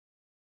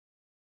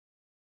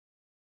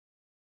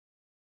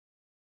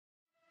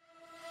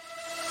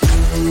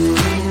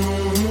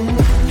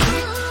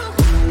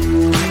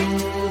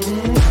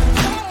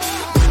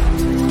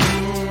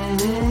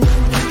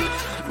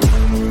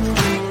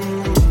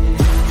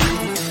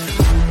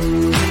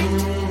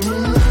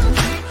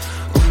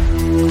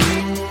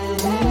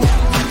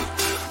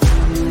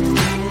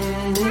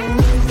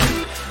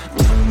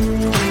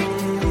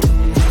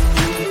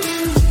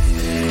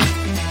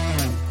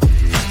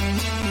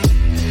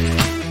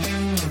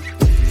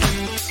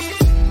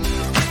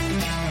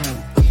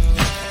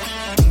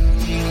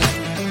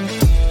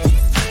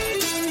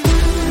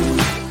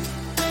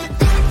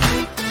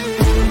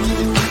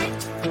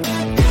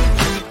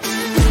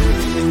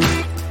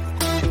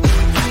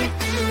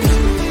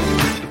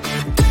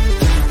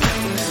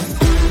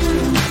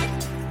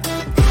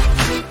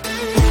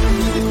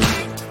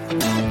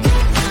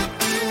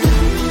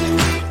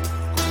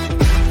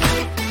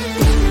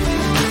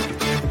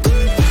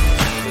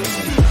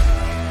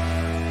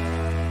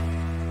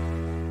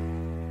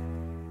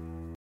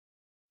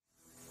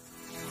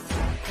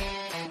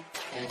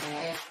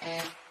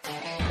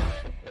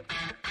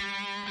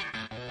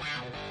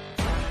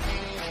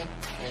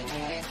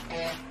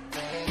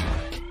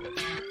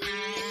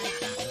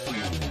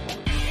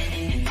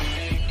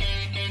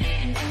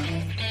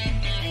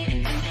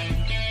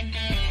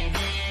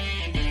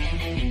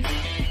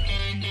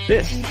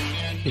This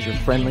is your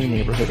friendly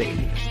neighborhood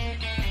atheist.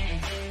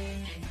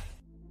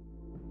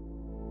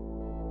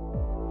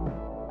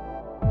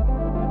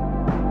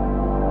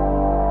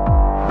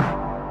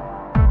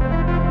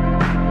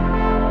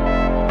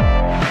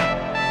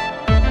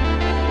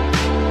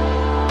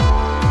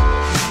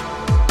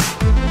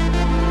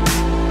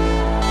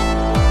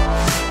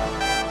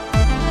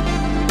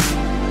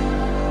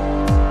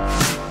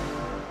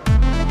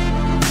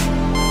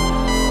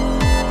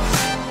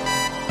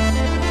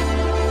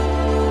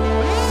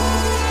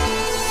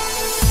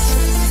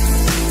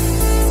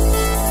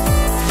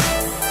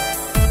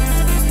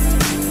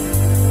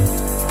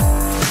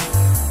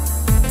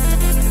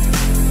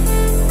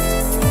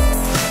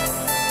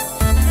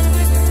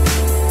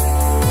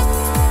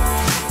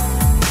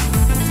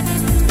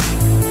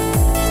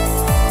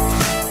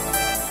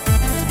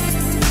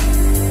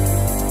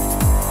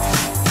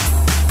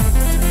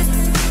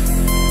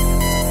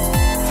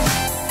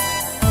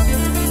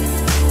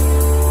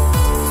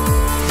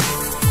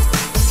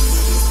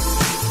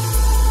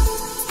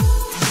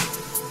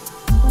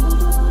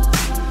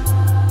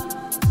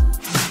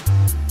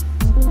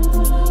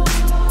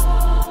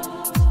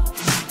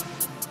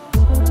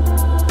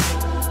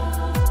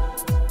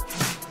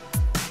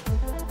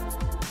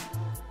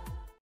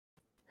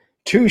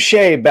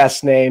 Touche,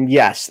 best name.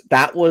 Yes,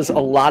 that was a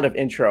lot of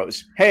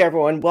intros. Hey,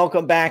 everyone.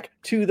 Welcome back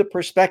to The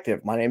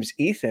Perspective. My name is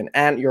Ethan,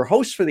 and your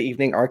hosts for the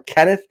evening are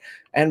Kenneth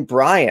and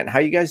Brian. How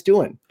you guys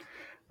doing?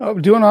 Oh,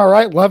 doing all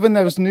right. Loving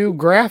those new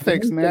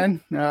graphics,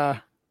 man.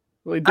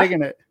 Really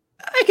digging it.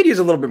 I could use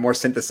a little bit more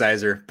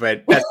synthesizer,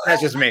 but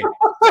that's just me.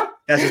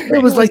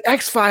 It was like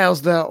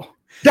X-Files, though.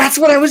 That's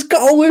what I was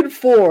going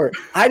for.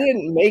 I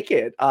didn't make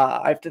it.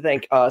 I have to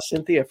thank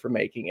Cynthia for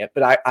making it.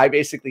 But I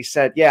basically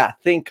said,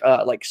 think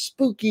like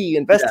spooky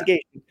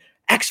investigation,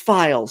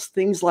 X-Files,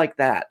 things like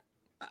that.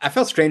 I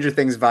felt Stranger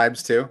Things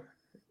vibes too.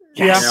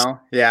 Yes. You know?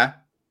 Yeah.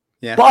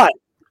 But,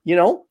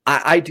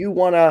 I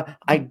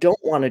don't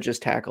want to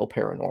just tackle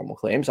paranormal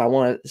claims. I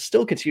want to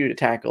still continue to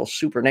tackle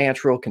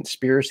supernatural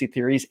conspiracy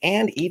theories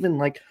and even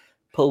like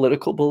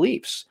political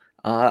beliefs.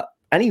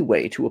 Any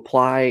way to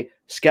apply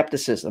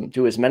skepticism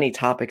to as many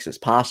topics as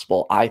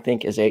possible, I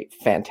think, is a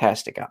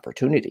fantastic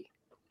opportunity.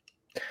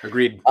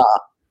 Agreed.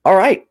 All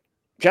right,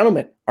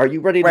 gentlemen, are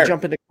you ready to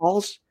jump into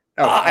calls?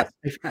 I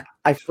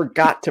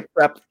forgot to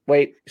prep.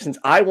 Wait, since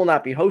I will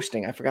not be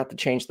hosting, I forgot to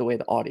change the way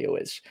the audio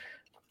is.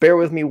 Bear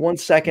with me 1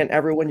 second,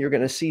 everyone. You're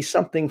going to see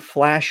something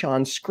flash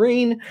on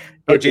screen.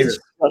 Oh, Jesus.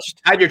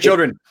 Hide your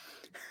children.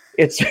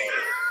 It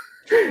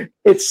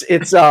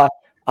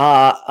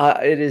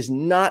is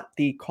not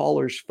the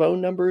caller's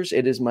phone numbers.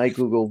 It is my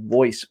Google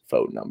Voice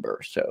phone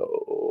number.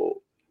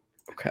 So,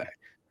 okay.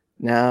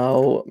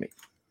 Now,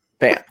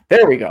 bam.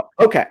 There we go.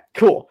 Okay,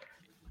 cool.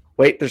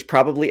 Wait, there's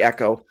probably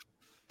echo.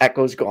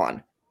 Echo's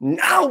gone.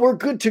 Now we're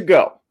good to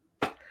go.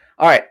 All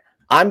right.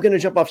 I'm going to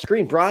jump off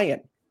screen.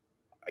 Brian,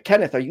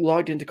 Kenneth, are you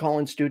logged into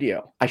Call-In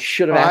Studio? I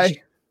should have asked.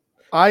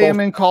 I am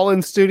in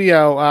Call-In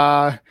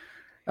Studio.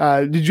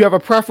 Did you have a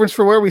preference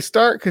for where we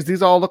start? Because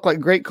these all look like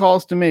great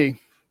calls to me.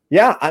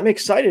 Yeah, I'm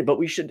excited, but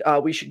we should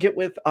get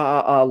with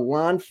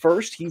Lon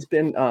first. He's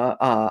been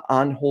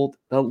on hold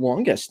the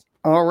longest.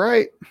 All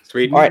right.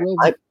 Sweet. All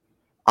right.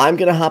 I'm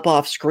going to hop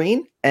off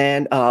screen,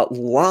 and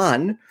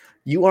Lon,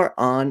 you are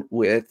on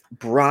with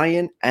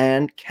Brian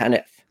and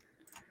Kenneth.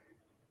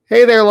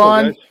 Hey there,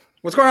 Lon. Hello,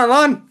 What's going on,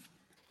 Lon?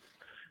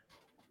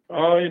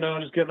 Oh,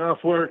 just getting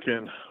off work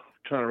and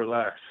trying to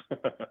relax.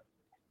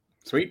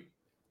 Sweet.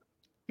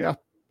 Yeah.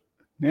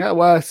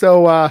 Well,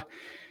 so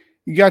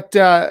you got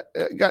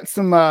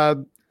some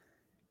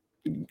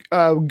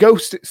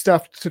ghost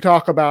stuff to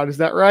talk about. Is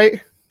that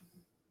right?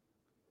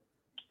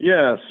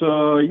 Yeah.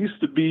 So I used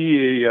to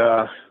be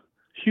a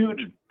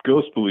huge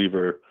ghost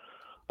believer.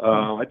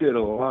 I did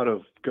a lot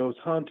of ghost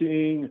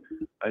hunting.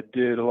 I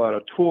did a lot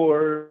of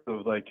tours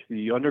of like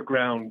the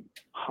underground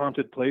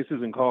haunted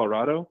places in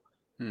Colorado.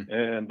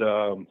 And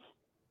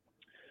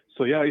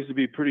so, I used to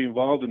be pretty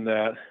involved in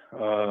that.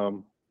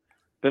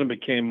 Then it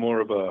became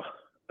more of a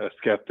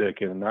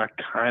skeptic, and I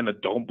kind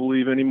of don't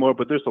believe anymore,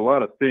 but there's a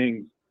lot of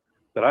things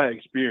that I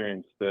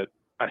experienced that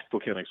I still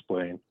can't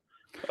explain.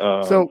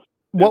 So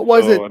what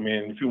was it? I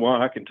mean, if you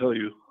want, I can tell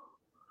you.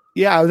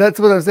 Yeah, that's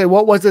what I was saying.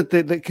 What was it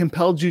that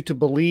compelled you to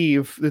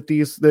believe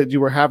that you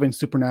were having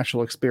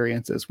supernatural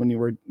experiences when you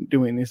were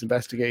doing these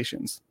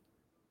investigations?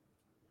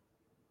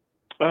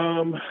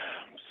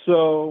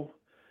 So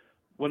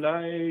when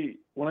I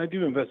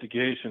do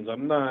investigations,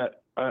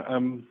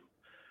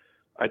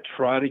 I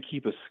try to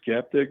keep a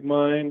skeptic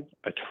mind.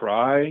 I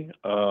try.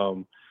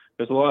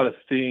 There's a lot of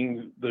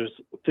things. There's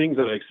things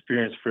that I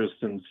experience, for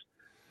instance,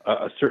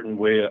 a certain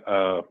way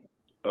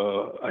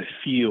I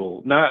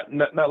feel, not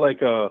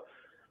like a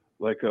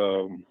what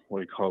do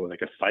you call it,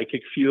 like a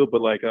psychic feel,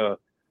 but like the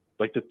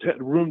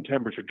room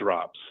temperature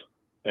drops,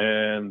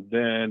 and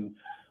then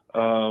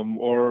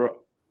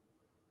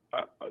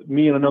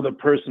me and another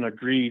person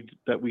agreed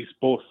that we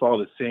both saw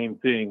the same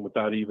thing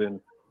without even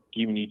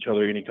giving each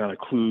other any kind of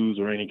clues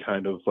or any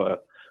kind of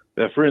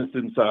that. For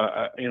instance,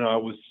 I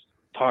was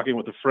talking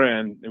with a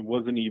friend. It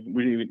wasn't even,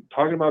 we didn't even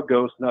talking about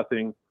ghosts,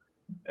 nothing.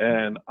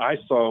 And I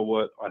saw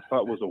what I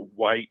thought was a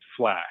white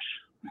flash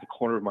in the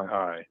corner of my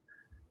eye.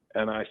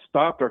 And I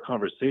stopped our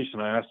conversation.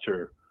 I asked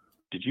her,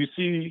 did you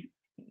see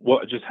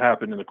what just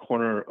happened in the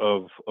corner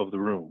of the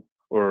room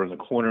or in the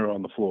corner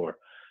on the floor?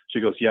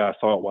 She goes, yeah, I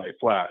saw a white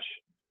flash.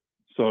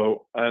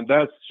 So, and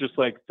that's just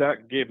like,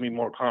 that gave me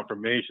more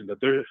confirmation that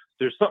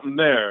there's something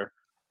there,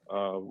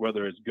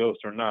 whether it's ghost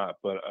or not,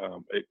 but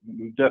it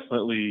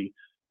definitely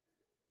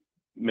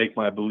make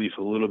my belief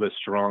a little bit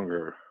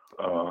stronger.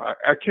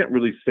 I can't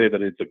really say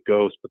that it's a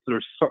ghost, but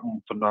there's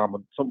something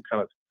phenomenal,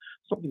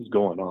 something's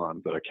going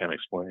on that I can't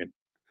explain.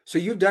 So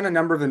you've done a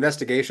number of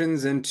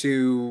investigations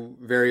into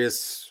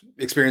various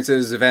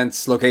experiences,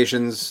 events,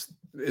 locations.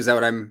 Is that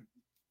what I'm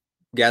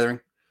gathering?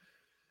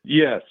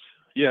 Yes.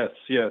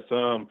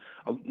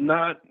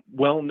 Not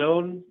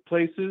well-known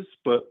places,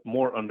 but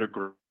more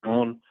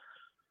underground.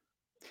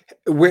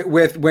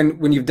 With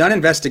when you've done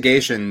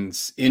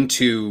investigations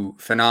into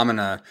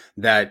phenomena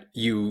that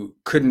you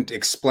couldn't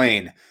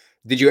explain,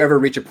 did you ever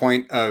reach a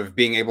point of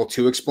being able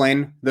to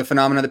explain the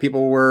phenomena that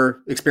people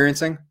were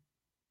experiencing?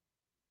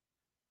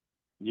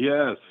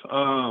 Yes.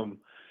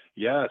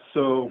 Yeah.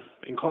 So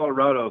in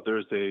Colorado,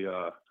 there's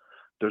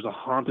a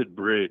haunted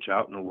bridge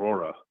out in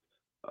Aurora.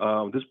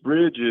 This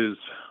bridge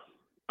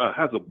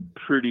has a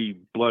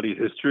pretty bloody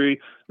history.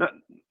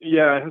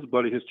 It has a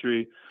bloody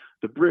history.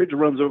 The bridge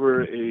runs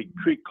over a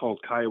creek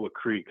called Kiowa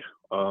Creek,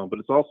 but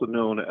it's also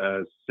known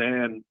as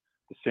the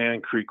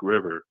Sand Creek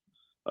River.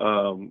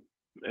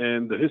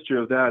 And the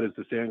history of that is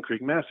the Sand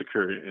Creek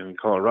Massacre in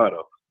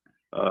Colorado.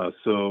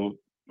 So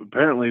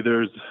apparently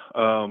there's,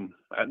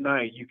 at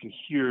night, you can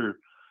hear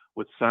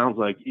what sounds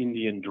like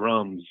Indian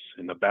drums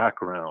in the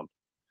background.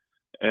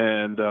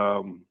 And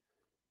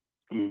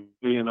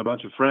me and a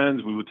bunch of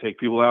friends, we would take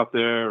people out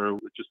there, or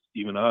just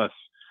even us,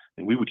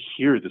 and we would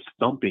hear this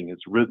thumping.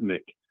 It's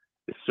rhythmic.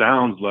 It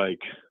sounds like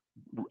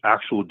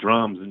actual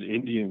drums and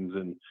Indians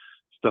and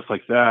stuff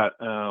like that.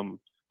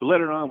 But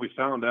later on, we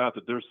found out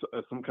that there's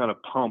some kind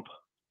of pump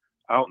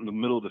out in the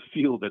middle of the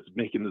field that's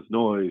making this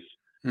noise,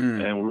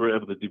 and we were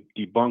able to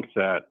debunk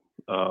that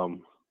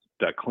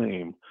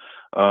claim.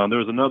 There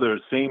was another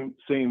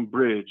same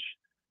bridge.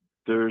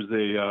 There's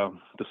the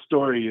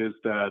story is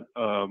that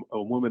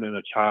a woman and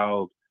a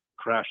child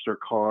crashed their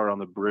car on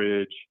the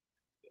bridge,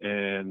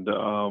 and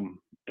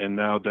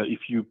now that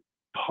if you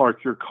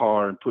park your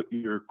car and put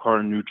your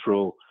car in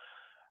neutral,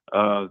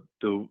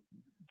 you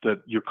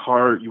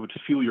would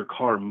feel your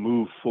car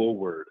move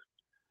forward,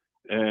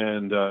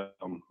 and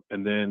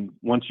then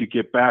once you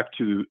get back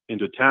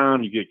into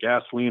town, you get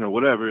gasoline or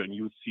whatever, and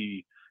you would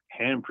see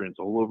handprints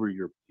all over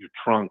your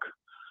trunk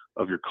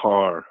of your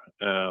car.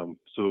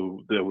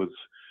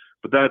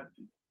 But that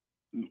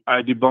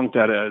I debunked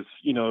that as,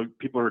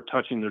 people are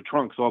touching their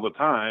trunks all the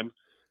time,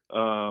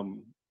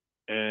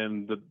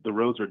 and the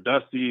roads are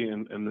dusty,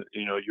 and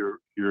your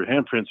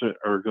handprints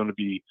are going to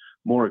be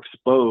more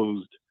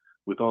exposed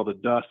with all the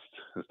dust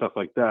and stuff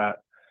like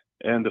that.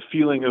 And the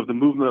feeling of the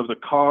movement of the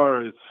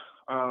car is,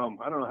 I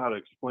don't know how to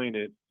explain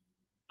it,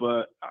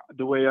 but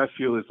the way I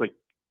feel is like,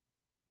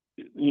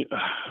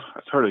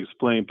 it's hard to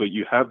explain, but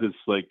you have this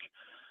like,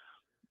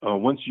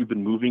 once you've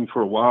been moving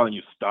for a while and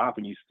you stop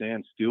and you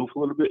stand still for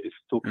a little bit, it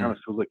still kind of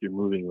feels like you're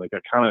moving. Like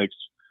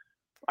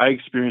I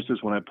experience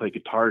this when I play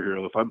Guitar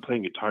Hero. If I'm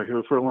playing Guitar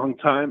Hero for a long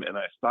time and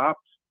I stop,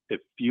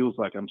 it feels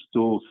like I'm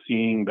still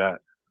seeing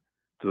that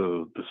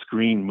the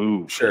screen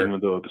move, even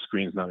though the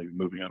screen's not even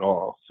moving at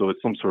all. So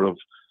it's some sort of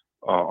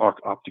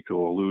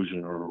optical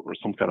illusion or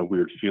some kind of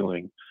weird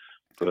feeling.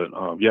 But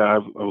I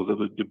was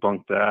able to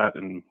debunk that,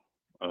 and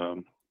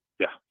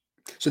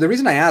So the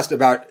reason I asked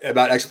about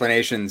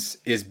explanations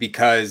is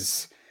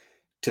because,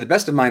 to the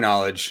best of my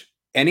knowledge,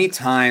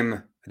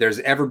 anytime there's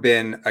ever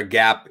been a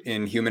gap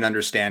in human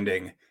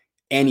understanding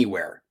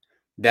anywhere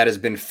that has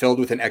been filled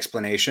with an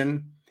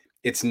explanation,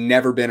 it's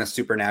never been a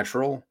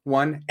supernatural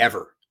one,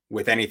 ever,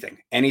 with anything.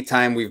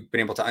 Anytime we've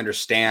been able to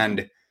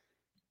understand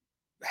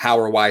how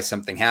or why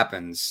something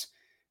happens,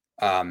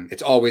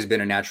 it's always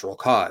been a natural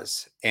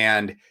cause.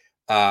 And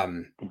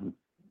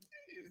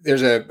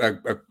there's a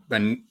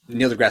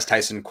Neil deGrasse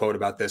Tyson quote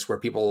about this, where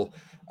people,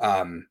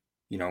 about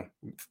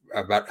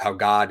how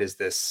God is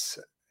this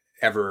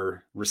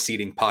ever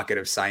receding pocket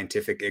of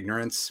scientific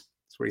ignorance.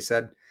 That's what he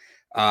said.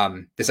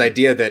 This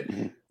idea that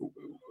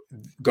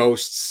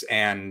ghosts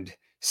and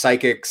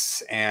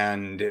psychics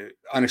and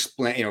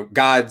unexplained,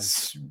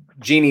 gods,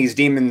 genies,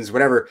 demons,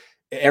 whatever,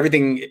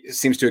 everything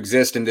seems to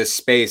exist in this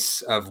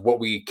space of what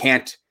we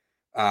can't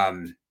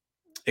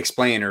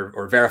explain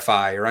or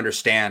verify or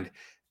understand.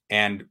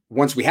 And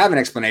once we have an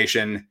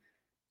explanation,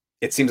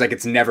 it seems like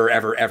it's never,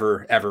 ever,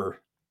 ever, ever,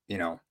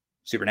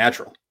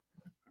 supernatural.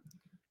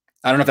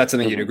 I don't know if that's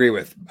something you'd agree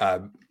with.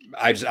 I'm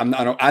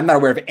not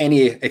aware of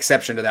any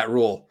exception to that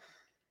rule.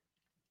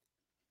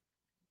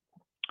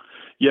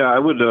 Yeah, I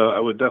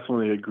would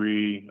definitely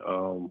agree.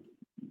 So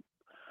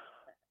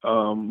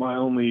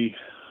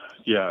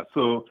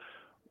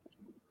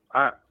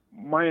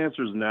my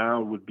answers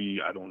now would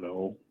be I don't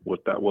know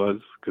what that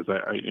was, because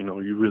I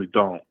you really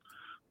don't.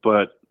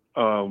 But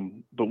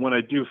when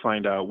I do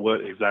find out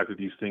what exactly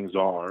these things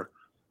are,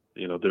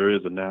 there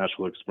is a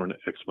natural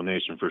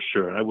explanation for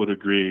sure. And I would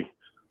agree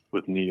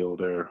with Neil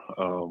there.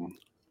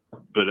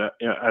 But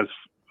as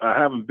I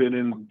haven't been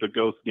in the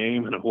ghost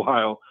game in a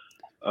while,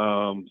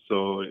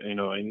 so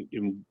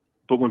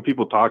but when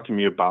people talk to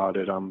me about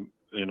it, I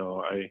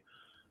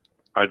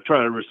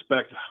try to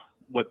respect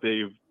what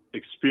they've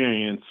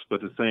experienced,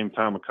 but at the same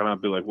time, I kind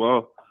of be like,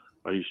 well,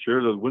 are you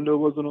sure the window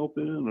wasn't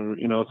open,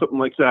 or something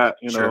like that?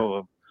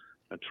 Sure.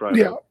 I try.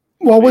 Yeah. To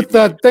Well, with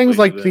maybe things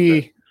like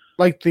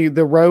explain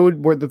the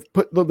road where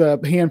put the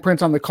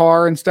handprints on the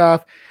car and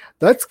stuff,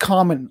 that's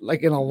common.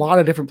 Like in a lot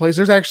of different places.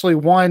 There's actually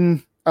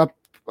one up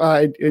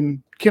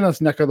in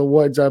Kenneth's neck of the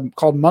woods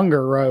called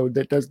Munger Road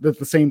that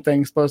the same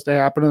thing's supposed to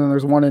happen, and then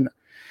there's one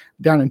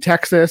down in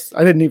Texas.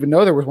 I didn't even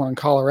know there was one in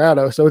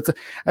Colorado. So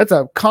that's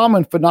a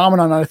common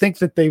phenomenon. And I think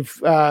that they've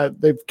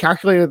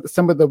calculated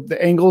some of the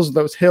angles of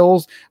those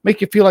hills make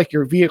you feel like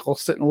your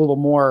vehicle's sitting a little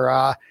more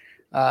on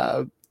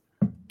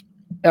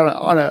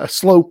a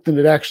slope than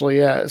it actually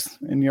is,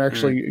 and you're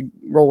actually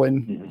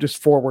rolling just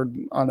forward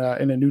in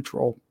a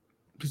neutral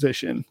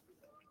position.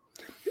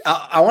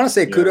 I want to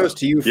say kudos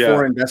to you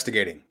for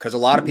investigating, because a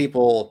lot of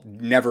people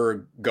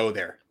never go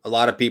there. A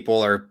lot of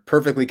people are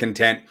perfectly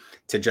content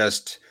to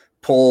just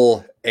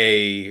pull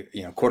a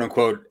quote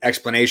unquote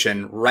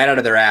explanation right out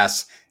of their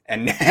ass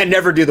and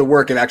never do the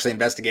work of actually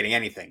investigating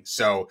anything.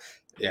 So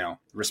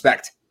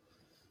respect.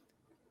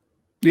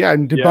 Yeah,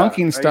 and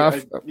debunking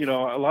stuff.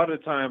 A lot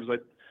of times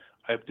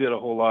I did a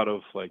whole lot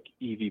of like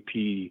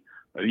EVP.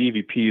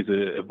 EVP is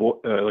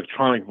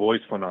electronic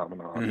voice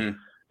phenomenon,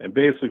 and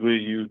basically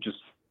you just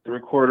the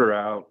recorder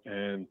out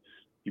and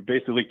you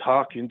basically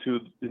talk into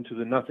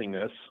the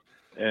nothingness,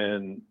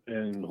 and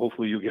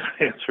hopefully you get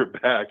an answer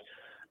back.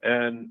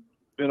 And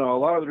a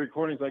lot of the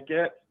recordings I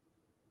get,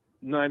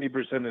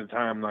 90% of the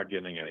time I'm not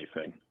getting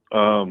anything.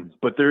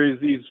 But there is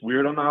these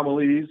weird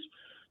anomalies.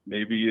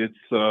 Maybe it's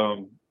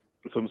some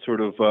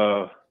sort of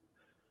a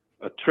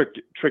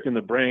trick in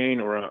the brain,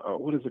 or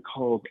what is it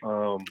called?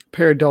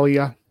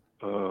 Pareidolia.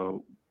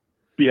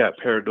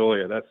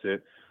 Pareidolia. That's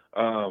it.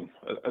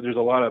 There's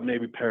a lot of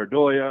maybe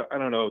pareidolia. I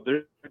don't know.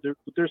 There's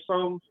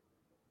some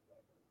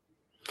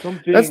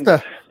things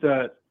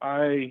that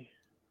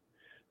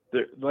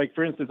like,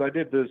 for instance, I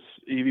did this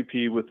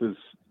EVP with this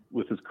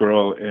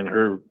girl, and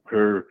her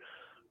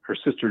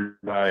sister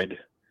died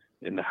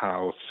in the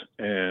house,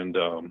 and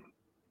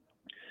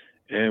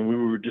we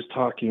were just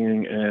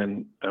talking,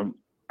 and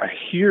I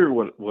hear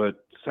what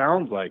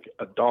sounds like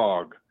a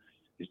dog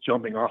is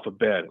jumping off a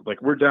bed.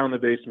 Like, we're down in the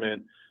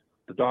basement,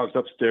 the dog's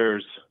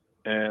upstairs,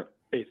 and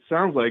it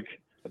sounds like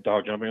a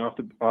dog jumping off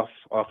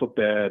a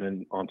bed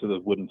and onto the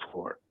wooden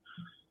floor,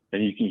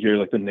 and you can hear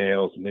like the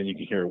nails, and then you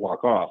can hear it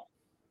walk off.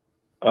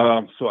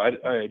 So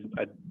I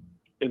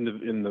in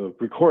the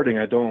recording,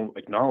 I don't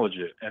acknowledge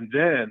it, and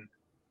then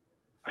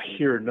I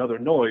hear another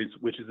noise,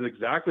 which is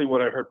exactly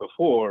what I heard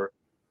before,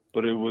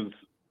 but it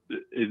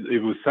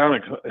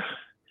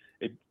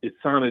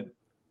sounded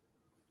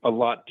a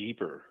lot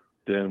deeper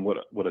than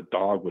what a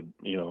dog would.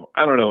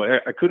 I don't know.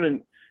 I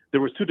couldn't. There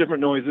was two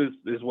different noises,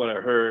 is what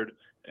I heard,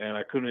 and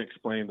I couldn't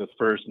explain the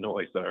first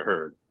noise that I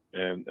heard,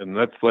 and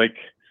that's like.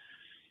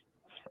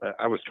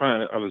 I was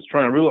trying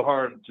really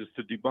hard just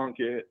to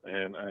debunk it,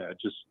 and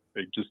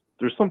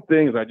there's some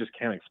things I just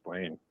can't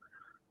explain,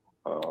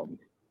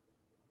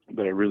 that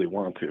I really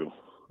want to.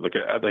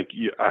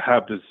 I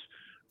have this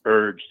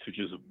urge to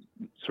just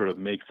sort of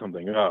make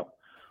something up,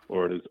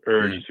 or this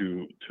urge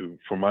to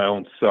for my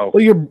own self.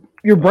 Well, your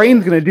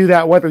brain's going to do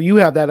that whether you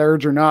have that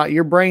urge or not.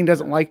 Your brain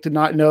doesn't like to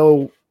not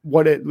know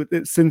what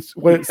its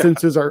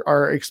senses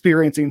are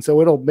experiencing,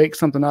 so it'll make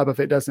something up if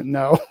it doesn't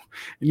know,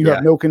 and you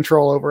have no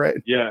control over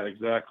it. Yeah,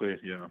 exactly.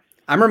 Yeah,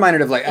 I'm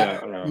reminded of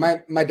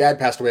my dad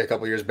passed away a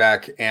couple years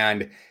back,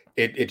 and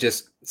it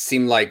just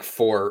seemed like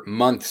for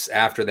months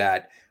after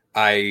that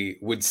I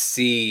would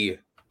see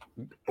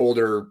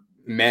older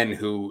men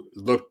who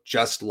looked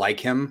just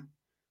like him.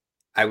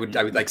 I would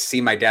like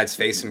see my dad's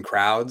face in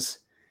crowds,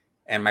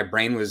 and my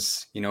brain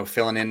was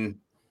filling in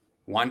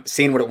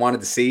seeing what it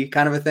wanted to see,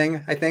 kind of a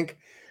thing, I think.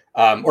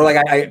 Or like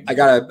I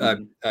got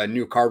a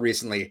new car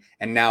recently,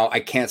 and now I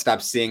can't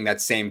stop seeing that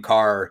same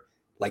car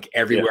like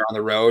everywhere on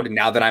the road. And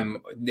now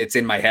that it's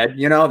in my head,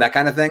 that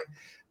kind of thing.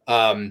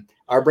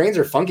 Our brains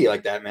are funky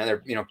like that, man.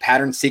 They're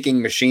pattern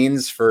seeking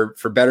machines for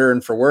better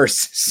and for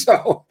worse.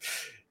 So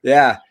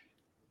yeah.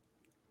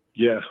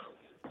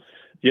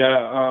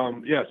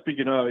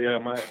 Speaking of,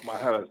 I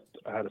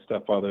had a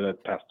stepfather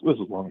that passed. This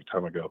was a long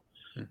time ago.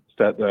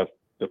 That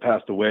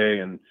passed away,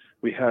 and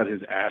we had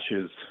his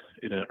ashes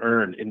in an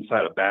urn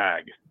inside a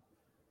bag,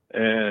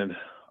 and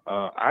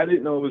I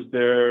didn't know it was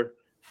there.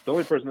 The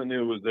only person that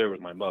knew it was there was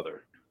my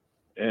mother.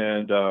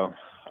 And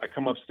I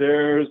come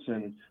upstairs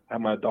and have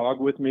my dog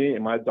with me,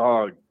 and my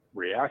dog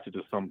reacted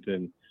to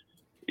something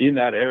in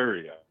that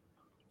area,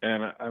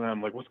 and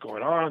I'm like, what's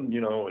going on, and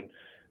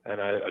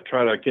and I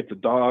try to get the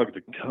dog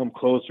to come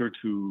closer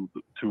to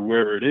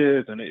where it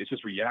is, and it's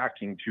just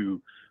reacting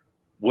to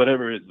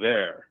whatever is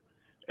there.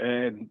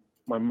 And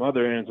my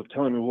mother ends up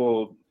telling me,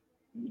 well,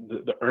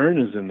 the urn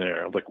is in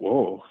there. I'm like,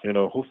 whoa,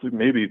 hopefully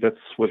maybe that's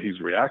what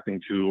he's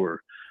reacting to,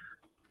 or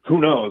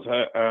who knows.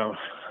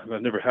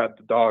 I've never had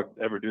the dog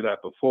ever do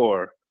that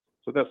before.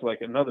 So that's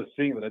like another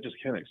thing that I just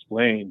can't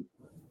explain,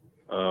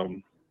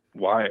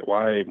 why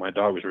my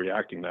dog was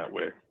reacting that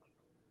way.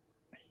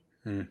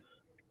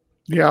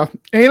 Yeah.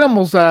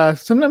 Animals,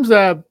 sometimes,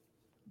 and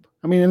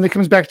it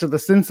comes back to the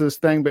senses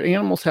thing, but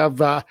animals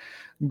have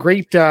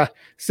great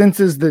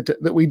senses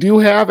that we do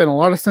have, and a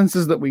lot of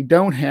senses that we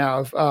don't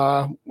have.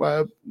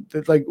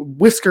 Like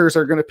whiskers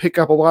are going to pick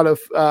up a lot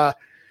of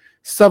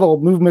subtle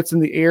movements in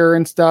the air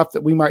and stuff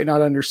that we might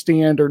not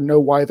understand or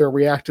know why they're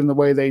reacting the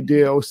way they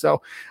do.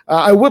 So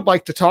I would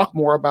like to talk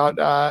more about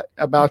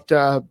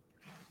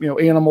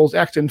animals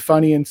acting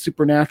funny and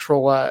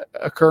supernatural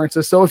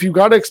occurrences. So if you've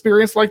got an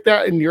experience like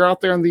that and you're out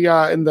there in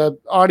the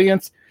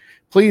audience,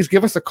 please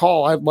give us a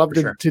call. I'd love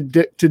to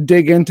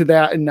dig into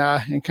that and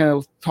kind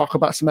of talk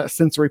about some of that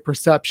sensory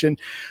perception.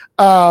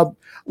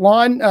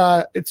 Lon,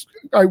 I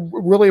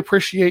really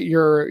appreciate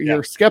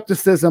your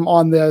skepticism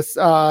on this,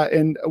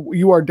 and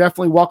you are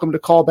definitely welcome to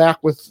call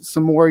back with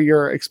some more of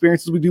your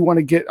experiences. We do want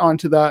to get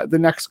onto the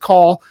next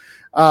call,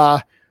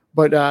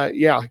 but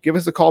give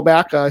us a call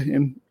back,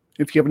 and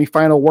if you have any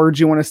final words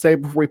you want to say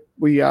before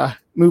we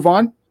move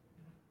on.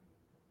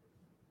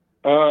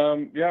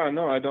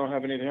 No, I don't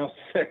have anything else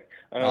to say.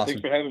 Awesome.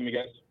 Thanks for having me,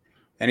 guys.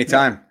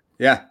 Anytime.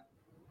 Yeah.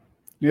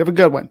 You have a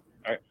good one.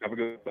 All right. Have a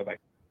good one. Bye-bye.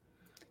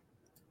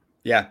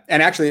 Yeah.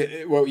 And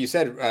actually, what you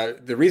said,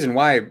 the reason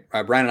why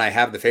Brian and I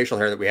have the facial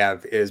hair that we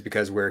have is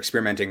because we're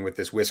experimenting with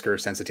this whisker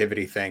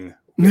sensitivity thing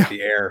with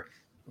the air,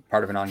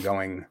 part of an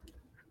ongoing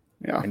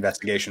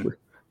investigation.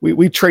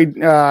 We trade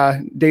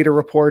data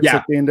reports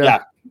at the end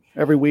of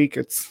every week.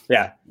 It's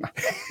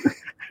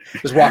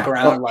just walk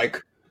around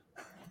like.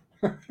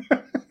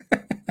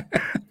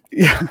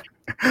 Yeah.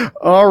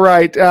 All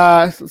right.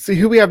 Let's see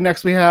who we have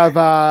next. We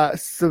have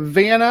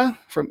Savannah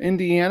from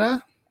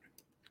Indiana.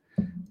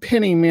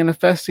 Penny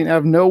manifesting out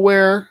of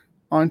nowhere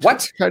onto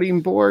the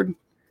cutting board.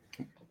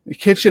 The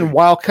kitchen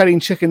while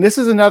cutting chicken. This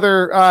is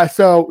another.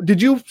 So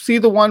did you see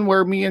the one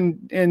where me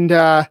and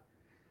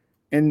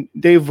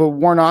Dave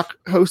Warnock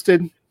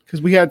hosted?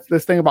 Because we had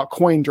this thing about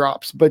coin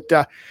drops. But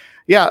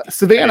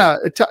Savannah.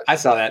 I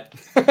saw that.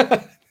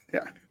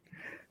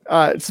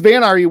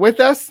 Savannah, are you with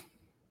us?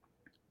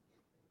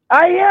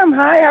 I am.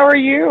 Hi, how are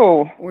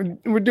you?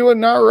 We're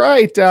doing all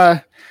right.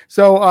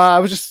 So I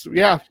was just,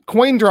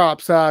 coin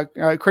drops,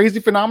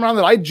 crazy phenomenon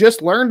that I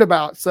just learned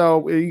about.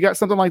 So you got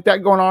something like that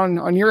going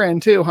on your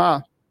end too,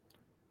 huh?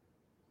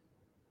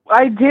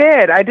 I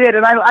did.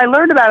 And I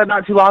learned about it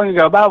not too long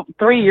ago. About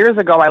 3 years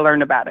ago, I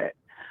learned about it.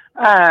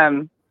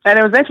 And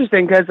it was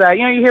interesting because,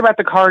 you hear about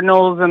the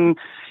cardinals and,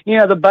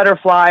 the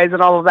butterflies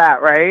and all of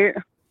that, right?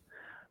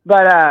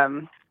 But,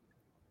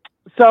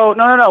 so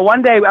no.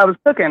 One day I was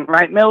cooking,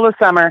 right, middle of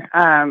summer,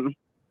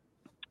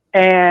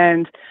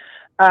 and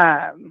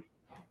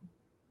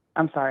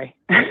I'm sorry.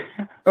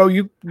 Oh,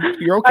 you're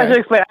okay. I should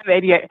explain.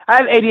 I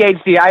have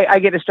ADHD. I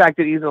get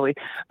distracted easily.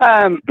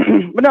 But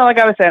no, like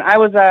I was saying, I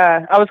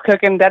was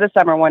cooking dead of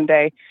summer one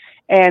day,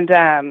 and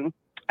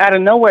out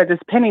of nowhere, this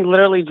penny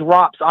literally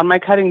drops on my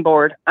cutting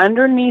board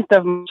underneath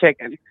of my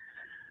chicken.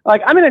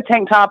 Like, I'm in a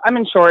tank top, I'm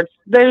in shorts.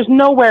 There's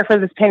nowhere for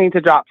this penny to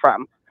drop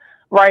from.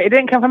 Right, it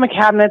didn't come from a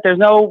cabinet. There's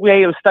no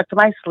way it was stuck to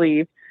my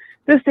sleeve.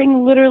 This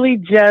thing literally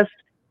just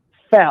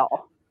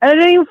fell. And it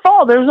didn't even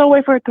fall. There was no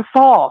way for it to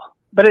fall.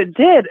 But it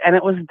did, and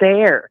it was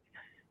there.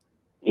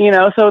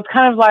 So it's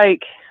kind of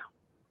like,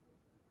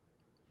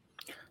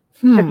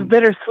 it's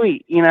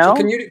bittersweet, So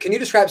can you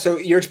describe, so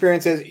your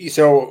experience is,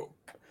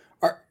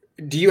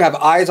 do you have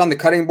eyes on the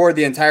cutting board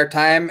the entire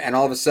time, and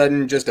all of a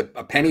sudden just a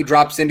penny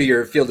drops into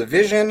your field of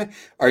vision?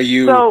 Are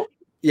you...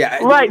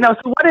 Right. No.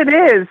 So what it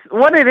is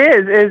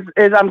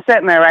I'm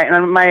sitting there, right,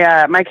 and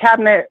my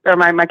cabinet or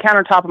my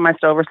countertop and my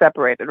stove are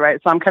separated, right.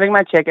 So I'm cutting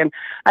my chicken.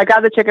 I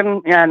got the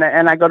chicken and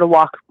I go to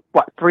walk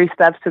 3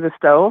 steps to the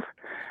stove.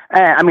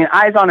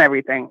 Eyes on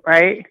everything,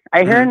 right.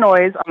 I hear a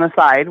noise on the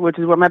side, which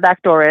is where my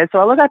back door is. So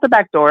I look out the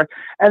back door,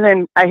 and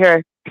then I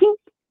hear tink.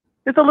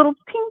 It's a little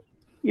tink,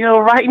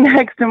 right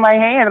next to my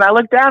hand, and I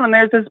look down and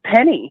there's this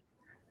penny,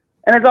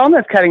 and it's on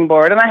this cutting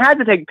board, and I had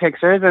to take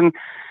pictures and,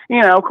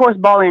 of course,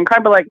 bawling and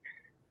crying, but like.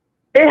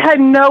 It had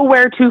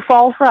nowhere to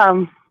fall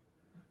from.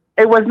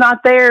 It was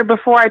not there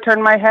before I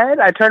turned my head.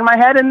 I turned my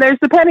head and there's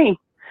the penny.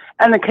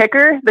 And the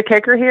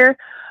kicker here,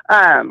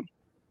 and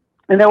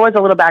there was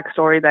a little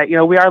backstory that,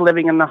 we are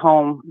living in the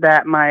home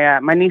that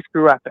my niece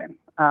grew up in.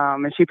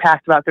 And she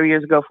passed about 3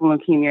 years ago from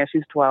leukemia.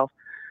 She's 12.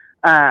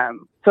 So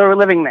we're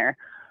living there,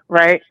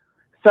 right?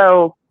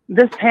 So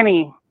this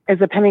penny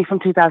is a penny from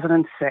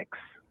 2006,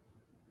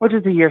 which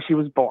is the year she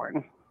was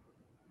born.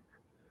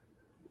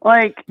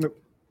 Like...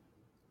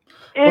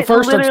 Well,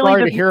 first, I'm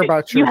sorry to hear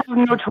about you. You have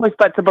no choice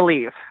but to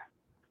believe.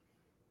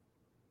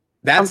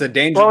 That's a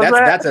danger.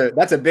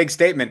 That's a big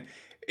statement.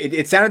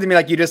 It sounded to me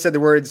like you just said the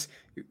words,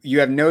 you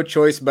have no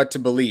choice but to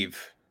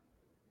believe.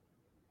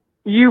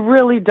 You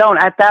really don't.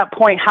 At that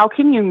point, how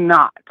can you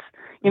not?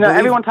 You know, Believe-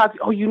 everyone talks,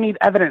 oh, you need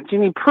evidence, you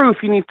need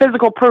proof, you need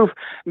physical proof.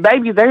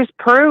 Baby, there's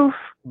proof.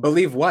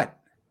 Believe what?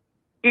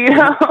 You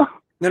know,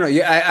 No. I to want you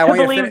to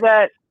believe finish.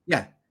 that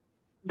Yeah.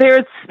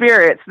 there's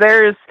spirits.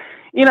 There's,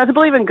 you know, to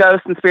believe in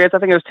ghosts and spirits, I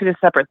think there's two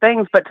separate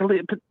things, but to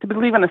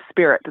believe in a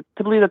spirit,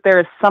 to believe that there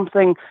is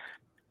something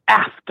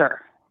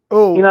after,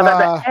 Oh, you know,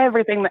 that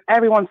everything that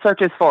everyone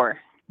searches for.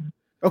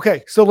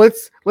 okay. So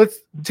let's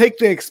take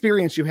the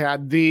experience you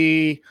had,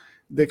 the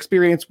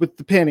experience with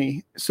the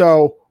penny.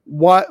 So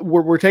what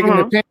we're taking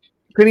the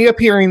penny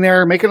appearing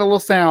there, making a little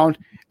sound,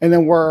 and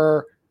then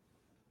we're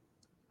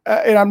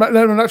and I'm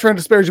not trying to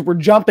disparage it. We're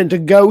jumping to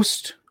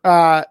ghost.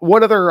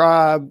 What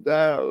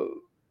other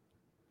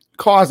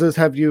causes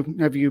have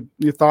you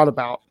thought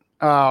about?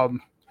 I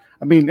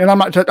mean, and I'm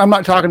not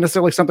talking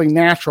necessarily something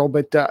natural,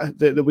 but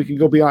that we could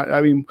go beyond. I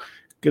mean,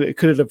 could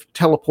it have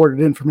teleported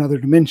in from another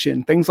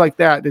dimension? Things like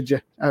that. Did you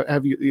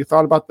have you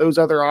thought about those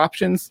other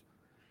options?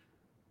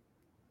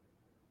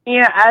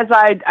 Yeah, as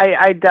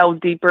I delve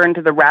deeper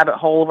into the rabbit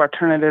hole of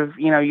alternative,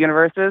 you know,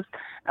 universes,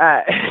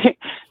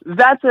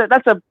 that's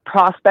a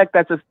prospect.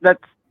 That's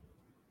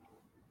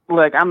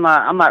look. I'm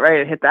not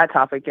ready to hit that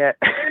topic yet.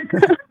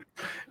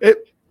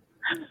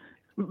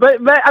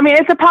 But I mean,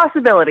 it's a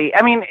possibility.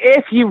 I mean,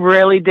 if you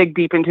really dig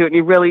deep into it and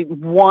you really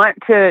want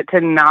to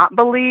not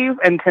believe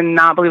and to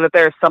not believe that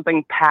there's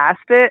something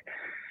past it,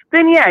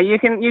 then yeah, you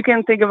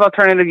can think of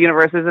alternative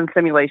universes and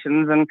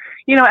simulations and,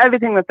 you know,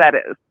 everything that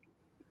is.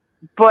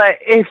 But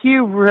if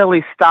you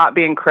really stop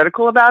being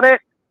critical about it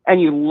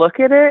and you look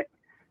at it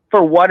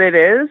for what it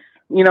is,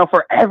 you know,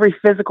 for every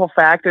physical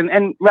fact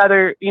and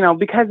rather, you know,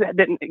 because you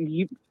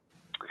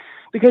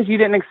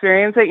didn't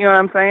experience it, you know what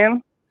I'm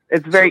saying?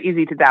 It's very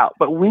easy to doubt,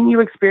 but when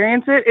you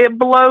experience it, it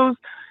blows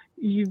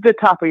the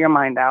top of your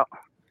mind out.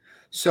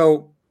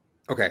 So,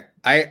 okay,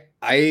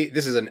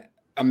 this is an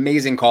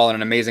amazing call and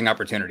an amazing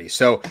opportunity.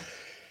 So,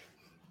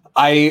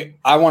 I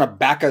want to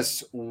back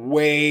us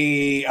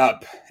way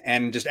up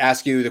and just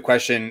ask you the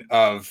question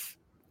of,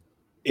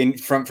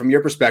 from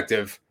your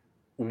perspective,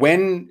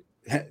 when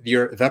is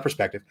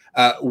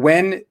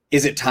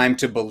it time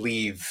to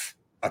believe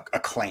a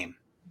claim?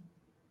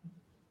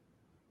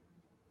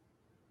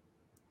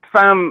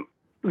 From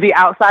the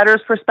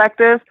outsider's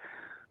perspective,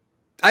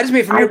 I just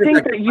mean from your I think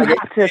perspective. that you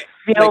have to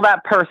feel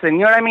that person. You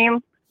know what I mean?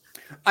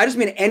 I just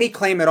mean any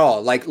claim at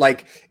all.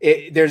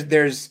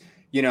 There's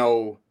you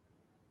know,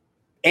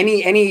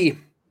 any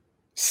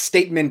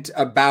statement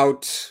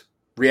about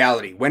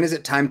reality. When is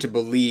it time to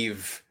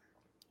believe?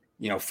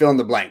 You know, fill in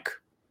the blank.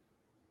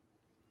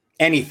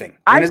 Anything.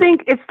 I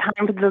think it's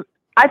time to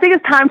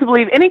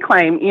believe any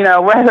claim. You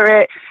know, whether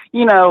it,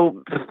 you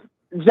know,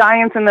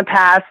 giants in the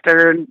past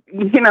or,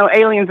 you know,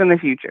 aliens in the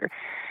future.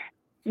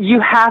 You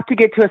have to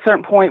get to a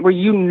certain point where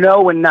you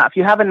know enough.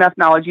 You have enough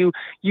knowledge. You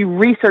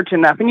research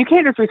enough, and you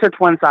can't just research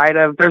one side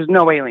of there's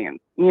no aliens.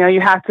 You know,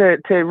 you have to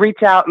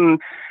reach out and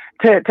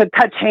to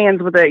touch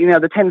hands with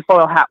the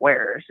tinfoil hat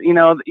wearers. You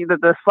know,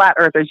 the flat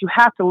earthers. You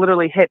have to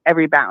literally hit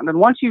every bound. And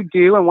once you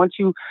do, and once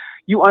you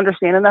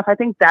understand enough, I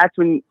think that's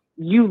when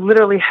you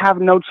literally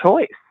have no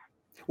choice.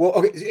 Well,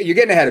 okay, you're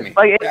getting ahead of me.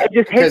 Like it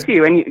just hits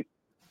you, and you.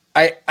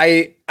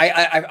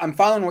 I'm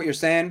following what you're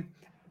saying.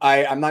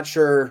 I'm not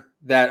sure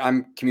that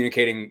I'm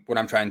communicating what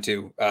I'm trying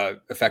to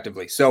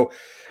effectively. So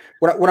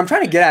what I'm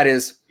trying to get at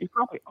is, you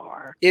probably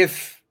are.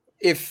 If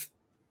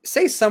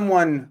say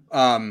someone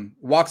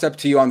walks up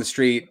to you on the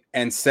street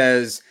and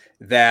says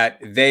that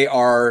they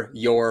are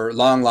your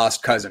long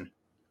lost cousin,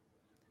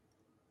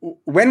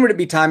 when would it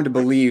be time to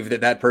believe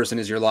that person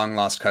is your long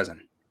lost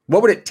cousin?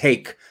 What would it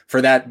take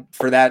for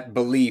that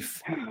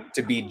belief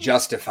to be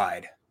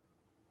justified?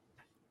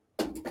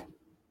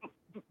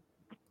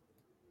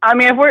 I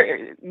mean,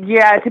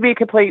 to be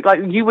complete, like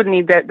you would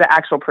need the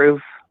actual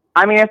proof.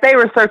 I mean, if they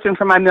were searching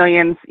for my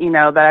millions, you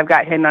know, that I've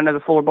got hidden under the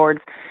floorboards,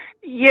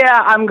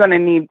 yeah, I'm going to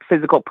need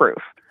physical proof.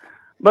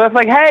 But it's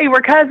like, hey,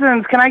 we're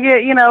cousins. Can I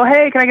get, you know,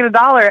 hey, can I get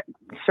 $1?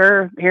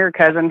 Sure. Here,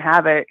 cousin,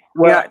 have it.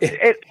 Well, you know,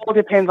 it all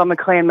depends on the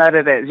claim that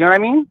it is. You know what I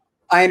mean?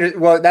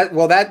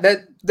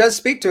 That does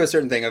speak to a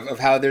certain thing of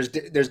how there's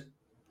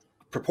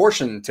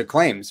proportion to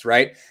claims,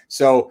 right?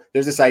 So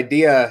there's this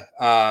idea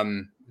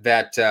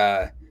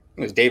that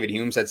it was David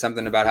Hume said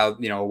something about how,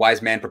 you know, a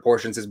wise man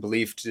proportions his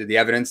belief to the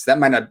evidence. That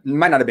might not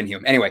have been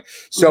Hume. Anyway,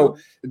 so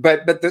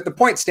but the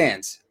point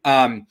stands.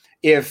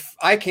 If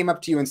I came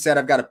up to you and said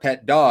I've got a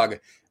pet dog,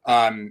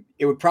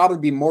 it would probably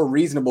be more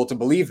reasonable to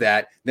believe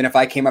that than if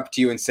I came up to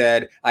you and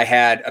said I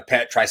had a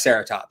pet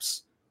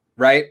triceratops,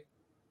 right?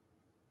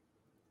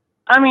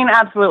 I mean,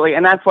 absolutely.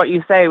 And that's what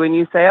you say when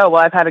you say, oh,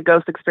 well, I've had a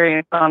ghost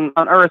experience on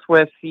Earth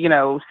with, you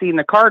know, seeing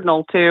the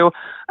cardinal too.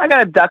 I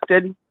got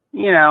abducted,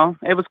 you know,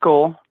 it was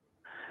cool.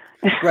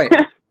 Right.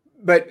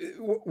 But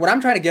what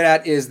I'm trying to get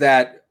at is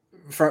that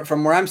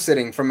from where I'm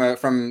sitting, from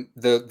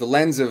the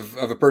lens of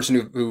a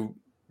person who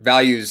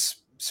values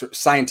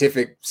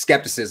scientific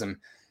skepticism,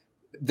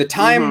 the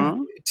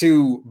time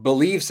to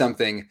believe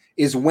something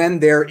is when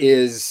there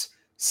is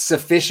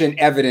sufficient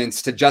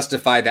evidence to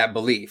justify that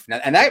belief.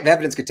 Now, and that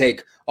evidence could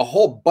take a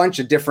whole bunch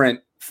of different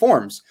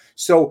forms.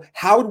 So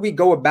how do we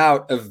go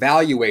about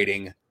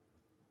evaluating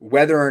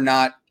whether or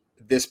not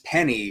this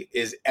penny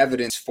is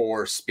evidence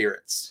for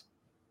spirits?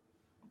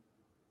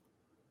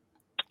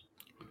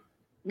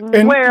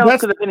 And where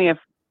else could the penny have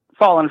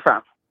fallen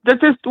from?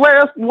 Just where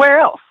else? Where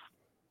else?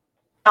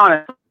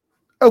 Honestly.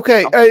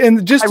 Okay,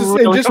 and just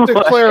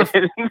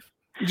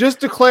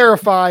to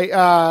clarify,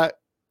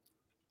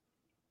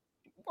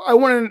 I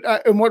want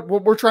to, and what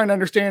we're trying to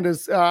understand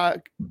is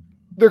there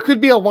could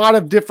be a lot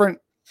of different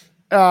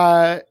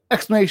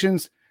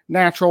explanations,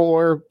 natural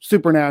or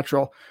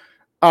supernatural.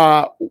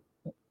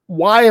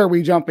 Why are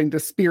we jumping to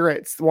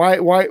spirits?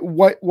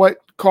 What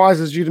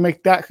causes you to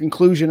make that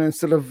conclusion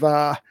instead of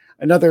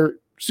another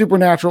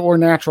supernatural or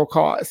natural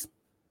cause?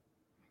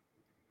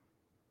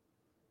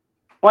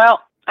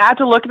 Well,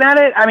 after looking at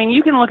it, I mean,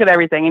 you can look at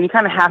everything, and you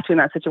kind of have to in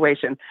that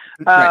situation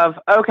of,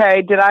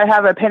 okay, did I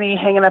have a penny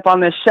hanging up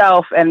on this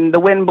shelf and the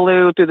wind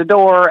blew through the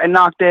door and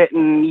knocked it,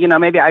 and, you know,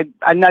 maybe I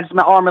nudged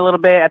my arm a little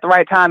bit at the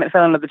right time, it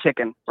fell into the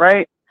chicken,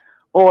 right?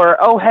 Or,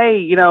 oh, hey,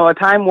 you know, a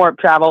time warp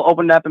travel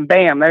opened up and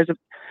bam,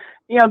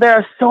 there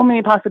are so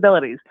many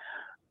possibilities.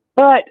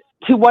 But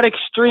to what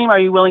extreme are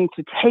you willing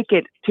to take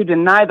it to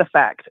deny the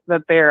fact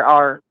that there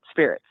are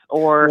spirits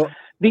or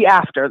the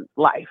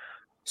afterlife?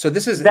 So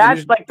this is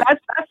that's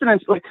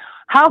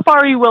how far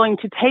are you willing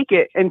to take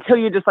it until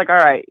you're just like, all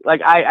right,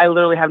 like I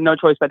literally have no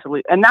choice but to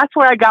leave. And that's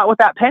where I got with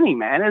that penny,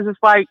 man. Is it's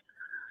like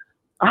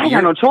I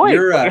got no choice.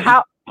 There's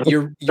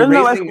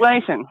no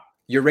explanation.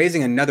 You're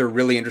raising another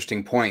really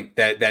interesting point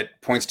that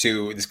points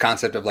to this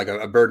concept of like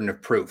a burden of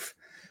proof.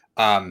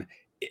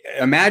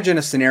 Imagine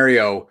a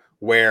scenario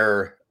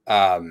where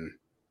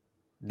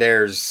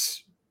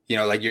there's, you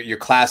know, like your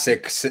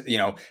classic, you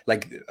know,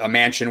 like a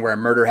mansion where a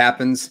murder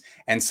happens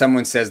and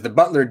someone says the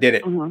butler did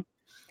it. Mm-hmm.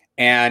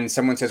 And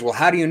someone says, well,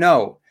 how do you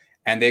know?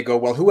 And they go,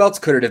 well, who else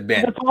could it have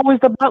been? It's always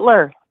the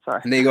butler.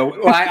 Sorry. And they go,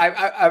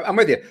 well, I'm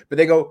with you. But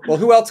they go, well,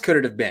 who else could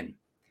it have been?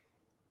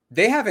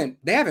 They haven't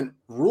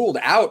ruled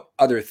out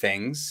other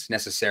things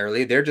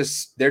necessarily. They're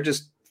just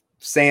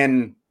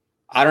saying,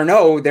 I don't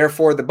know,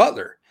 therefore the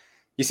butler.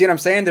 You see what I'm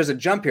saying? There's a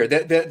jump here.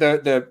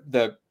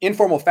 The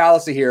informal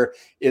fallacy here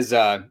is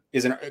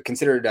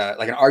considered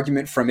like an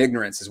argument from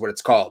ignorance, is what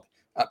it's called.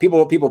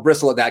 People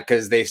bristle at that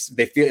because they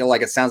feel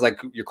like it sounds like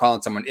you're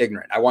calling someone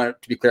ignorant. I want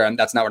it to be clear,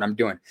 that's not what I'm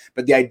doing.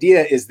 But the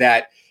idea is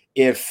that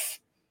if,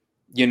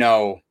 you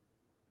know,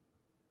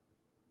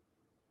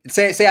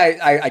 say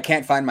I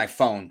can't find my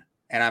phone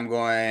and I'm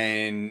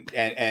going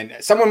and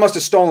someone must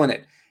have stolen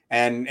it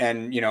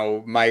and you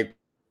know my.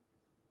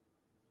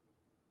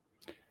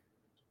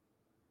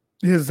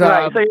 Right.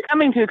 So you're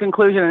coming to a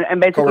conclusion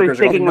and basically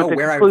sticking with the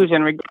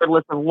conclusion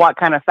regardless of what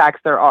kind of facts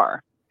there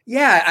are.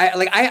 Yeah,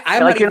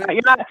 I'm like you're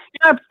not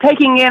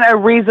taking in a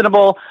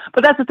reasonable.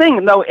 But that's the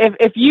thing, though.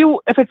 If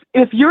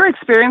you're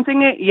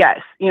experiencing it,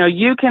 yes, you know,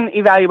 you can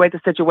evaluate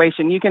the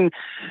situation. You can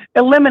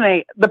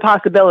eliminate the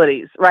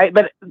possibilities, right?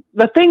 But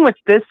the thing with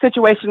this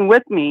situation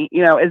with me,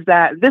 you know, is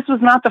that this was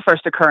not the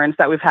first occurrence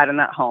that we've had in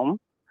that home.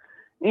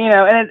 You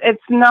know, and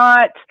it's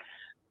not.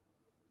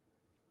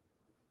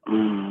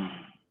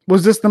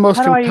 Was this the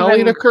most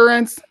compelling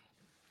occurrence?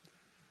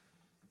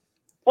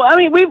 Well, I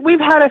mean, we've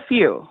had a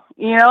few.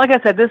 You know, like I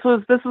said, this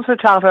was her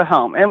childhood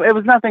home, and it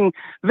was nothing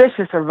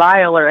vicious or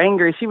vile or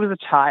angry. She was a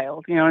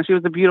child, you know, and she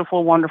was a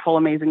beautiful, wonderful,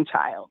 amazing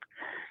child.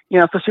 You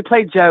know, so she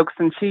played jokes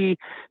and she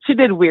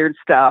did weird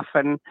stuff,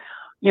 and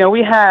you know,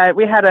 we had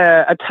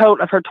a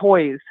tote of her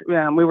toys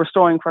we were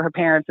storing for her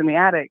parents in the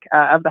attic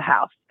of the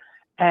house,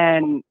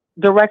 and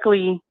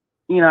directly,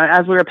 you know,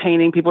 as we were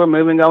painting, people were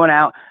moving, going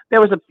out. There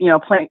was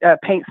a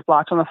paint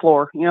splotch on the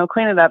floor. You know,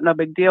 clean it up, no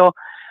big deal.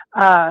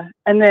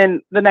 And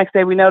then the next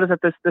day we noticed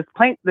that this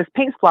paint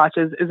splotch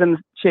is in the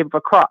shape of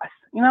a cross.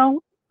 You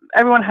know,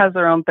 everyone has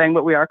their own thing,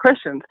 but we are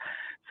Christians.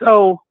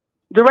 So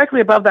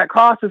directly above that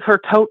cross is her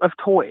tote of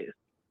toys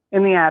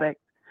in the attic.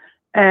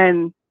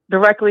 And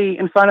directly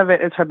in front of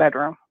it is her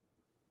bedroom.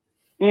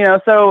 You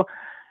know, so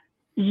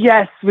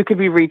yes, we could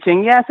be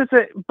reaching. Yes,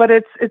 but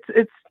it's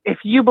if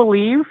you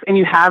believe and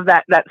you have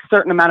that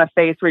certain amount of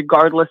faith,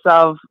 regardless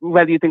of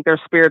whether you think they're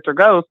spirits or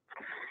ghosts,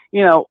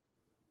 you know,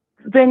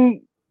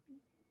 then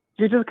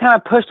you're just kind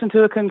of pushed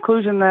into a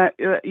conclusion that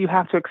you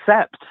have to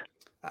accept.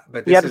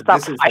 But you have to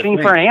stop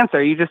fighting for an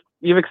answer.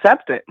 You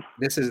accept it.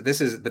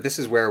 This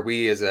is where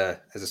we as a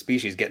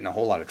species get in a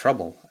whole lot of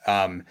trouble.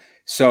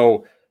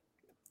 So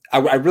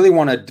I really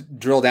want to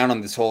drill down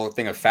on this whole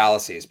thing of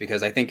fallacies,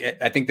 because I think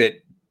that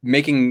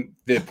making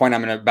the point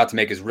I'm about to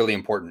make is really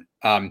important.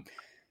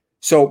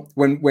 So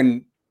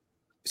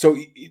so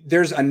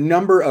there's a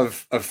number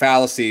of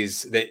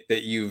fallacies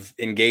that you've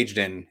engaged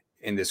in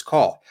this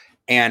call.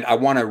 And I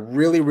want to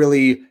really,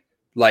 really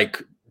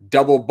like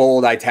double,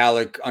 bold,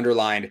 italic,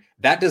 underlined.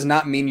 That does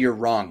not mean you're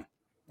wrong.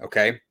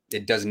 Okay.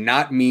 It does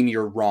not mean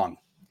you're wrong.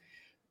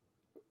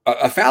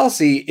 A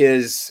fallacy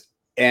is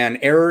an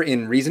error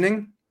in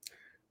reasoning.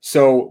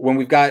 So when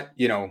we've got,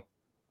 you know,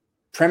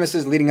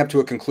 premises leading up to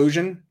a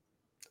conclusion,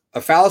 a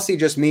fallacy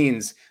just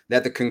means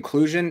that the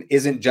conclusion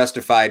isn't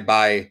justified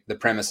by the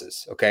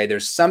premises. Okay.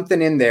 There's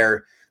something in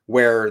there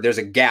where there's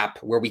a gap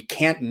where we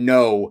can't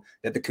know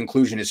that the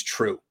conclusion is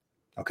true.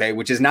 Okay.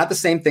 Which is not the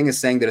same thing as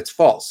saying that it's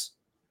false.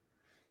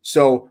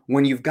 So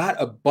when you've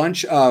got a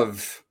bunch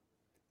of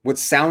what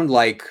sound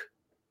like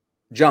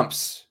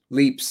jumps,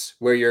 leaps,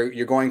 where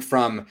you're going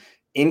from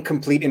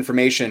incomplete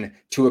information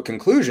to a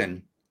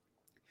conclusion,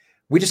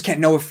 we just can't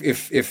know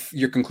if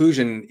your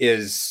conclusion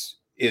is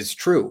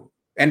true.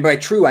 And by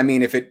true, I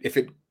mean if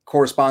it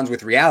corresponds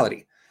with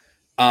reality.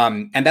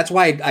 And that's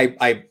why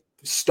I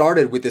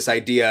started with this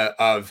idea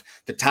of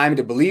the time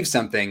to believe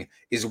something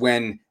is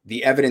when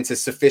the evidence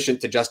is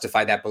sufficient to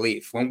justify that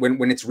belief,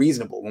 when it's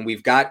reasonable, when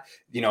we've got,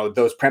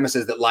 those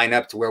premises that line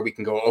up to where we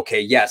can go, okay,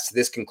 yes,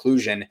 this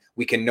conclusion,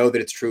 we can know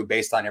that it's true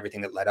based on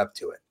everything that led up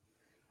to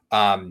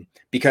it.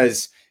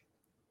 Because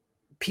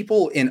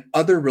people in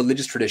other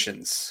religious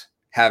traditions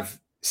have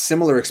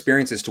similar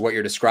experiences to what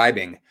you're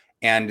describing,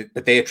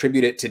 but they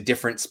attribute it to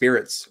different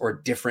spirits or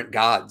different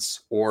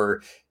gods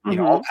or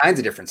all kinds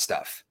of different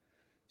stuff.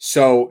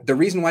 So the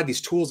reason why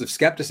these tools of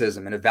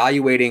skepticism and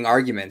evaluating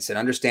arguments and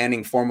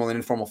understanding formal and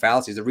informal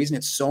fallacies, the reason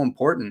it's so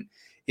important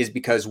is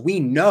because we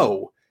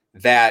know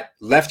that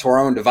left to our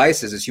own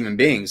devices as human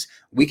beings,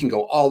 we can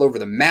go all over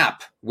the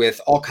map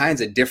with all kinds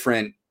of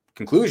different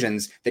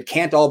conclusions that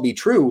can't all be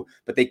true,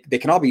 but they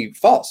can all be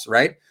false,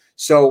 right?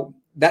 So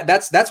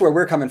that's where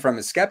we're coming from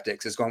as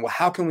skeptics, is going, well,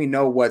 how can we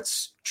know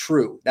what's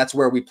true? That's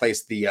where we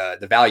place the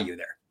value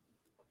there.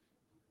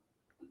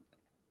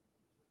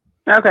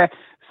 Okay.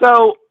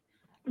 So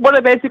what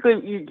it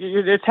basically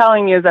you're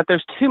telling me is that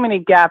there's too many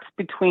gaps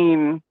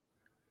between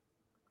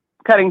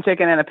cutting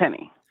chicken and a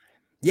penny.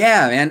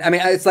 Yeah, man. I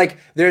mean, it's like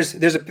there's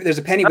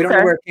a penny. We don't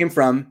know where it came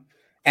from.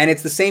 And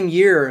it's the same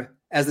year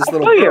as this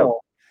little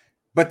girl.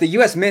 But the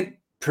U.S. Mint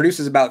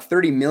produces about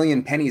 30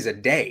 million pennies a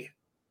day.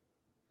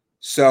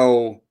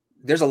 So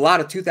there's a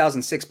lot of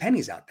 2006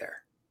 pennies out there.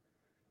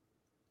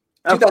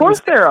 Of course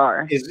there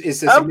are.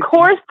 Of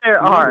course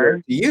there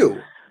are.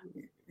 You.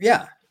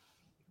 Yeah.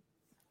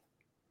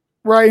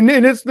 Right,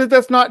 and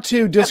that's not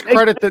to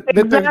discredit the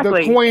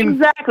coin.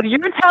 Exactly.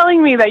 You're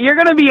telling me that you're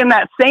going to be in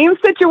that same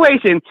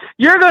situation.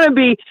 You're going to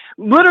be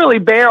literally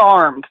bare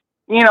armed,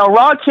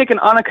 raw chicken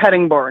on a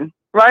cutting board,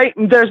 right?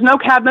 There's no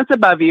cabinets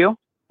above you.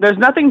 There's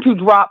nothing to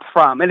drop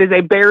from. It is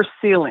a bare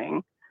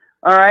ceiling.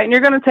 All right. And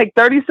you're going to take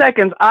 30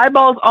 seconds,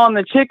 eyeballs on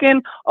the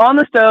chicken, on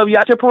the stove. You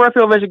got your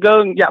peripheral vision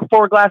go, and you got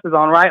 4 glasses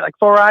on, right? Like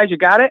 4 eyes. You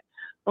got it?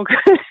 Okay.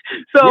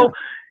 So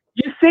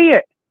you see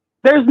it.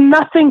 There's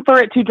nothing for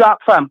it to drop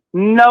from.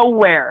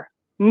 Nowhere.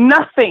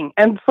 Nothing.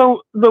 And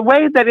so the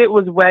way that it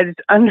was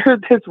wedged under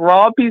this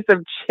raw piece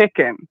of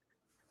chicken,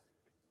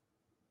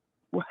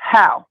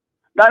 how?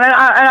 And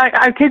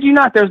I kid you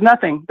not, there's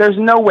nothing. There's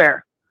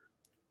nowhere.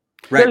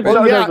 Right. There's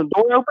a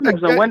door open.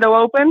 There's no window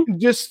open.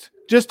 Just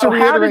to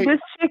reiterate. How did this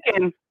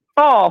chicken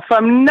fall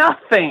from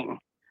nothing?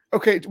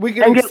 Okay, we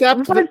can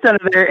accept what's done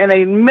there in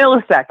a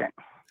millisecond.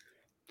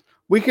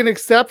 We can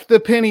accept the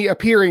penny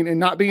appearing and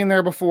not being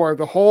there before.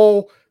 The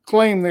whole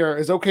claim there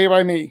is okay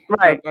by me.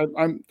 Right.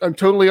 I'm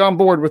totally on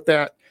board with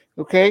that.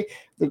 Okay.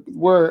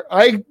 Where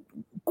I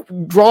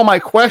draw my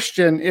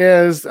question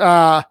is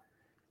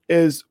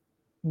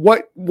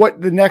what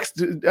the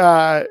next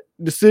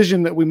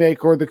decision that we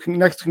make, or the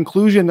next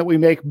conclusion that we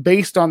make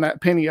based on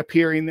that penny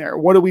appearing there.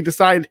 What do we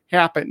decide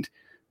happened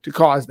to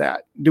cause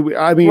that?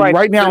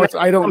 Right now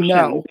I don't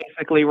know.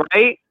 Basically,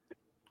 right?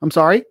 I'm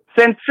sorry?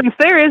 Since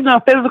there is no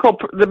physical,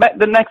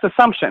 the next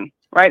assumption,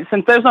 right?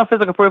 Since there's no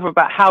physical proof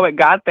about how it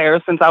got there,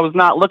 since I was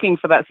not looking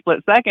for that split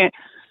second,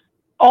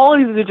 all of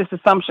these are just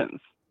assumptions.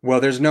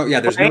 Well, there's no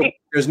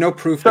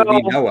proof that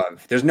we know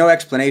of. There's no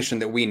explanation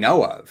that we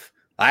know of.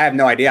 I have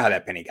no idea how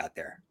that penny got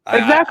there.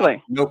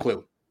 Exactly. No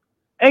clue.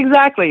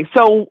 Exactly.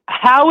 So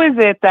how is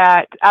it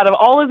that out of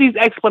all of these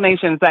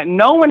explanations that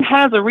no one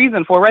has a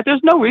reason for, right?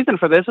 There's no reason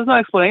for this. There's no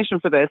explanation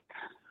for this.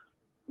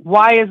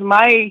 Why is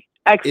my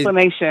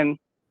explanation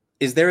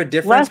is there a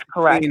difference less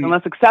correct and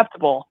less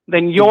acceptable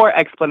than your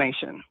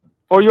explanation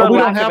or your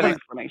lack of an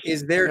explanation?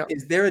 Is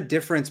there a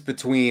difference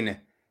between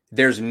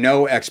there's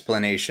no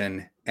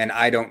explanation and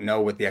I don't know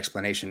what the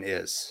explanation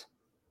is?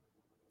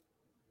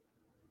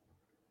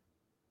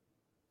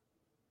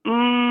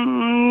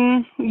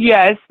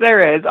 Yes,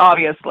 there is,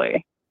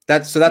 obviously.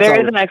 There is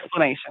an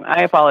explanation.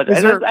 I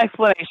apologize. There's an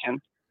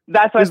explanation.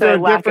 That's why I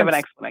said lack of an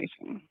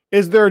explanation.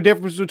 Is there a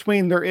difference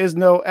between there is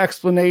no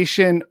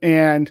explanation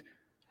and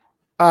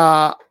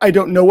I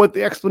don't know what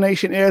the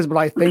explanation is, but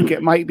I think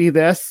it might be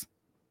this?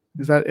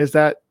 Is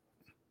that?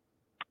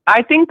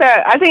 I think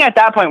at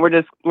that point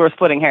we're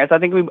splitting hairs. I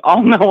think we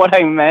all know what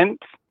I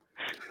meant.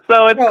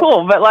 So it's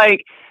cool. But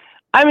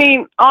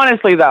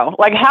honestly though,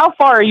 how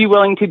far are you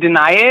willing to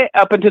deny it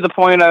up until the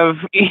point of,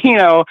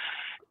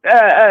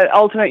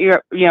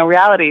 ultimate,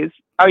 realities?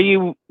 Are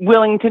you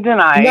willing to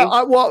deny?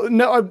 We're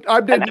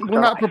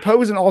not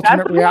proposing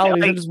ultimate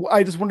realities.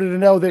 I just wanted to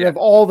know that of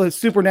all the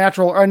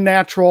supernatural or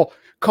unnatural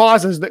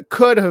causes that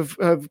could have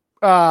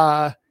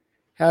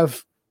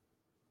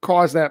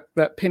caused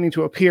that penny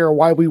to appear,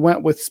 why we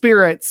went with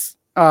spirits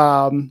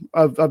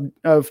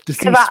of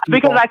deceased Because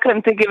people. I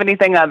couldn't think of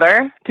anything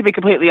other, to be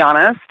completely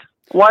honest.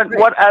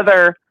 What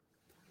other,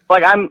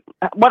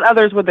 what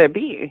others would there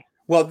be?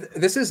 Well,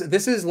 this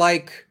is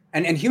like,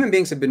 and human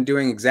beings have been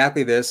doing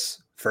exactly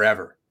this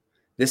forever.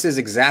 This is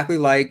exactly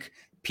like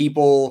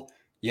people,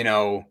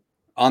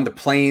 on the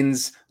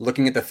plains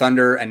looking at the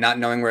thunder and not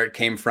knowing where it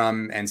came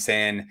from and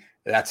saying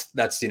that's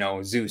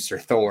Zeus or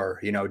Thor,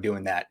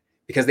 doing that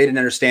because they didn't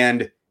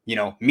understand,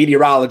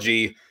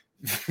 meteorology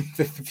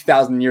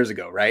 1,000 years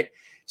ago, right?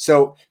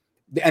 So,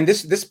 and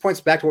this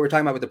points back to what we were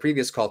talking about with the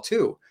previous call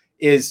too,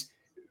 is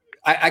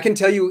I can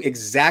tell you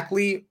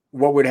exactly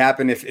what would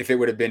happen if it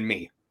would have been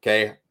me.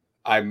 Okay.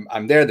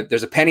 I'm there.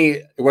 There's a penny.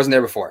 It wasn't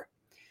there before.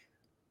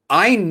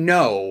 I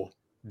know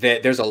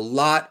that there's a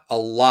lot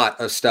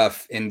of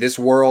stuff in this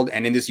world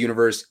and in this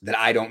universe that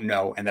I don't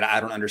know and that I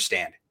don't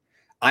understand.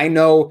 I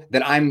know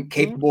that I'm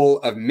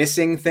capable of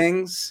missing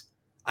things.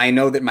 I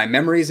know that my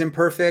memory is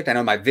imperfect. I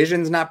know my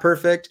vision's not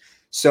perfect.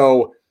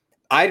 So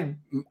I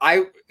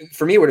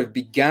for me, it would have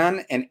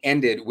begun and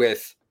ended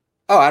with,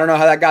 oh, I don't know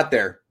how that got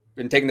there.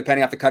 Been taking the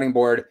penny off the cutting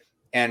board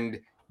and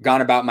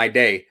gone about my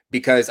day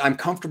because I'm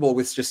comfortable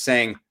with just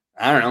saying,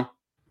 I don't know,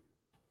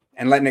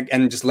 and letting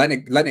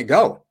it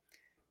go.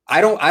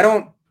 I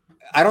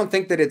don't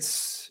think that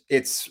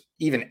it's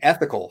even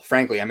ethical,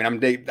 frankly. I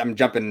mean, I'm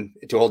jumping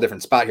to a whole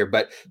different spot here,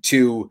 but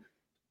to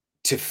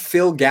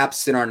fill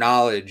gaps in our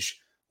knowledge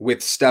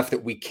with stuff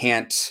that we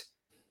can't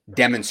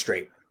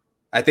demonstrate,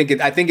 I think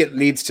it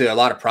leads to a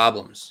lot of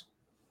problems.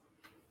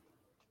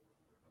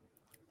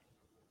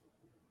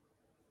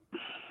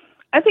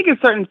 I think in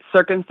certain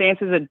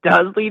circumstances, it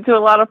does lead to a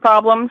lot of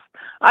problems.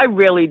 I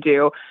really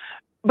do.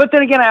 But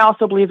then again, I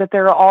also believe that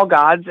there are all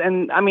gods.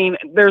 And I mean,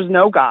 there's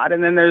no God.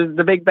 And then there's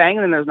the Big Bang.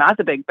 And then there's not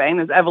the Big Bang.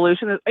 There's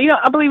evolution.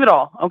 I believe it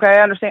all. Okay.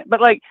 I understand.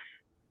 But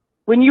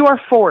when you are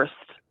forced,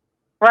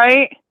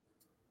 right?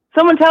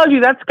 Someone tells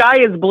you that sky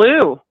is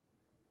blue.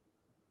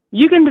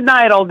 You can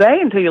deny it all day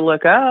until you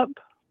look up.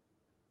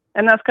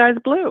 And that sky's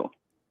blue.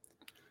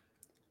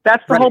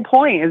 That's the whole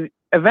point, is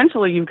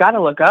eventually you've got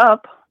to look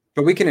up.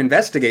 But we can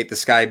investigate the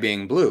sky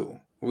being blue.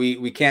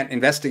 We can't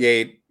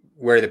investigate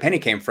where the penny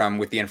came from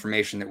with the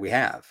information that we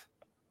have.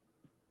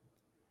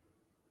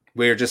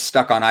 We're just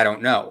stuck on I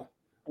don't know.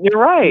 You're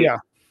right.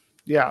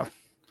 Yeah.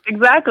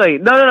 Exactly.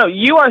 No.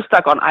 You are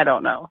stuck on I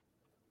don't know.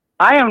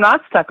 I am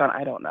not stuck on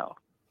I don't know.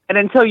 And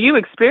until you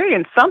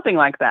experience something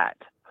like that,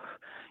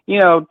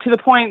 to the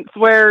point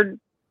where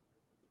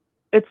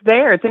it's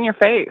there, it's in your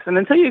face. And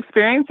until you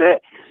experience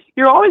it,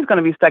 you're always going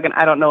to be stuck in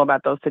I don't know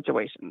about those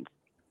situations.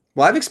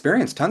 Well, I've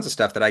experienced tons of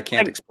stuff that I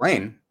can't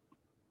explain.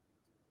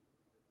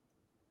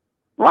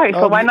 Right.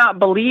 So why not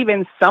believe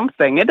in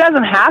something? It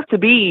doesn't have to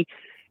be,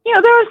 there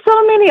are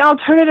so many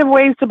alternative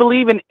ways to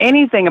believe in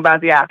anything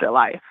about the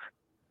afterlife.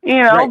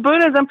 Right.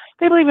 Buddhism,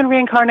 they believe in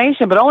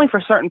reincarnation, but only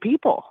for certain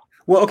people.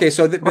 Well, okay.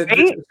 So,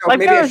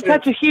 there's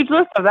such a huge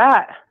list of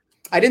that.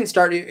 I didn't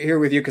start here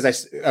with you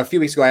because a few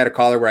weeks ago I had a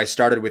caller where I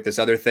started with this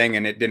other thing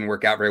and it didn't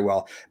work out very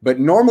well. But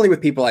normally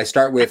with people, I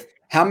start with,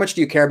 how much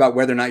do you care about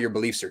whether or not your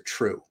beliefs are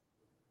true?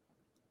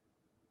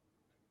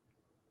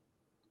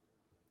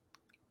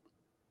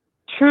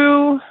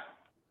 True.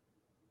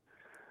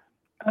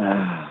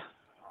 I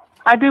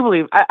do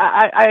believe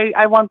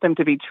I want them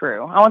to be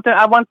true. I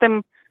want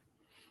them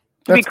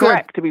to be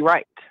correct, to be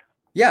right.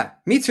 Yeah,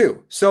 me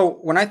too. So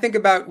when I think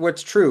about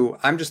what's true,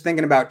 I'm just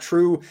thinking about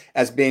true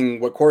as being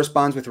what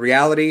corresponds with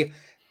reality.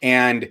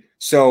 And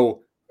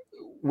so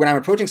when I'm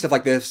approaching stuff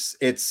like this,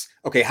 it's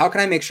okay, how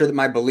can I make sure that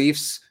my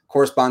beliefs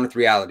correspond with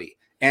reality?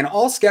 And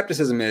all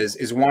skepticism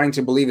is wanting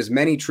to believe as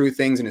many true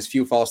things and as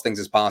few false things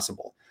as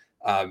possible.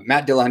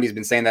 Matt Dillahunty has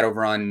been saying that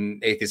over on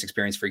Atheist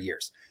Experience for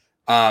years.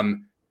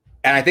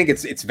 And I think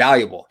it's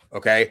valuable.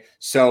 Okay.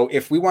 So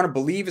if we want to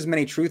believe as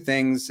many true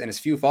things and as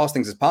few false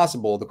things as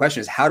possible, the question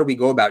is, how do we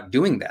go about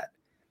doing that?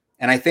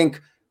 And I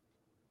think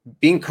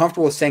being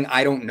comfortable with saying,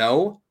 I don't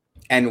know,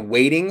 and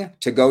waiting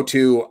to go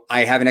to,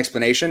 I have an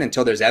explanation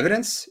until there's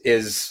evidence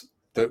is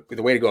the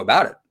way to go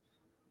about it.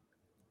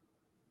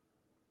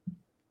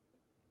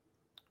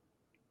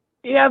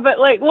 Yeah. But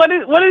what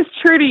is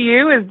true to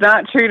you is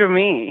not true to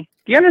me.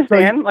 Do you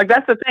understand?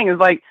 That's the thing, is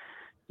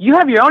you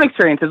have your own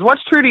experiences.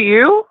 What's true to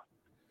you?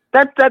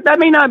 That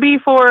may not be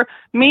for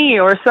me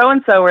or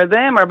so-and-so or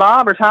them or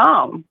Bob or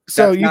Tom.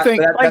 So you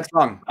think that's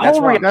wrong. That's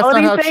wrong. That's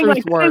not how thing,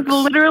 truth works. It's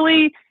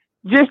literally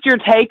just your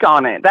take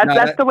on it.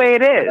 That's the way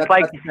it is.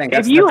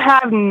 If you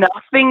have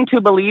nothing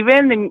to believe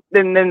in,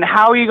 then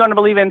how are you going to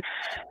believe in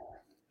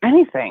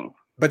anything?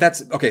 But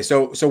that's okay.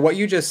 So what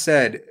you just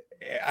said,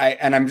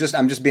 I'm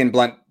just being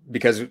blunt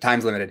because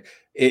time's limited.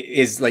 It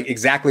is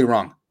exactly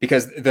wrong,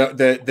 because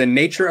the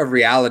nature of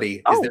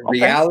reality is that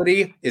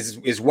reality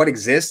is what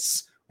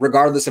exists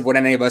regardless of what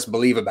any of us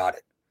believe about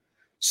it.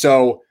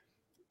 So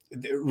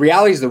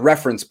reality is the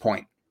reference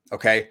point.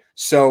 Okay.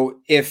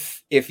 So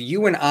if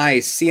you and I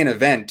see an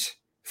event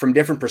from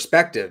different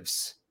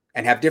perspectives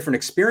and have different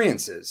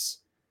experiences,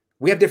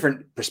 we have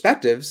different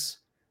perspectives,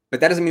 but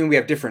that doesn't mean we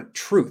have different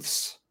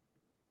truths.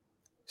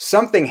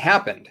 Something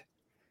happened.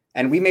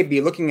 and we may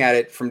be looking at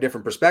it from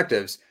different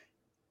perspectives,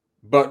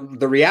 but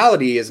the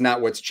reality is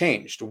not what's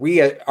changed.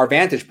 Our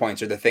vantage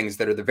points are the things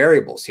that are the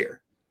variables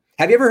here.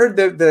 Have you ever heard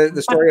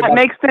the story that about...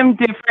 makes them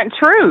different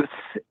truths?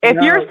 If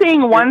you're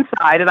seeing one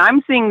side and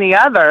I'm seeing the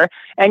other,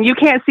 and you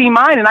can't see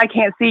mine and I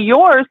can't see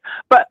yours,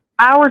 but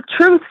our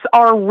truths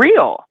are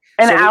real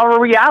and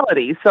our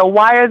reality. So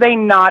why are they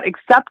not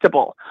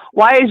acceptable?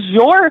 Why is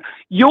your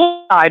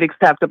side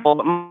acceptable,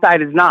 but my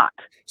side is not?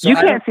 So you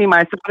can't see my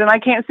side and I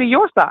can't see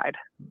your side.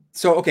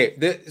 So,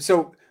 okay.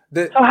 So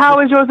how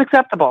is yours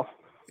acceptable?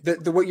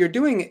 What you're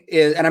doing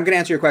is, and I'm going to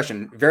answer your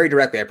question very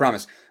directly, I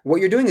promise. What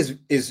you're doing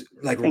is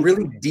like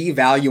really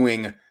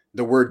devaluing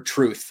the word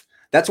truth.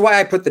 That's why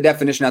I put the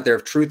definition out there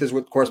of truth is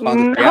what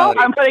corresponds with reality.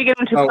 I'm putting it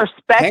into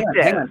perspective.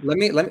 Hang on. Let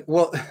me.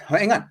 Well,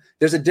 hang on.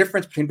 There's a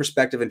difference between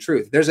perspective and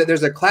truth. There's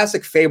a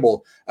classic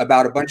fable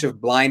about a bunch of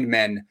blind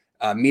men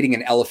meeting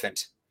an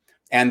elephant,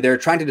 and they're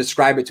trying to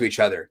describe it to each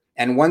other.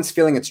 And one's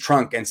feeling its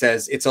trunk and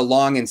says it's a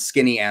long and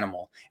skinny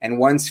animal, and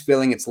one's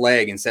feeling its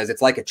leg and says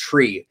it's like a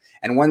tree.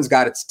 And one's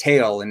got its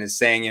tail and is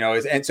saying,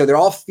 and so they're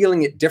all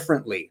feeling it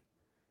differently.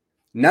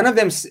 None of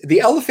them,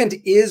 the elephant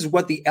is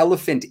what the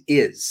elephant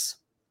is.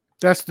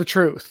 That's the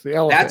truth. The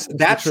elephant.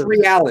 That's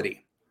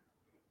reality.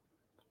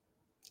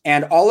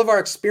 And all of our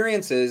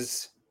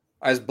experiences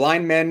as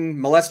blind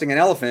men molesting an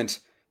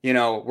elephant,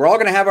 we're all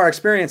going to have our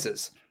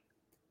experiences.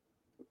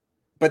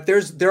 But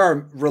there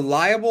are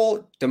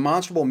reliable,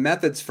 demonstrable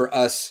methods for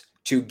us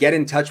to get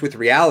in touch with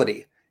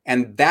reality.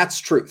 And that's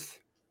truth.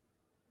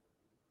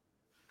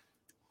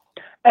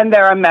 And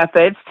there are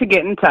methods to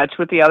get in touch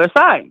with the other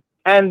side.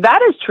 And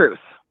that is truth.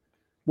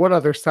 What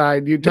other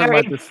side? You talking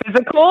about this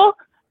physical,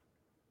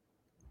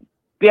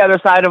 the other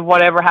side of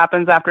whatever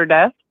happens after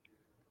death,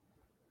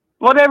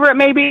 whatever it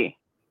may be.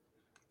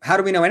 How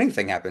do we know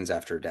anything happens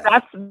after death?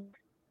 That's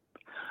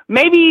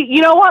maybe,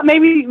 you know what?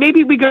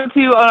 Maybe we go to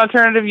an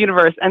alternative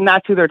universe and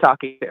that's who they're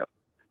talking to.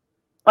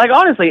 Like,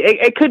 honestly,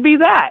 it could be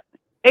that.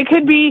 It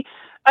could be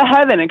a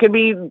heaven. It could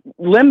be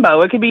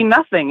limbo. It could be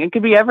nothing. It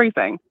could be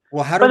everything.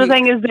 Well, the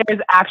thing is,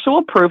 there's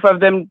actual proof of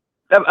them,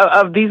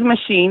 of these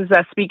machines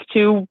that speak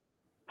to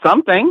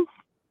something.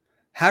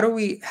 How do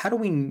we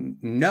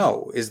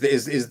know? Is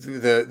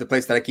the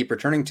place that I keep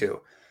returning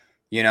to?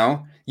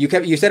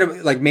 You said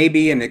it like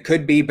maybe and it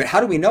could be, but how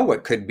do we know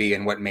what could be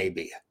and what may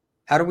be?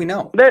 How do we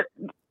know?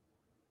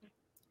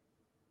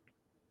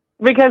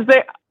 Because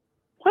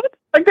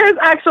there's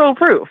actual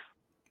proof.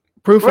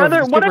 Proof whether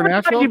of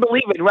supernatural? You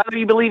believe it, whether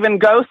you believe in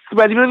ghosts,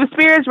 whether you believe in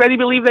spirits, whether you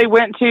believe they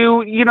went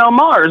to,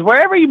 Mars,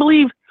 wherever you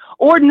believe,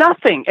 or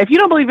nothing. If you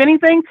don't believe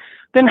anything,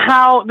 then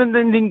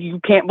then you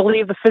can't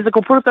believe the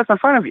physical proof that's in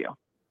front of you.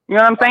 You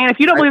know what I'm saying? If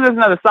you don't believe there's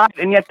another side,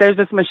 and yet there's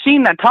this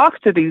machine that talks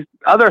to these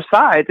other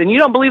sides, and you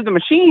don't believe the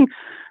machine,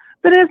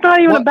 then it's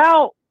not even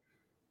about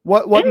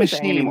what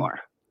machine anymore.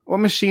 What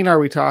machine are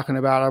we talking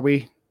about? Are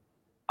we?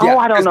 Yeah,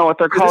 I don't know what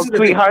they're called,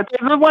 sweetheart.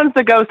 They're the ones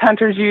the ghost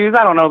hunters use.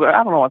 I don't know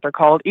what they're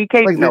called.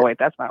 EK? No, wait,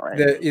 that's not right.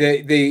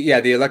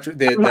 The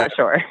electric. I'm not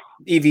sure.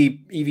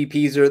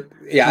 EVPs are.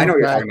 Yeah, I know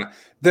what you're talking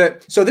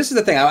about. So this is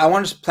the thing. I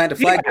want to plant a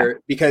flag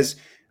here because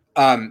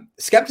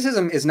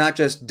skepticism is not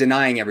just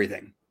denying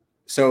everything.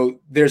 So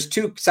there's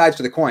two sides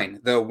to the coin: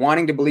 the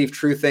wanting to believe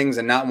true things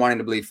and not wanting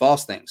to believe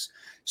false things.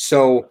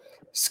 So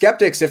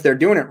skeptics, if they're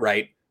doing it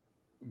right,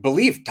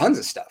 believe tons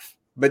of stuff.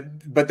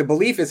 But the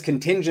belief is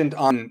contingent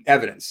on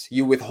evidence.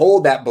 You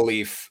withhold that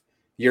belief.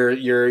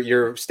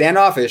 You're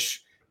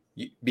standoffish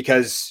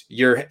because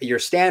your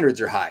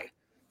standards are high.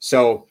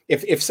 So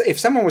if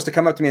someone was to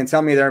come up to me and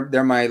tell me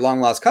they're my long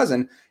lost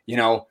cousin,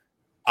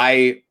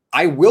 I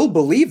will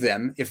believe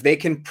them if they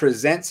can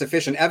present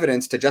sufficient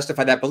evidence to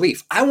justify that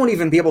belief. I won't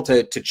even be able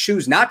to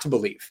choose not to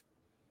believe.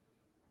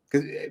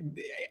 Because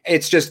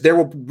it's just there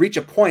will reach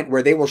a point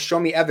where they will show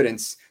me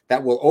evidence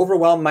that will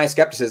overwhelm my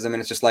skepticism,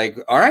 and it's just like,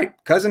 all right,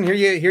 cousin, here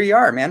you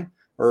are, man,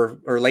 or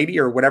lady,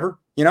 or whatever,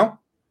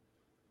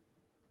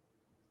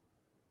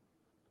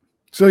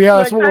 So yeah,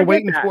 that's what we're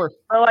waiting for.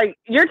 Like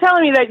you're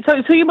telling me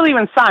that, so you believe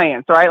in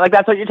science, right? Like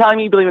that's what you're telling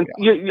me. You believe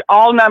in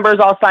all numbers,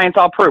 all science,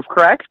 all proof,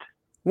 correct?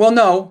 Well,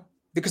 no,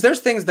 because there's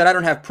things that I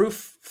don't have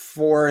proof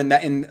for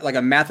in like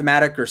a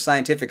mathematic or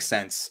scientific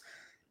sense.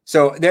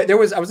 So I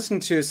was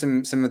listening to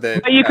some of the.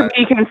 But you can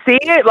see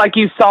it, like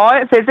you saw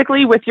it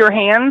physically with your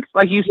hands,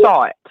 like you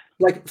saw it.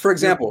 Like for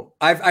example,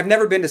 I've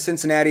never been to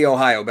Cincinnati,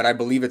 Ohio, but I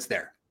believe it's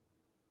there.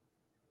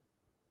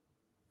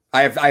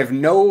 I have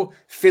no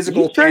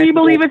physical. You sure you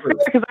believe it's there?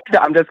 Because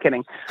I'm just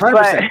kidding.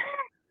 100%.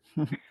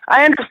 But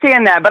I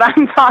understand that, but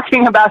I'm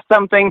talking about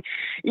something,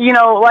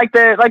 like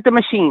the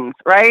machines,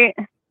 right?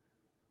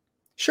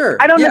 Sure.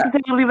 I don't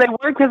necessarily believe they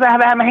work because I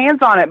haven't had my hands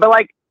on it, but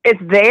like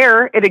it's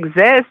there, it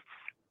exists.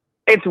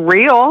 It's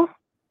real.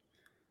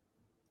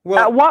 Well,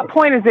 at what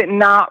point is it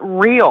not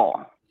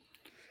real?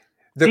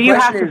 Do you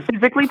have to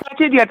physically touch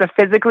it? Do you have to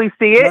physically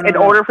see it in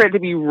order for it to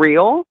be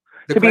real?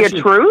 To be a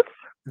truth?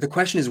 The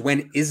question is,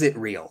 when is it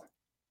real?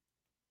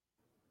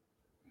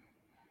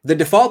 The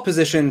default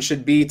position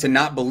should be to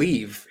not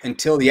believe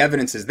until the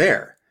evidence is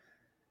there.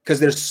 Because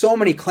there's so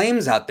many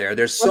claims out there.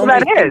 There's so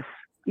many. That is.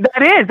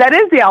 That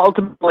is the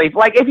ultimate belief.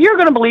 Like, if you're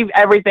going to believe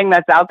everything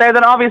that's out there,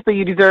 then obviously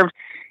you deserve,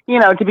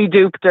 to be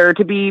duped or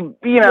to be,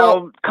 conned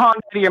out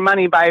of your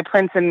money by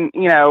Prince and,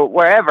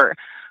 wherever.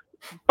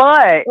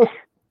 But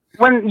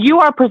when you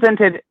are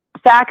presented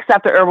facts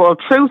after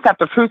truth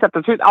after truth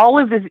after truth,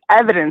 all of this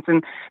evidence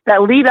and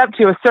that lead up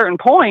to a certain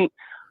point,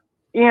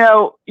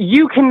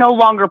 you can no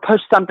longer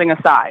push something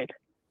aside.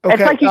 Okay,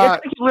 it's like you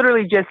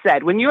literally just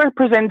said, when you are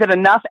presented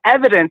enough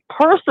evidence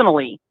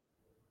personally,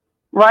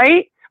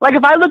 right? Like,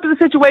 if I looked at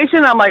the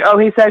situation, I'm like, oh,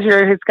 he says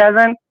you're his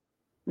cousin.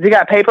 Has he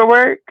got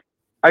paperwork?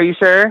 Are you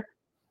sure?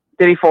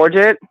 Did he forge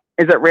it?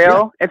 Is it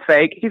real? Yeah. It's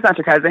fake. He's not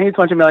your cousin. He's a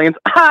bunch of millions.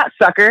 Ha,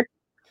 sucker.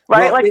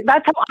 Right? Well,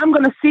 that's how I'm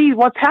going to see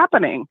what's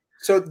happening.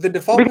 So the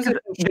default position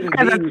shouldn't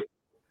be... it's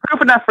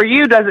proof enough for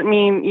you doesn't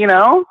mean,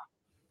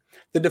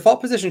 The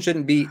default position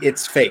shouldn't be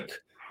it's fake.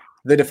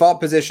 The default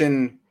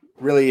position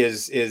really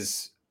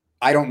is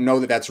I don't know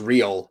that that's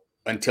real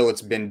until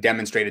it's been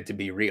demonstrated to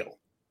be real.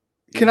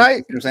 Can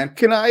I exactly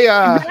Can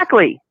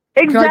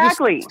I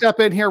just step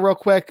in here real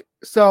quick?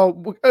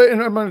 So,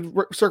 and I'm going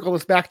to circle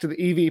this back to the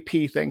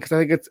EVP thing because I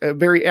think it's a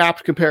very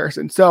apt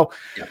comparison. So,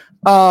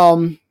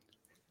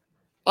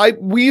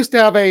 we used to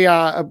have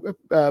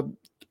a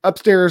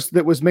upstairs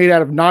that was made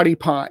out of knotty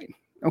pine.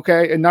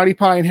 Okay, and knotty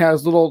pine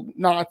has little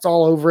knots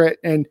all over it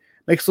and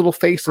makes little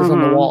faces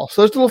on the wall.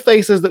 So there's little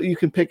faces that you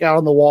can pick out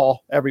on the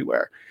wall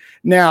everywhere.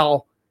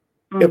 Now,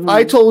 if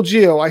I told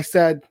you, I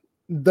said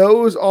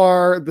those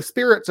are the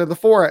spirits of the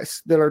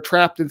forest that are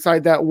trapped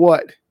inside that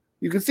wood.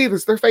 You can see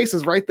this; their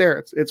faces right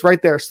there. It's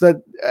right there. So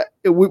that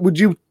would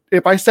you,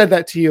 if I said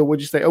that to you, would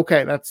you say,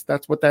 okay, that's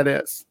what that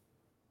is?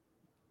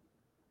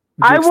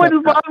 I would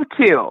love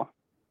to.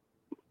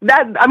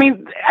 I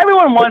mean,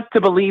 everyone wants to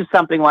believe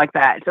something like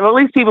that. So at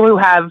least people who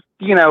have,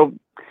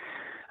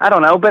 I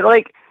don't know, but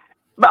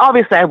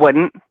obviously I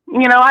wouldn't.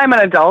 I'm an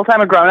adult.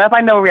 I'm a grown up. I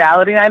know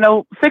reality. I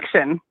know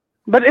fiction.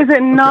 But is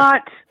it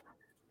not?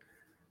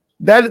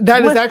 That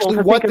is actually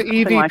what the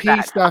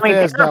EVP stuff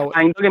is, though.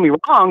 Don't get me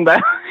wrong,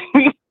 but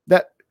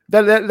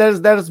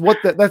that is what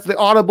that's the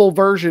audible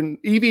version.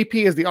 EVP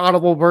is the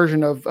audible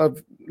version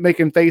of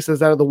making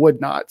faces out of the wood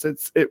knots.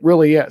 It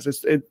really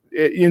is.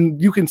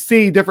 You can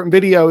see different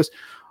videos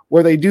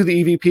where they do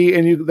the EVP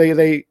and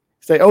they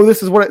say, oh,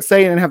 this is what it's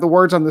saying, and have the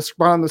words on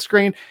the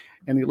screen,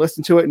 and you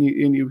listen to it and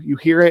you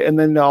hear it, and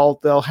then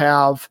they'll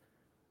have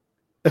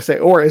say,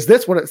 or is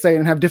this what it's saying,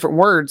 and have different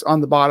words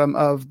on the bottom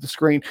of the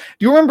screen.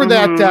 Do you remember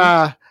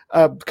that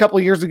a couple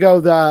of years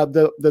ago,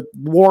 the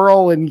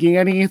Laurel and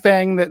Yanny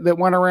thing that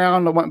went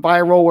around, that went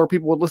viral, where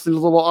people would listen to a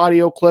little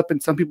audio clip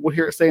and some people would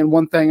hear it saying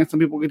one thing and some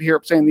people could hear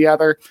it saying the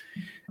other?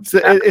 It's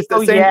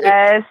the same.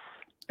 Yes.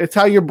 It's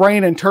how your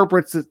brain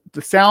interprets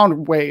the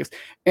sound waves.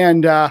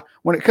 And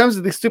when it comes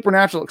to these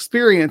supernatural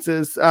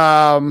experiences,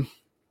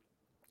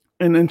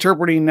 and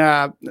interpreting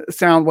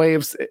sound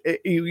waves,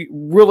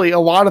 really a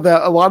lot of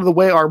the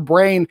way our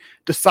brain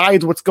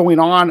decides what's going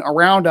on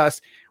around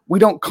us,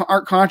 we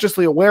aren't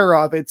consciously aware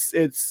of.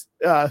 It's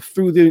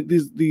through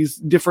these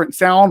different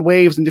sound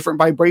waves and different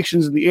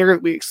vibrations in the air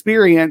that we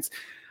experience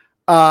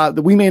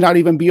that we may not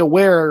even be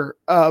aware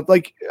of.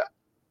 Like,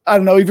 I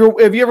don't know,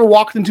 have you ever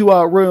walked into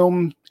a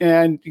room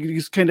and you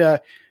just kind of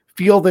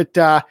feel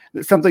that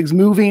something's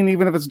moving,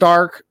 even if it's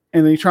dark,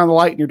 and then you turn on the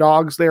light and your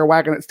dog's there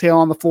wagging its tail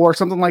on the floor,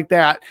 something like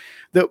that.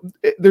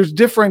 There's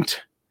different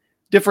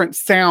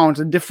sounds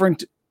and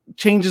different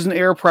changes in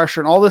air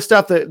pressure and all this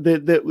stuff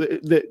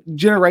that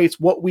generates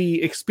what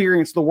we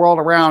experience the world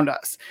around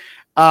us.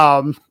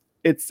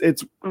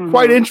 It's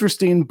quite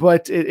interesting,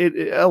 but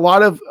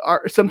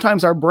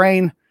sometimes our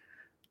brain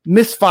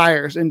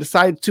misfires and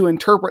decides to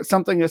interpret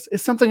something as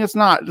something it's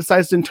not. It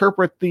decides to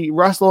interpret the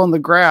rustle in the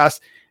grass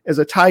as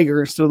a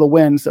tiger instead of the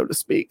wind, so to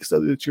speak. So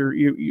that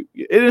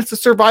it's a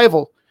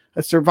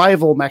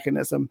survival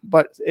mechanism,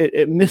 but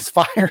it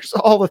misfires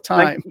all the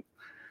time.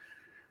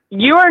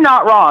 You are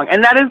not wrong.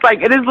 And that is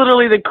it is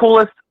literally the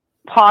coolest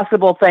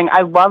possible thing.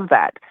 I love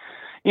that,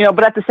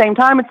 but at the same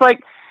time, it's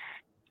like,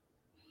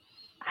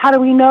 how do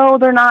we know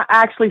they're not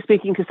actually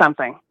speaking to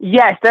something?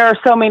 Yes, there are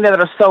so many that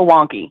are so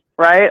wonky,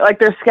 right? Like,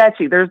 they're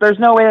sketchy. There's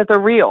no way that they're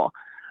real,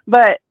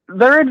 but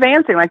they're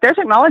advancing. Like, their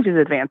technology is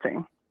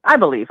advancing. I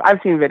believe.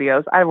 I've seen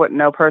videos. I wouldn't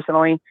know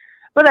personally,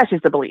 but that's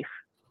just a belief.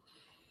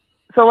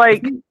 So,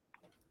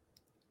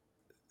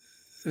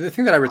 the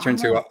thing that I return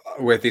to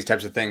with these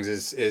types of things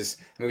is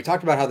we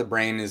talked about how the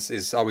brain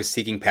is always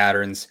seeking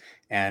patterns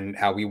and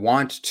how we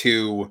want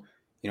to,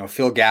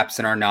 fill gaps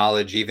in our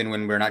knowledge, even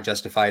when we're not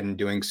justified in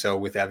doing so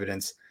with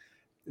evidence.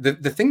 The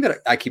thing that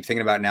I keep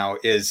thinking about now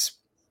is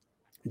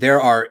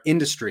there are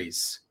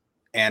industries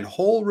and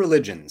whole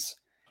religions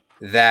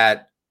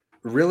that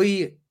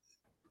really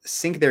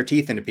sink their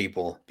teeth into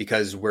people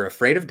because we're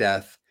afraid of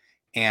death,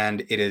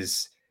 and it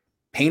is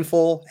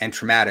painful and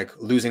traumatic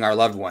losing our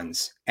loved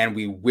ones, and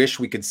we wish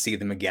we could see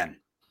them again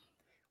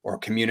or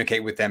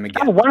communicate with them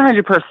again.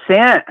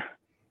 100%.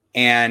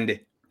 And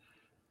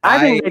I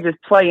think they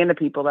just play into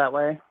people that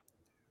way.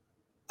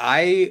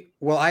 I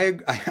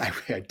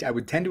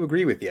would tend to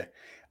agree with you.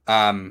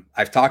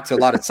 I've talked to a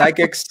lot of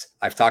psychics.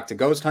 I've talked to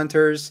ghost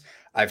hunters.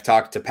 I've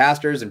talked to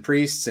pastors and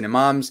priests and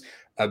imams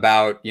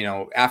about,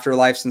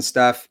 afterlives and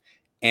stuff.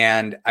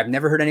 And I've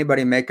never heard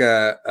anybody make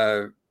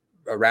a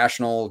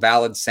rational,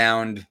 valid,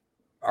 sound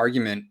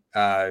argument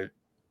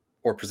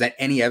or present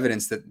any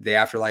evidence that the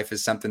afterlife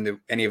is something that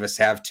any of us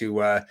have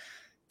to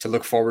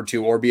look forward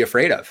to or be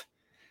afraid of.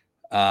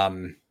 But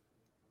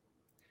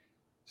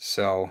this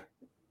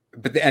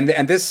is, and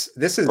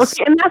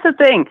that's the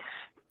thing.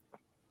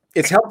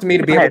 It's helped me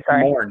to be able to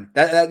mourn.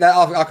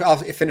 I'll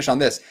finish on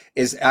this.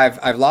 Is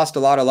I've lost a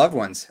lot of loved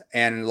ones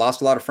and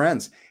lost a lot of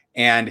friends.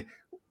 And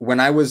when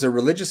I was a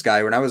religious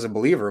guy, when I was a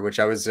believer, which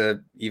I was a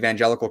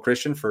evangelical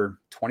Christian for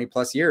 20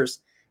 plus years,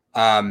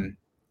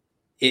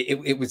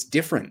 it was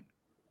different.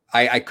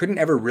 I couldn't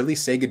ever really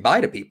say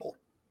goodbye to people.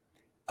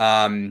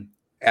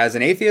 As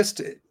an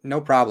atheist,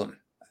 no problem.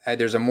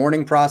 There's a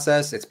mourning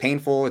process. It's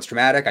painful. It's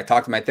traumatic. I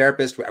talk to my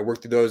therapist. I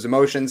work through those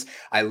emotions.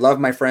 I love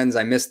my friends.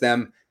 I miss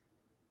them.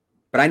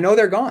 But I know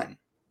they're gone,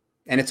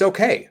 and it's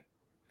okay.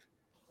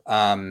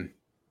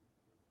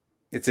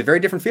 It's a very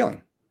different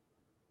feeling.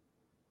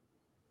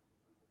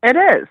 It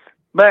is,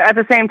 but at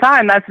the same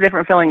time, that's a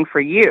different feeling for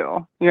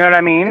you. You know what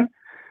I mean?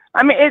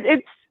 I mean,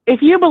 it's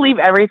if you believe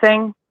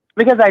everything,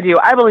 because I do.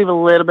 I believe a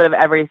little bit of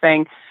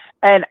everything,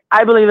 and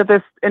I believe that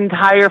this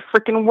entire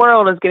freaking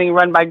world is getting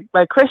run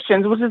by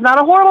Christians, which is not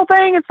a horrible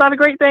thing. It's not a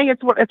great thing.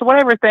 It's a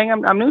whatever thing.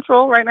 I'm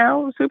neutral right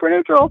now, super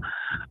neutral.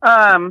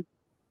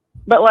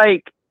 But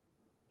like,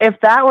 if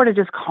that were to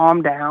just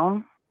calm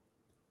down,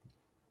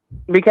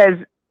 because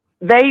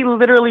they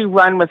literally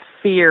run with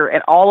fear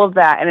and all of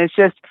that. And it's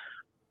just,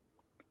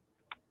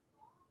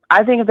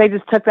 I think if they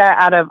just took that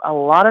out of a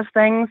lot of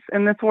things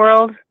in this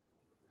world,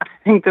 I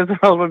think this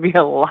world would be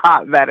a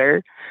lot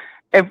better.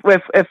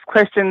 If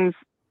Christians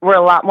were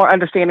a lot more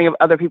understanding of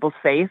other people's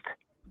faith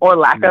or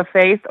lack of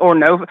faith or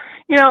no,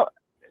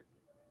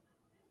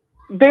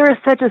 there is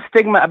such a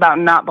stigma about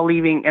not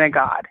believing in a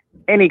God,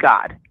 any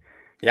God.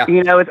 Yeah.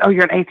 It's, oh,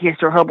 you're an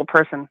atheist, you're a horrible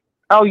person.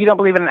 Oh, you don't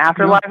believe in an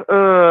afterlife?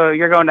 Oh,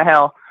 you're going to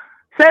hell.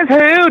 Says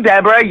who,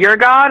 Deborah? You're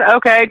God?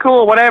 Okay,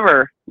 cool,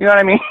 whatever. You know what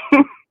I mean?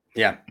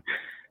 Yeah.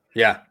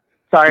 Yeah.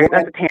 Sorry,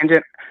 that's a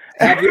tangent.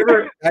 Have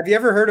you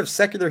ever heard of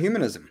secular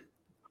humanism?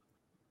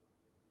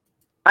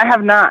 I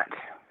have not.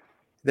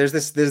 There's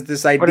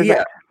this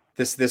idea.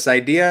 This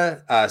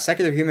idea,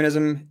 secular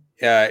humanism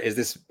is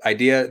this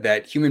idea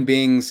that human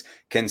beings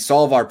can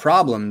solve our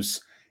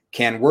problems,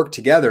 can work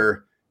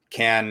together,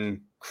 can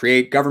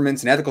create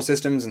governments and ethical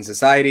systems and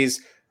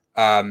societies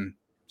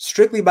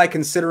strictly by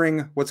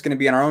considering what's going to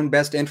be in our own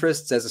best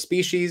interests as a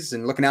species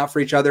and looking out for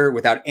each other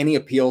without any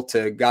appeal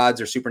to gods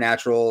or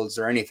supernaturals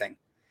or anything.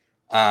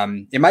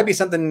 It might be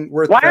something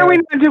worth. Why are we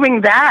not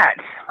doing that?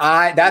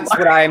 That's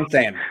what I am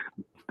saying.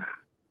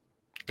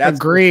 That's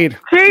agreed.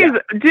 Jeez,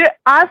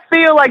 I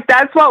feel like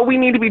that's what we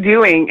need to be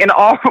doing in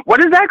all. What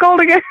is that called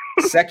again?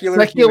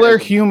 Secular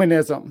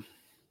humanism.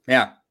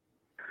 Yeah.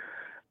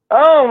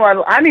 Oh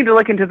my! I need to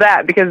look into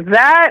that because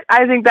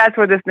I think that's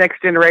where this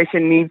next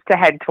generation needs to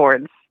head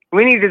towards.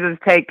 We need to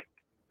just take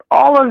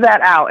all of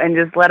that out and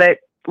just let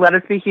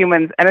us be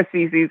humans and a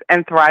species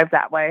and thrive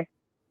that way.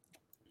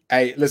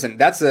 Hey, listen,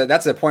 that's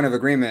a point of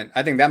agreement.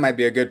 I think that might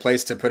be a good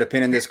place to put a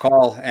pin in this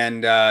call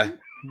and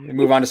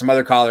move on to some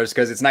other callers,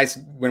 because it's nice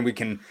when we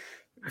can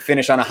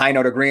finish on a high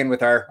note agreeing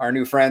with our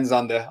new friends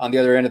on the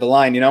other end of the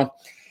line,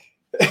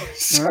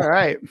 So, all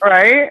right.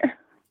 Right.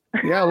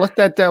 Yeah, we'll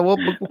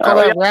call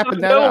that wrapping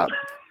that up.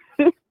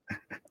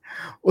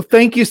 Well,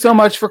 thank you so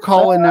much for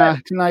calling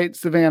tonight,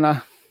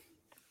 Savannah.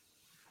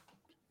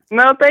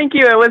 No, thank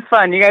you. It was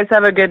fun. You guys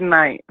have a good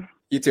night.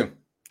 You too.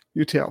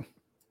 You too.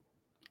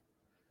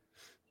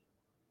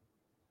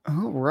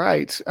 All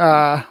right.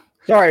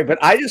 Sorry, but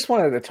I just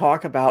wanted to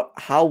talk about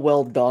how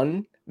well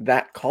done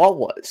that call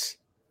was.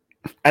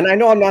 And I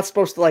know I'm not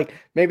supposed to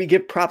maybe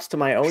give props to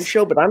my own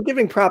show, but I'm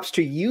giving props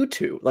to you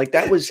two.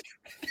 That was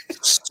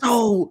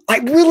I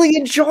really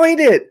enjoyed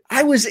it.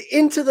 I was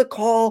into the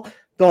call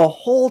the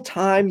whole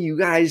time. You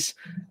guys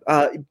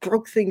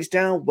broke things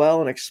down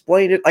well and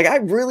explained it. I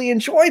really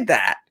enjoyed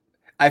that.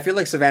 I feel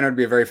like Savannah would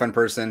be a very fun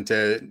person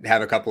to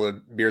have a couple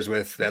of beers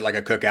with at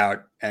a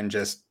cookout and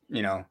just,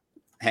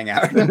 hang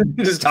out and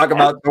just talk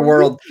about the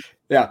world.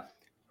 Yeah.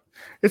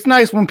 It's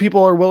nice when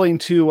people are willing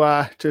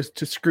to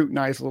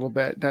scrutinize a little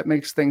bit. That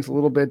makes things a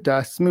little bit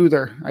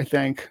smoother, I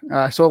think.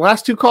 So the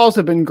last two calls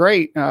have been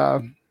great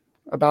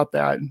about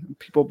that.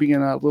 People being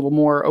a little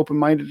more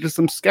open-minded to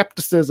some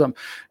skepticism.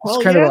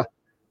 It's kind of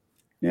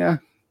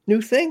a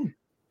new thing.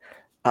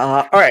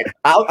 All right,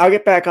 I'll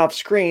get back off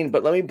screen,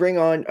 but let me bring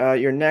on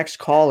your next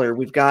caller.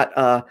 We've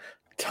got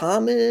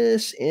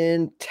Thomas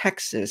in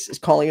Texas is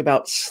calling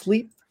about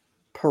sleep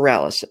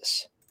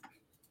paralysis.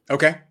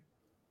 Okay.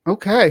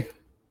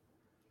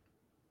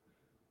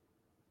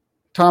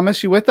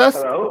 Thomas, you with us?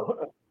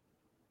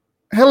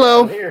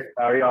 Hello. I'm here.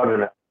 How are y'all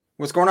doing?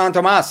 What's going on,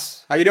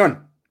 Tomas? How you doing?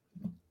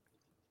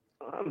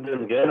 I'm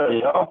doing good. Are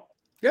y'all?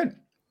 Good.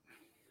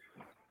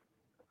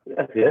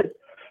 That's good.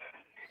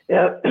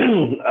 Yeah,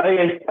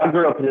 I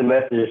grew up in the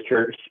Methodist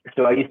church,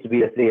 so I used to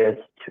be a theist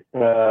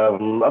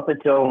up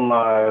until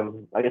my,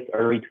 I guess,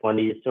 early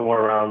 20s, somewhere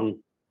around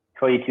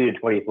 22 to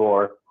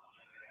 24.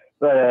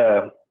 But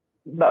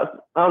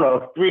about, I don't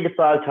know, 3 to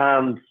 5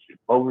 times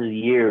over the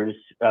years,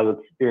 I've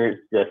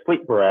experienced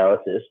sleep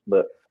paralysis.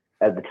 But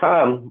at the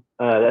time,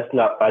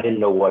 I didn't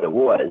know what it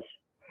was.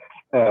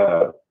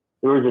 There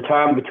was a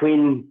time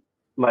between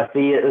my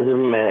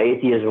theism and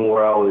atheism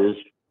where I was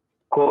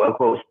quote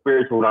unquote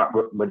spiritual,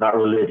 but not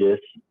religious.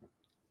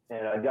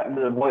 And I got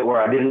to the point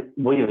where I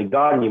didn't believe in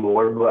God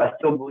anymore, but I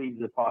still believe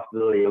in the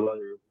possibility of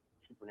other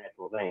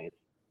supernatural things.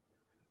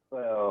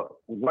 Well,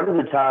 one of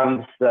the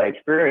times that I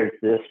experienced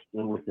this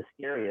was the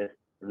scariest.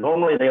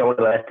 Normally they only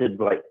lasted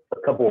like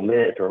a couple of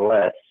minutes or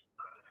less,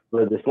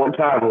 but this one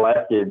time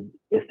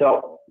it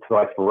felt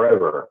like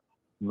forever,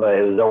 but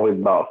it was only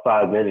about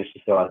 5 minutes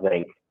or so, I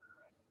think.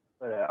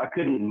 But I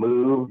couldn't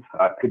move,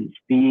 I couldn't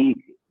speak,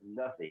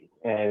 nothing.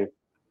 And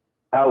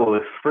I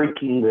was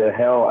freaking the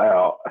hell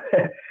out.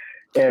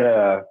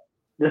 And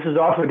this is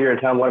also during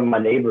a time one of my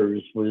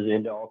neighbors was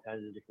into all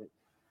kinds of different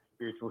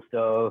spiritual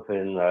stuff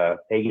and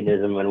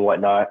paganism and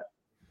whatnot.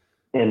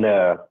 And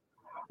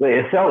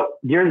it felt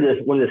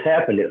when this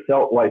happened, it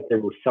felt like there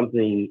was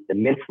something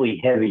immensely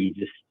heavy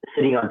just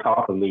sitting on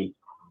top of me,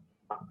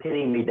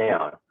 pinning me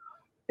down.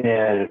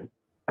 And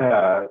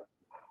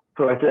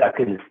so I said I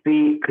couldn't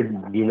speak,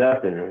 couldn't do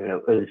nothing.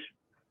 It was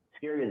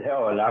scary as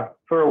hell. And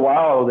for a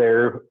while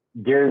there,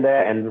 during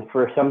that, and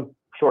for some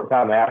short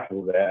time after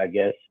that, I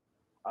guess.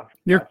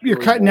 You're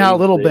cutting out a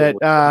little bit.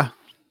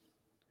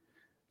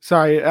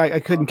 Sorry, I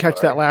couldn't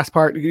catch that last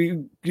part.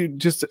 You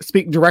just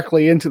speak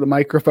directly into the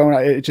microphone.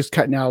 It's just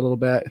cutting out a little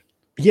bit.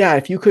 Yeah,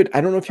 if you could,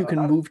 I don't know if you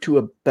can move to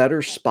a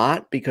better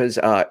spot because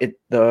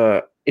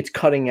it's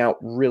cutting out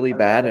really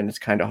bad and it's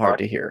kind of hard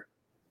to hear.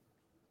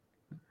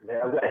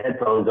 Yeah, I've got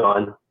headphones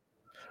on.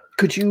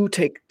 Could you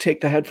take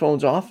the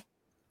headphones off?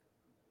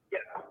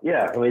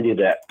 Yeah, let me do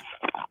that.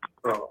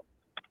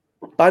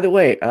 By the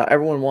way,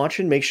 everyone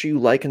watching, make sure you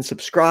like and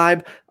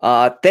subscribe.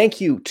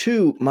 Thank you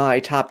to my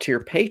top tier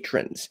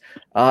patrons.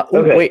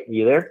 Okay, wait,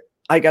 you there?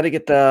 I got to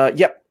get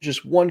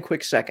just one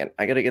quick second.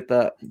 I got to get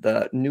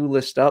the new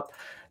list up.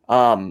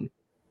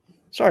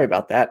 Sorry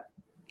about that.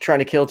 Trying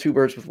to kill two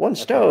birds with one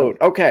stone.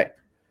 Okay.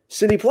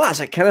 City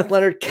Plaza, Kenneth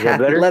Leonard,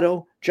 Kathy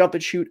Leto, Jump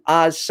and Shoot,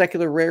 Oz,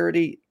 Secular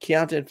Rarity,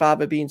 Keonta and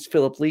Faba Beans,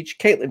 Philip Leach,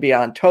 Caitlin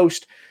Beyond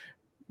Toast,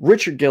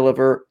 Richard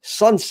Gilliver,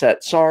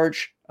 Sunset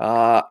Sarge,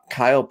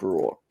 Kyle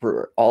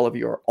Brewer. All of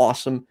you are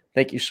awesome.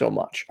 Thank you so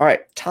much. All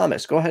right,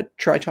 Thomas, go ahead.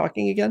 Try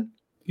talking again.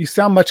 You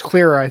sound much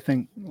clearer, I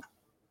think.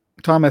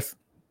 Thomas,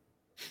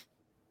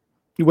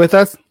 you with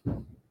us?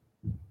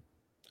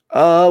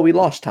 We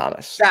lost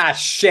Thomas. Ah,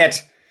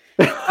 shit.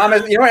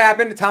 Thomas, you know what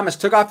happened? Thomas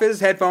took off his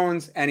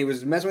headphones and he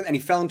was messing with, and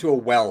he fell into a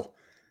well.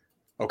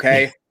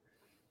 Okay.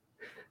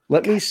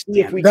 Let me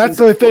see if we. That's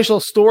the official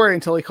story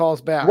until he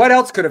calls back. What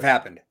else could have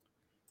happened?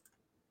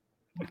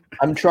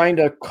 I'm trying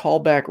to call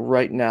back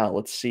right now.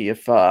 Let's see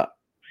if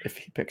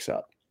he picks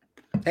up.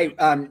 Hey,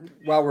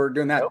 while we're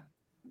doing that,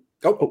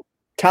 oh,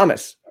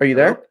 Thomas, are you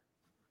there?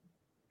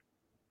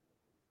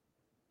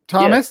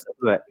 Thomas?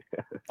 Yes.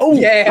 Oh,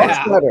 yeah.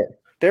 Much better.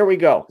 There we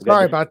go.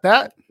 Sorry about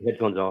that.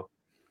 Headphones off.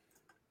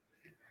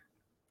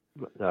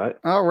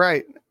 All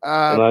right.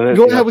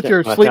 Go ahead with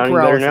your sleep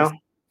paralysis. Now?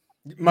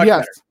 Much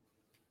yes.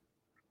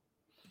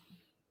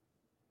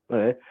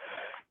 better. Okay.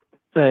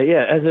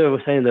 Yeah, as I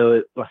was saying,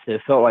 though,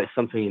 it felt like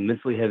something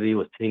immensely heavy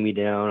was pinning me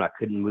down. I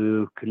couldn't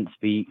move, couldn't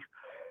speak.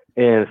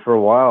 And for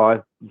a while, I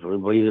really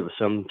believed it was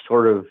some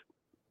sort of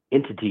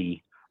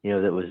entity,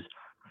 that was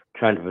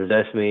trying to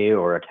possess me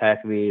or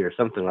attack me or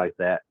something like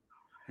that.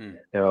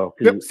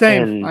 Yep,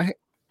 same. I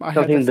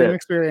had the same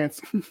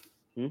experience.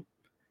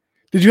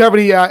 Did you have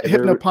any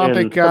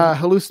hypnopompic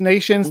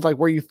hallucinations, like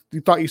where you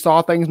thought you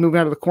saw things moving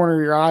out of the corner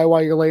of your eye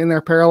while you're laying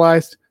there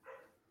paralyzed?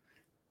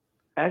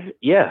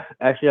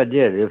 Actually, I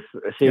did. It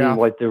seemed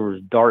like there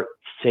was dark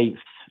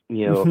shapes,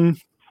 moving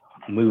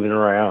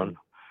around.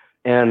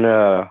 And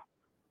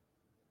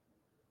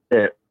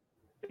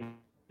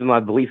my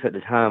belief at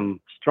the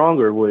time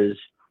stronger was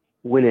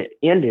when it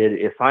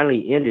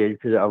finally ended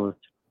because I was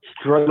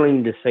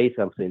struggling to say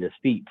something, to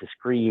speak, to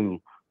scream,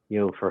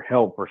 for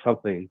help or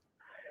something.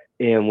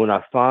 And when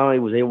I finally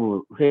was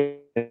able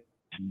to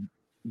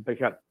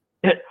pick up,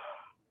 get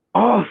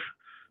off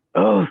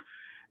of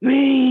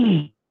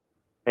me,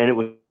 and it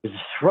was a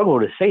struggle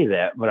to say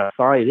that, but I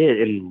finally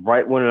did. And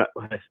right when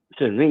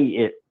to me,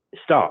 it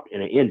stopped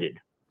and it ended.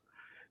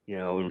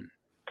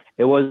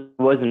 It wasn't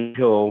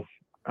until,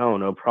 I don't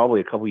know,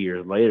 probably a couple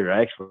years later,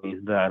 actually,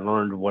 that I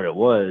learned what it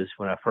was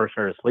when I first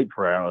started sleep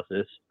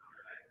paralysis.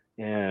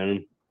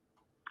 And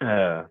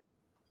so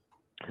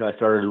I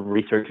started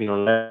researching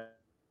on that.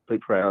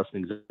 Sleep paralysis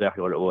and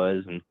exactly what it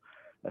was, and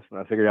that's when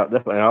I figured out.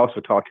 And I also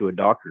talked to a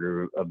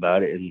doctor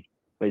about it, and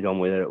they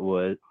told me that it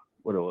was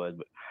what it was.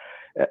 But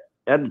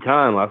at the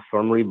time, I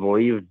firmly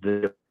believed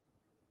that,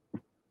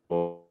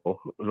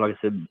 like I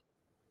said,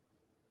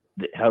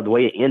 how the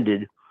way it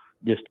ended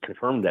just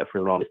confirmed that for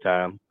the longest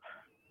time.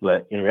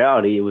 But in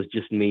reality, it was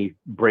just me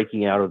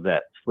breaking out of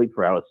that sleep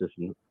paralysis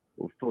and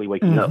fully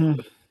waking up.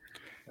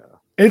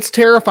 It's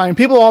terrifying.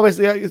 People always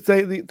they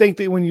think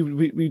that when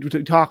we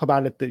talk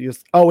about it, that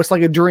it's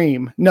like a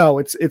dream. No,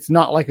 it's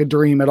not like a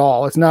dream at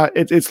all. It's not.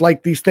 It's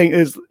like these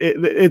things.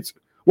 It's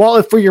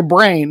for your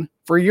brain.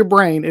 For your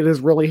brain, it is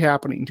really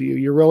happening to you.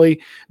 You're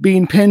really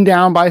being pinned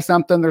down by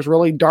something. There's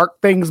really dark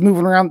things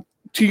moving around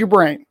to your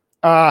brain,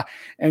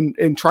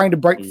 and trying to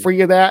break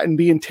free of that and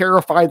being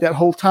terrified that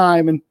whole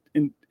time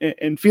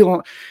and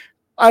feeling.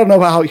 I don't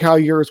know how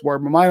yours were,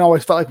 but mine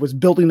always felt like it was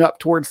building up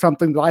towards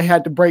something that I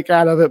had to break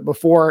out of it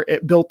before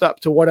it built up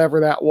to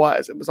whatever that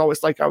was. It was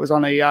always like I was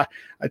on a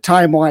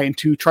timeline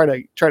to try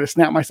to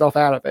snap myself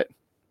out of it.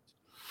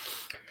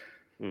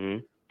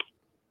 Mm-hmm.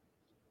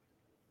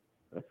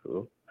 That's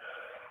cool.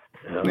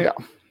 Yeah.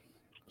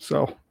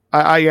 So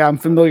I'm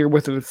familiar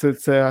with it.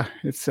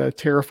 It's a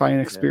terrifying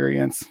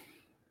experience.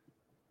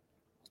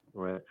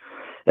 Right.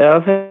 Yeah,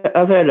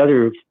 I've had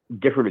other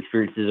different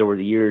experiences over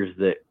the years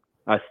that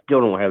I still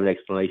don't have an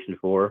explanation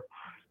for.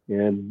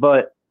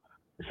 But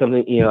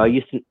something, I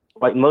used to,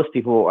 like most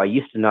people, I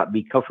used to not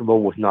be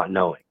comfortable with not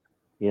knowing.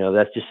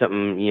 That's just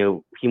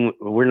something,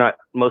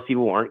 most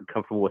people aren't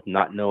comfortable with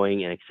not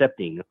knowing and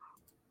accepting,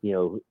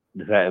 the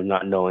fact of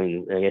not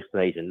knowing an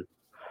explanation.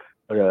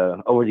 But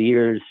over the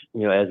years,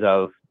 as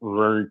I've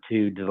learned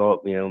to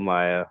develop,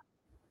 my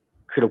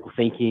critical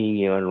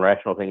thinking, and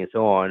rational thinking and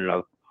so on,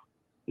 I've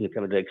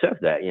come to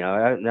accept that.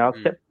 I now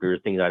accept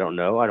there's things I don't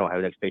know, I don't have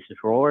an explanation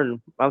for,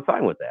 and I'm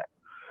fine with that.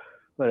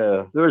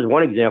 But there was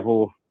one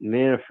example.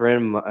 Me and a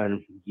friend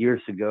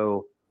years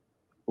ago,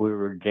 we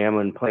were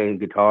jamming, playing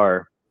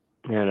guitar,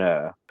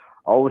 and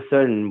all of a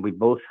sudden we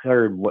both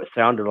heard what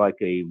sounded like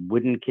a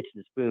wooden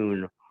kitchen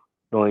spoon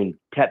going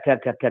tap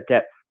tap tap tap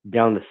tap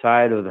down the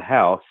side of the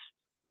house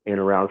and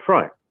around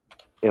front.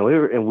 And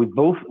we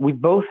both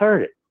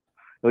heard it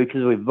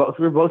because we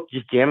were both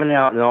just jamming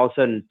out, and all of a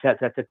sudden tap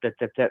tap tap tap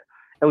tap tap.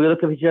 And we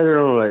looked at each other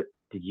and we're like,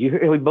 "Did you hear?"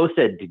 And we both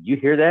said, "Did you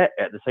hear that?"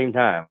 at the same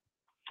time.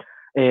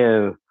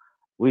 And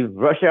we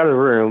rushed out of the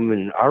room,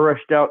 and I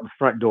rushed out the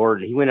front door,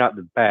 and he went out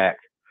the back,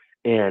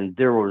 and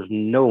there was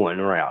no one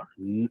around,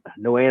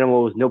 no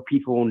animals, no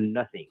people,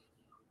 nothing.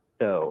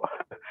 So,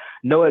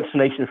 no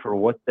explanation for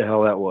what the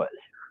hell that was.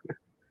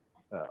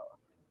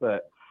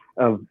 But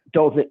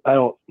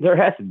there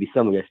has to be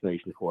some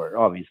explanation for it,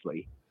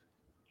 obviously.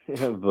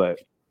 But.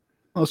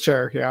 Well,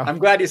 sure, yeah. I'm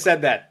glad you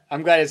said that. I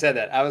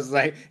was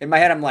like, in my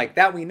head, I'm like,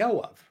 that we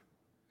know of.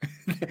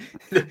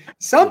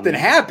 Something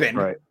happened,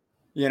 right?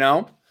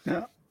 Yeah.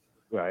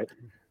 Right.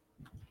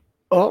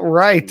 All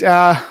right.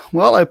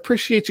 Well, I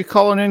appreciate you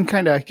calling in,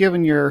 kind of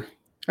giving your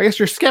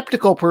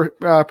skeptical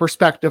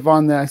perspective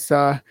on this.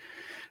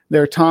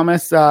 There,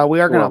 Thomas.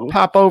 We are going to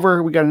pop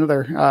over. We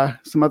got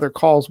some other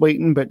calls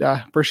waiting, but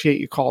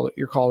appreciate your call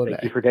today.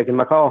 Thank you for taking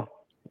my call.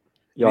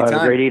 Y'all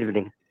have a great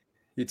evening.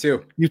 You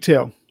too. You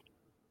too.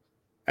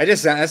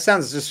 That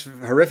sounds just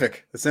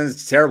horrific. That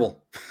sounds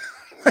terrible.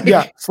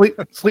 Yeah, sleep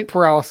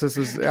paralysis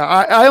is.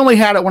 I only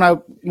had it when I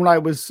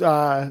was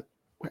had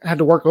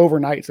to work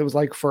overnights. It was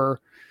like for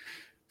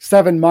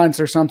 7 months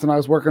or something. I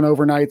was working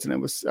overnights, and it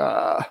was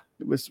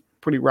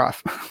pretty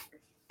rough.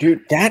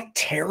 Dude, that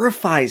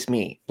terrifies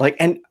me. Like,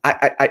 and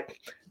I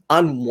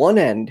on one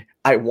end,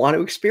 I want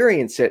to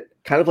experience it,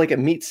 kind of like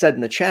Amit said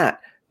in the chat,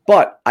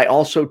 but I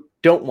also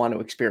don't want to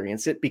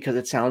experience it because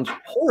it sounds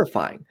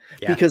horrifying.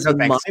 Yeah, because in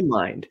my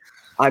mind,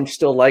 I'm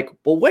still like,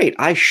 well, wait,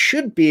 I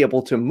should be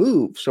able to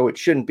move, so it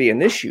shouldn't be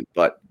an issue.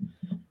 But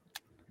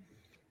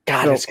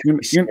God, it's gonna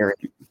be scary.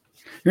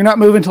 You're not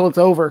moving till it's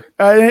over.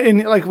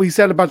 And like we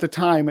said about the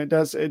time, it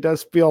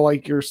does feel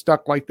like you're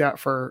stuck like that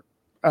for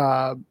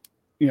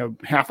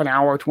half an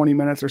hour, 20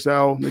 minutes or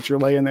so that you're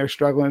laying there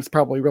struggling. It's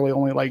probably really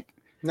only like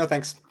no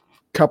thanks.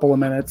 Couple of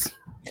minutes.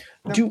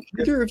 Do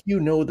either of you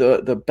know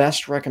the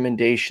best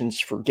recommendations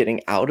for getting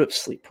out of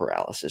sleep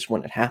paralysis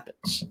when it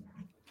happens?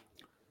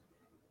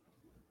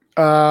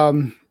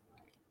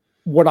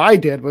 What I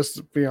did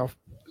was,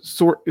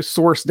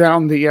 source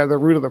down the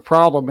root of the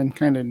problem and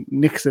kind of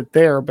nix it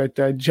there. But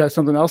do you have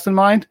something else in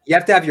mind? You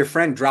have to have your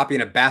friend drop you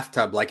in a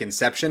bathtub like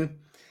Inception.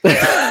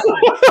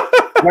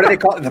 What do they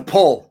call it? The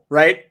pull,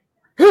 right?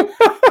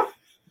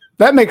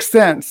 That makes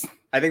sense.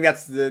 I think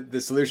that's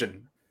the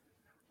solution.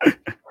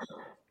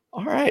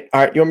 All right.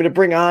 You want me to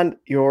bring on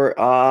your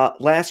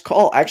last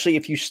call? Actually,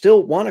 if you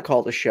still want to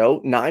call the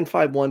show,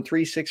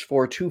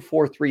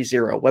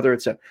 951-364-2430, whether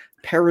it's a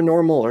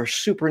paranormal or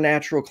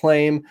supernatural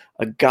claim,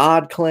 a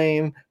God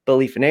claim,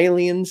 belief in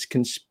aliens,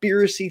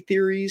 conspiracy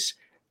theories,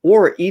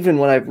 or even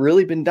what I've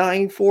really been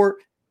dying for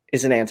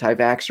is an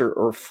anti-vaxxer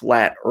or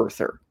flat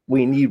earther.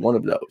 We need one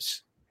of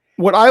those.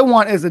 What I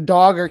want is a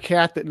dog or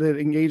cat that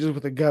engages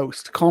with a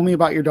ghost. Call me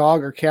about your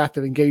dog or cat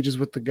that engages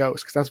with the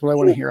ghost, because that's what I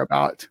want to hear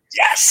about.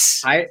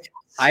 Yes. I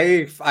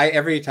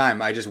every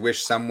time I just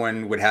wish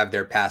someone would have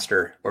their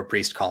pastor or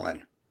priest call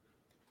in.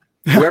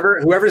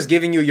 Whoever's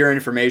giving you your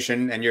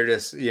information, and you're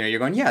just you're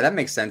going, yeah, that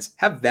makes sense.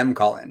 Have them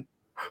call in.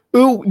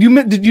 Ooh, you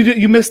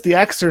missed The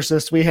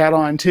Exorcist we had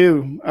on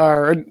too,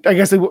 or I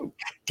guess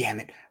damn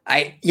it.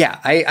 I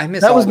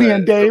miss That all was me the-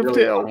 and the Dave,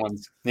 really too. fun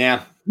ones.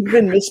 Yeah. You've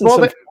been missing Well,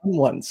 some they- fun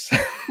ones.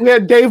 We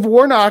had Dave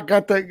Warnock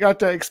got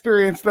to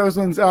experience those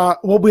ones.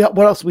 What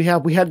else we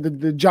have? We had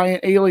the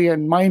giant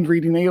alien, mind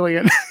reading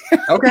alien.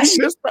 Okay. It's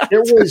just that.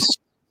 There was,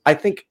 I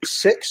think,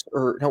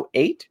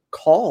 8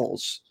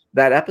 calls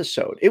that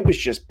episode. It was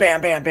just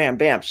bam, bam, bam,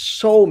 bam.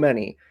 So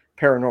many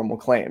paranormal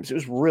claims. It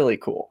was really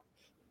cool.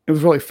 It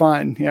was really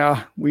fun.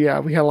 Yeah, we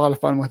had a lot of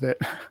fun with it.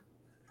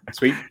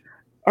 Sweet.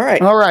 All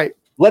right. All right.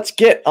 Let's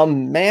get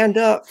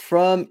Amanda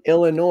from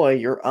Illinois.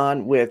 You're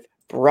on with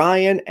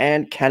Brian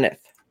and Kenneth.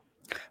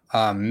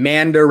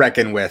 Man to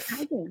reckon with.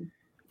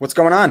 What's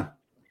going on?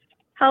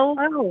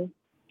 Hello.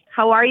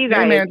 How are you Hey,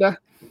 guys? Amanda.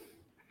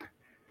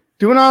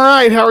 Doing all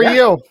right. How are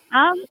you?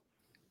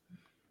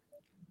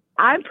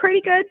 I'm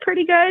pretty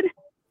good.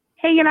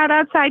 Hanging out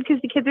outside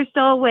because the kids are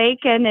still awake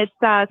and it's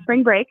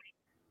spring break.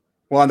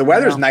 Well, and the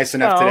weather's Yeah. nice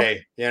enough So-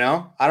 today. You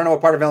know, I don't know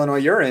what part of Illinois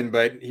you're in,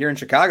 but here in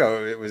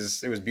Chicago, it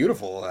was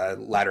beautiful.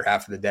 Latter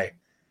half of the day.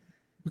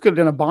 We could have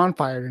done a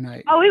bonfire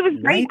tonight. Oh, it was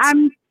great.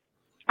 Right?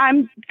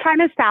 I'm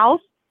kind of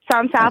south, so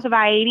I'm south of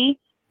I-80.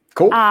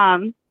 Cool.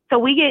 So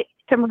we get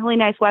some really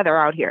nice weather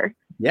out here.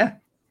 Yeah.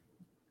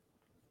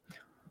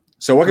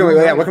 So what can we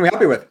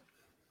help you with?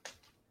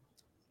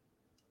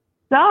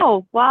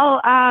 So,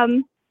 well,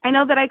 I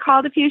know that I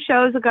called a few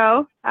shows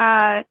ago.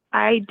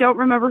 I don't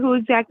remember who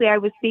exactly I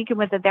was speaking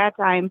with at that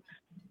time,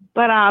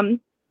 but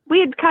we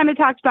had kind of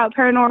talked about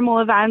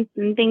paranormal events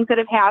and things that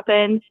have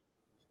happened.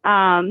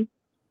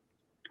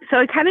 So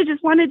I kind of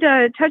just wanted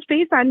to touch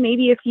base on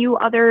maybe a few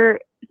other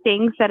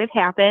things that have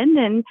happened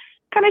and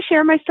kind of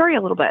share my story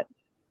a little bit.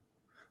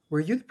 Were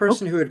you the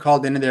person who had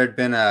called in and there had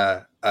been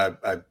a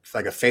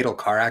fatal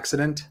car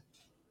accident?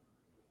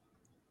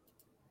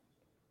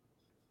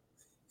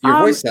 Your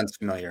voice sounds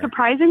familiar.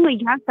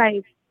 Surprisingly, yes,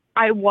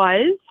 I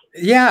was.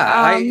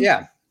 Yeah,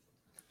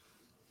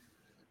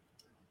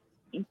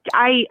 Um,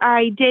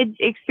 I did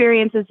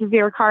experience a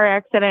severe car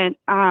accident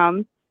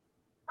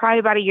probably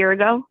about a year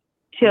ago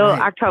till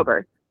Right.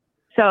 October.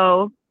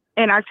 So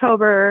in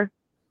October,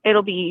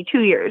 it'll be 2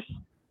 years.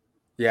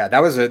 Yeah, that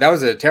was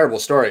a terrible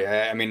story.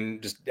 I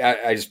mean,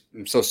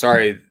 I'm so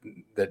sorry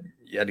that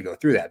you had to go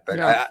through that, but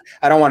Yeah.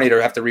 I don't want you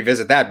to have to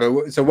revisit that.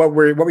 But so what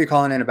were you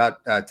calling in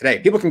about today?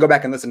 People can go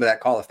back and listen to that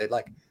call if they'd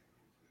like.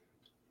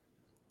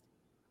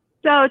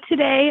 So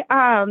today,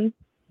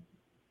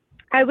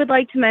 I would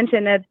like to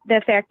mention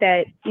the fact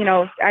that, you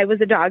know, I was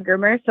a dog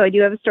groomer. So I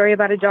do have a story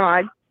about a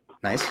dog,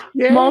 Nice.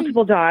 Yay.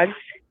 multiple dogs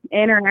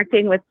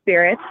interacting with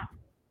spirits.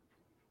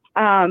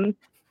 I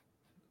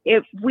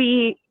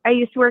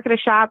used to work at a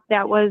shop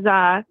that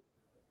was,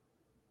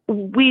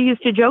 we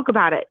used to joke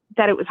about it,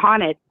 that it was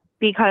haunted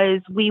because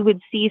we would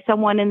see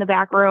someone in the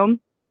back room,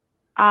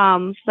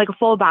 like a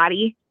full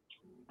body.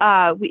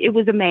 It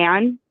was a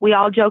man. We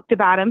all joked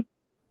about him.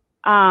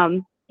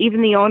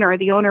 Even the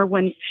owner,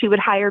 when she would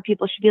hire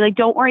people, she'd be like,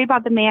 "Don't worry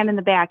about the man in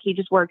the back. He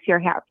just works here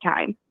half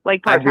time,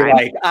 like part I'd be time."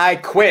 like, I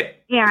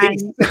quit. And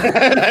Peace.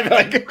 I'd be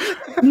like,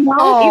 no,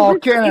 Oh,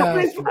 it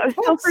Kenneth. was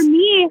so for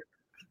me,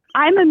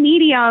 I'm a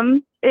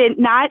medium,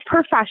 not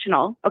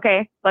professional.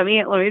 Okay, let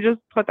me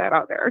just put that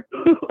out there.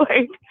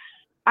 Like,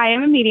 I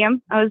am a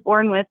medium. I was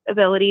born with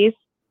abilities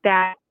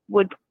that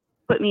would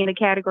put me in a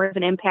category of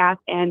an empath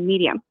and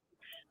medium.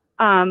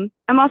 I'm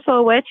also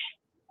a witch.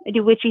 I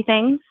do witchy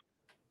things.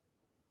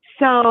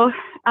 So,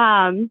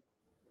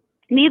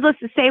 needless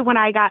to say, when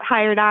I got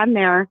hired on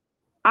there,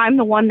 I'm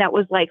the one that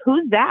was like,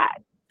 "Who's that?"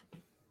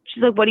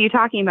 She's like, "What are you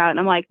talking about?" And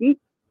I'm like, "You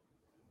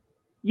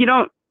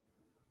don't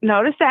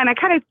notice that?" And I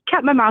kind of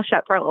kept my mouth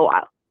shut for a little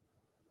while.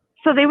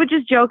 So they would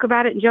just joke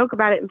about it.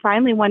 And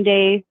finally one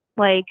day,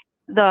 like,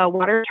 the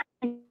water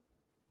turned.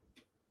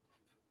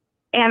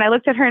 And I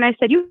looked at her and I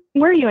said,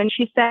 "Where are you?" And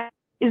she said,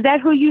 "Is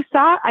that who you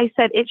saw?" I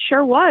said, "It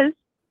sure was."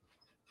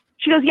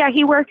 She goes, "Yeah,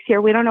 he works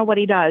here. We don't know what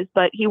he does,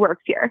 but he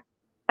works here."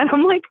 And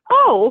I'm like,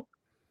 "Oh,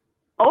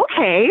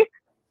 okay."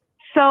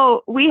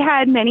 So we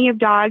had many of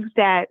dogs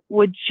that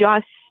would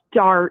just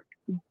start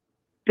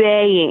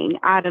baying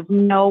out of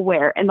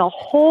nowhere, and the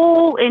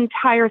whole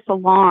entire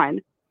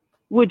salon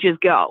would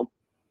just go.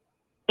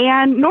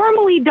 And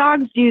normally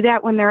dogs do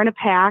that when they're in a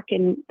pack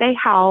and they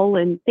howl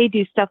and they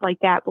do stuff like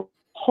that. But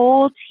the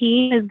whole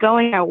team is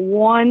going at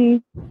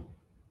one,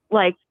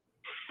 like,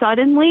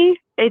 suddenly.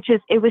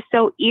 It was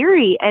so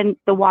eerie, and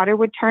the water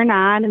would turn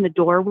on and the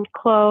door would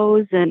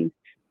close and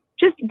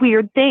just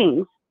weird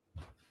things.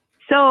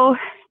 So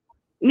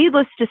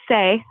needless to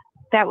say,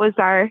 that was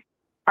our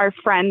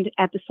friend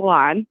at the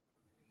salon.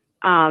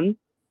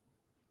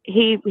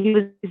 He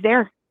was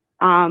there.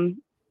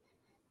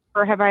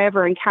 Or have I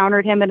ever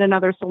encountered him at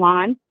another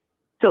salon?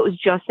 So it was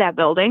just that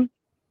building.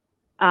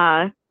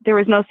 There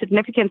was no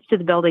significance to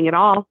the building at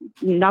all.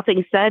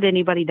 Nothing said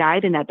anybody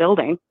died in that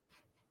building.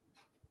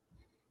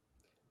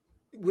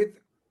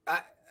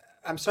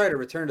 I'm sorry to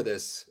return to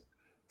this,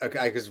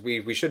 okay, because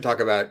we should talk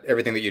about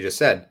everything that you just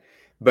said.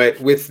 But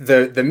with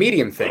the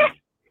medium thing,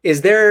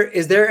 is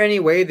there any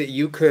way that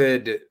you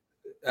could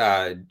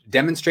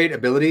demonstrate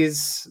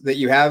abilities that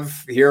you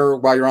have here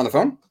while you're on the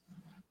phone?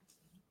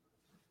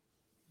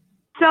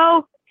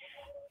 So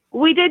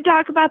we did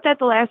talk about that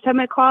the last time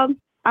I called.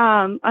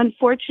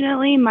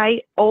 Unfortunately, my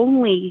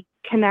only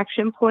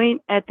connection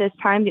point at this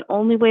time, the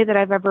only way that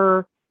I've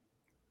ever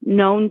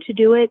known to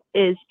do it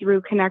is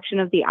through connection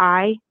of the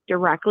eye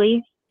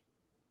directly.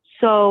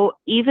 So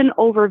even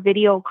over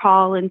video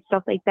call and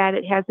stuff like that,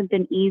 it hasn't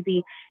been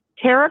easy.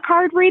 Tarot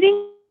card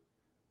reading.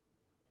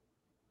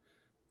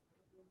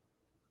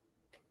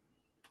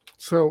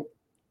 So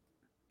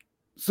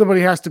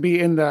somebody has to be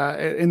in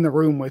the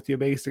room with you,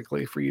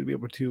 basically, for you to be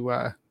able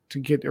to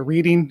get a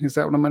reading. Is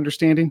that what I'm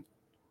understanding?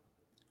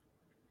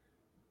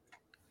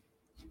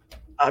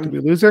 Did we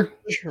lose her?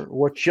 Sure.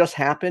 What just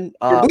happened?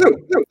 You're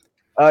blue.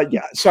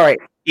 Yeah, sorry.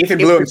 Ethan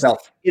blew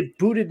himself. It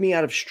booted me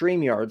out of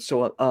StreamYard.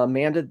 So,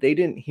 Amanda, they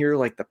didn't hear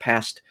like the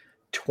past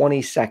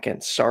 20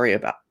 seconds. Sorry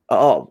about.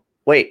 Oh,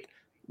 wait,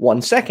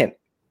 1 second.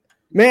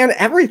 Man,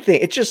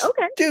 everything. It just,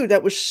 dude,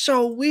 that was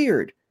so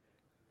weird.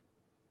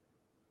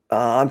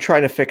 I'm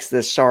trying to fix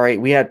this. Sorry,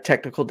 we had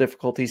technical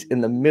difficulties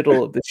in the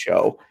middle of the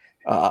show.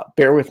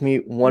 Bear with me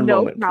one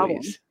moment,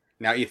 please.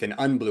 Now Ethan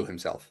unblew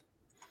himself.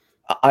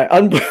 I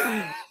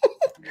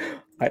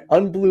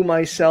unblew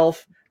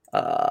myself.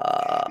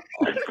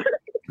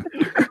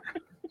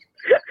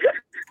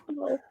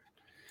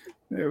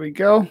 There we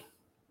go.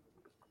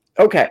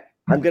 Okay,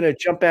 I'm going to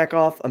jump back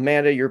off.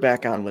 Amanda, you're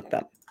back on with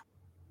them.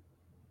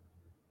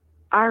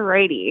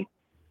 Alrighty.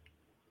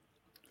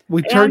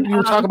 We turned.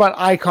 You talk about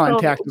eye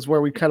contact is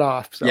where we cut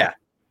off. So. Yeah.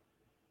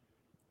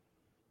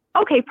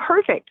 Okay,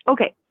 perfect.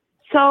 Okay,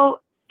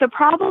 so the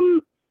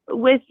problem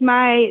with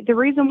the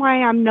reason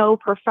why I'm no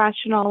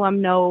professional,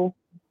 I've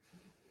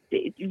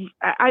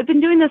been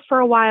doing this for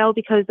a while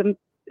because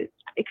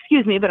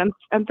excuse me, but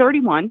I'm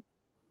 31.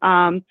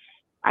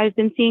 I've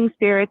been seeing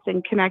spirits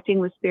and connecting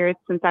with spirits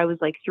since I was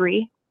like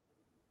 3.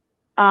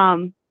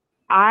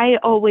 I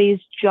always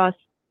just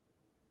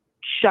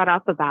shut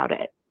up about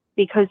it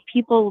because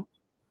people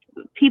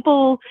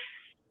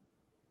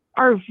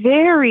are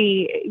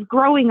very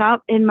growing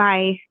up in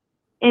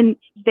the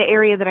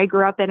area that I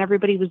grew up in.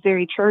 Everybody was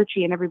very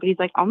churchy and everybody's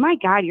like, oh my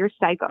God, you're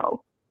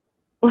psycho.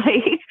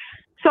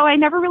 So I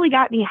never really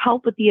got any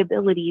help with the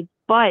ability,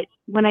 but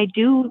when I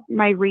do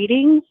my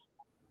readings,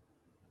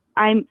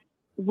 I'm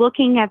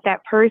looking at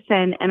that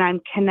person and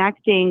I'm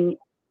connecting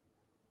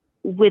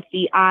with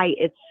the eye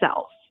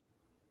itself,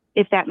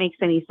 if that makes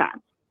any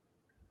sense.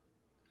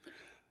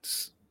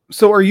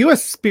 So are you a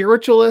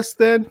spiritualist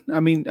then?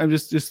 I mean, I'm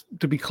just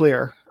to be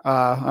clear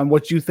on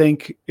what you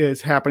think is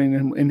happening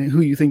and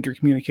who you think you're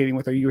communicating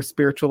with. Are you a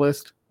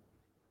spiritualist?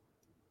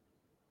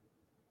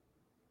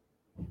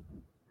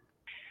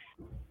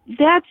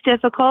 That's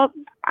difficult.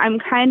 I'm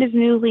kind of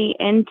newly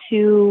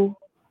into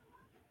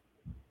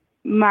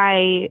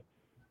my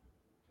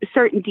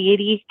certain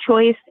deity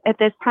choice at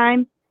this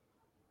time.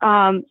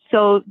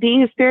 So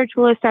being a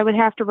spiritualist, I would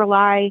have to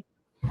rely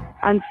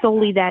on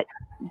solely that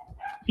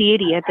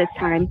deity at this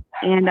time.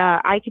 And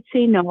I could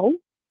say no.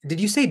 Did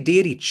you say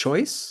deity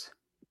choice?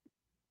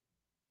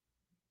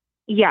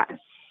 Yes.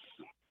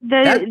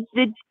 The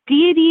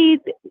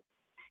deity.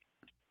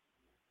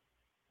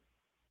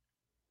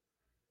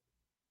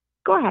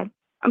 Go ahead.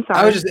 I'm sorry.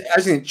 I was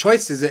saying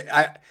choice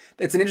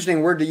it's an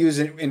interesting word to use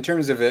in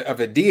terms of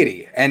a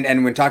deity.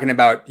 And when talking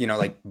about,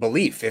 like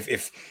belief,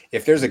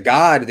 if there's a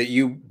God that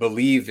you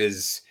believe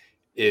is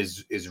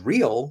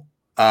real,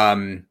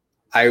 did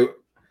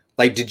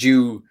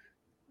you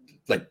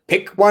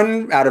pick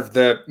one out of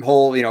the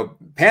whole,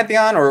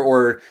 pantheon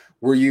or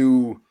were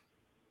you,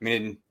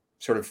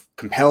 sort of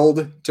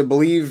compelled to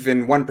believe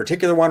in one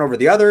particular one over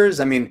the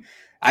others? I'm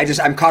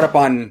caught up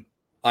on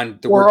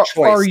the word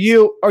choice.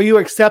 Are you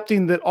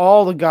accepting that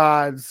all the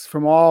gods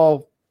from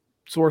all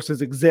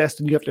sources exist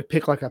and you have to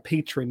pick like a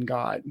patron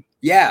god?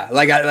 Yeah,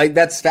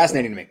 that's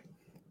fascinating to me.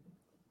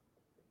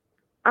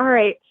 All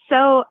right,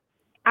 so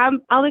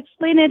I'll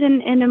explain it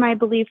into my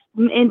belief,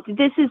 and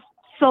this is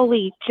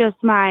solely just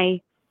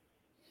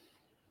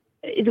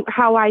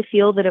how I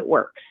feel that it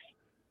works.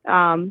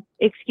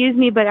 Excuse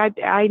me, but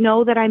I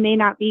know that I may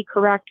not be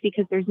correct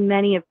because there's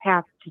many of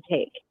paths to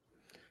take.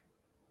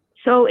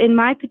 So in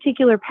my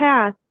particular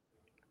path,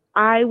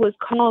 I was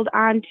called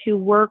on to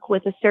work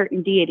with a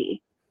certain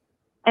deity.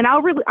 And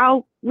I'll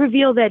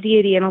reveal that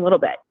deity in a little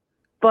bit.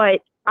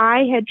 But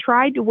I had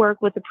tried to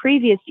work with a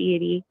previous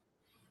deity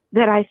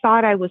that I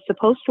thought I was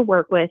supposed to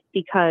work with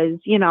because,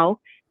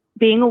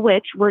 being a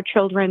witch, we're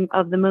children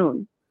of the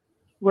moon.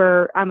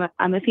 I'm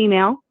a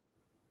female.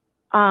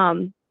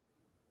 Long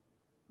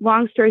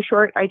story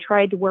short, I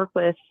tried to work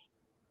with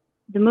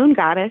the moon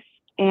goddess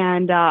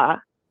and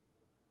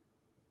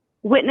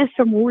witnessed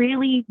some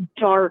really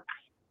dark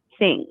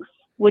things,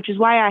 which is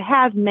why I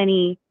have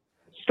many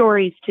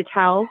stories to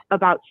tell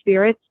about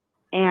spirits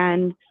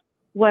and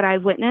what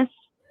I've witnessed.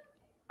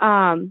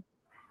 I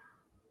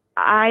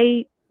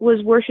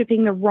was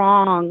worshiping the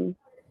wrong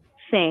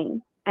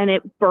thing and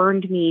it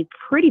burned me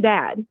pretty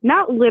bad.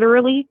 Not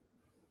literally,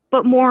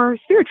 but more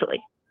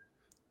spiritually.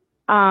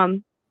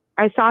 I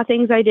saw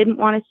things I didn't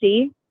want to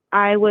see.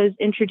 I was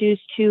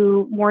introduced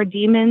to more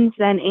demons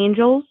than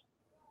angels.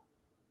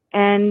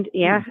 And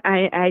yeah,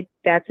 I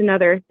that's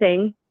another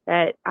thing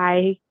that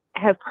I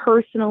have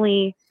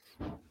personally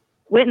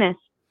witnessed.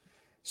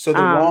 So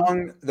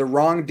the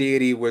wrong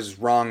deity was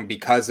wrong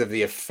because of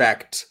the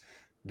effect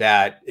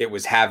that it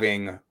was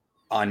having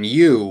on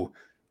you,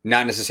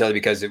 not necessarily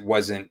because it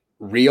wasn't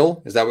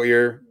real. Is that what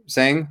you're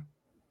saying?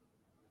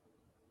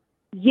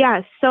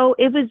 Yes, so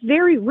it was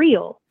very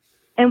real,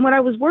 and what I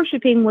was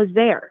worshiping was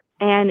there,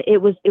 and it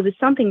was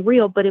something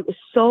real, but it was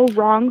so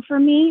wrong for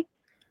me.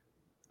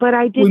 But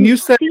I didn't. When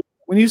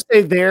you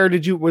say there,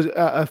 was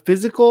a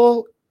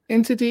physical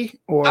entity,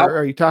 or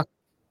are you talking?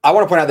 I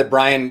want to point out that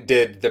Brian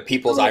did the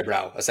people's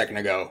eyebrow a second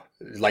ago,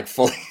 like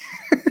fully.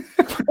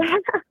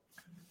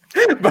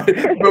 but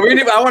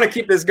I want to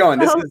keep this going.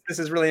 This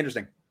is really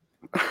interesting.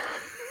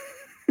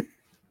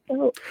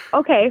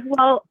 Okay,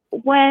 well,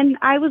 when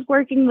I was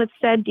working with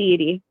said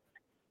deity,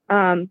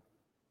 so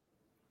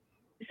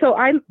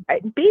I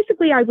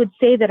would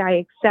say that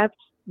I accept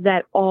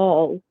that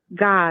all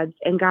gods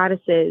and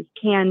goddesses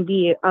can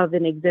be of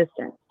an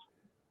existence,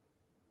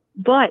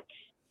 but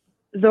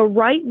the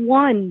right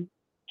one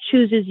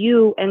chooses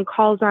you and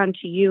calls on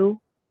to you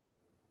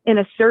in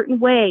a certain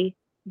way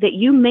that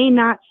you may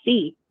not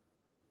see.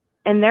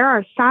 And there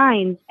are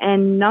signs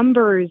and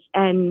numbers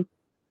and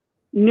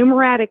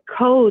numeric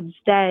codes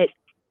that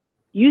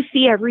you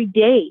see every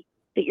day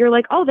that you're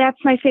like, oh,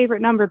 that's my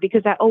favorite number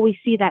because I always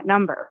see that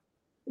number.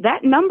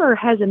 That number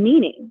has a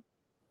meaning.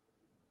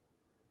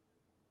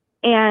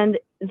 And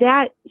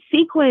that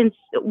sequence,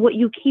 what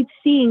you keep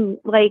seeing,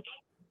 like,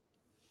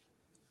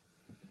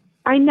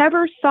 I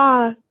never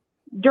saw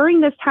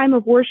during this time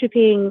of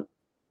worshiping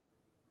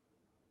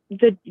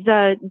the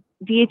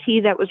deity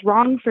that was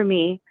wrong for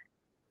me,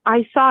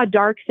 I saw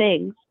dark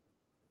things,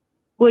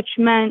 which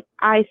meant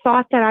I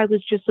thought that I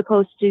was just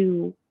supposed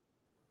to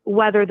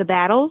weather the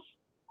battles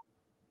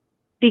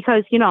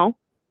because, you know,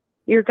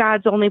 your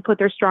gods only put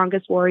their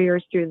strongest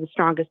warriors through the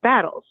strongest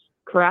battles,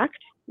 correct?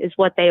 Is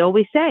what they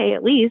always say,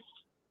 at least.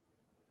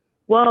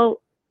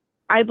 Well,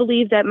 I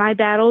believe that my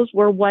battles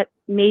were what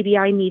maybe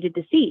I needed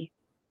to see.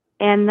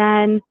 And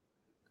then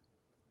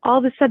all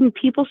of a sudden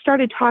people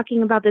started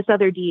talking about this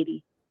other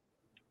deity.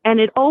 And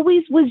it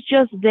always was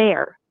just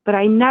there, but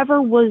I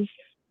never was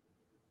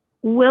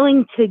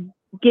willing to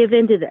give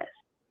into this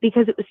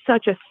because it was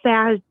such a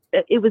fad.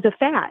 It was a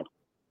fad.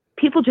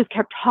 People just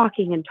kept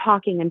talking and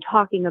talking and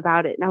talking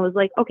about it. And I was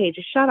like, okay,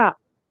 just shut up.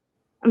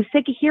 I'm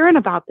sick of hearing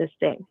about this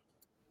thing.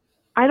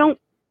 I don't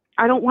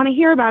want to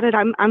hear about it.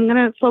 I'm going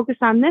to focus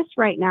on this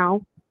right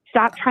now.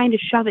 Stop trying to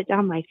shove it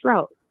down my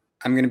throat.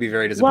 I'm going to be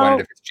very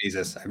disappointed if it's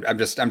Jesus. I'm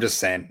just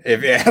saying.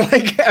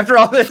 Like after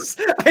all this,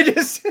 I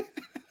just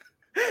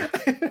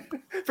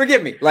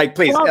forgive me. Like,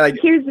 please. Well, like,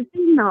 here's the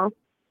thing, though.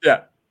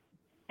 Yeah.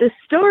 The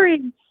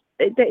story.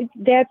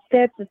 That's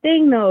the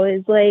thing, though,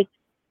 is like.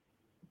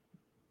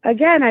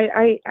 Again,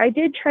 I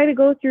did try to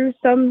go through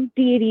some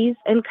deities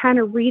and kind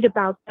of read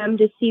about them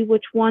to see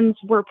which ones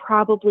were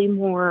probably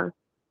more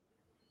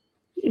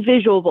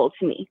visual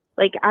to me.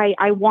 Like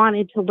I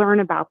wanted to learn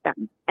about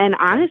them. And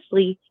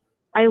honestly,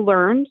 I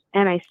learned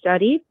and I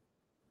studied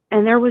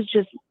and there was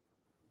just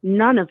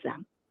none of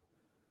them.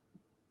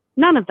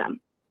 None of them.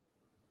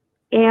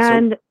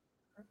 And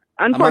so,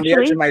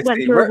 unfortunately,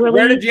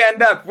 where did you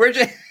end up? Where'd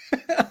you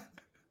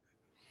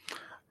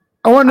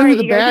I want to know who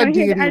the bad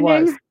deity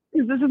was.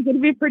 This is going to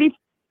be pretty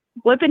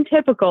flip and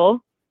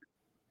typical.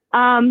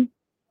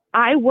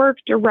 I work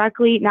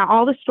directly now.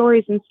 All the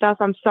stories and stuff.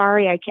 I'm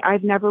sorry,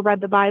 I've never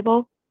read the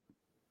Bible,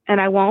 and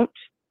I won't.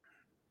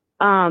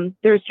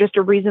 There's just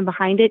a reason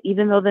behind it.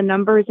 Even though the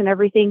numbers and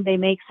everything they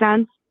make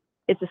sense,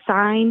 it's a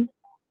sign.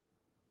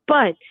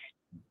 But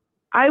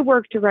I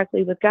work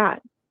directly with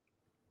God.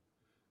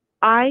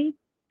 I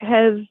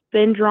have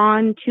been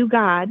drawn to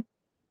God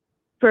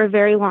for a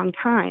very long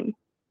time,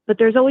 but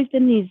there's always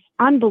been these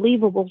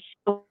unbelievable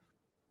stories.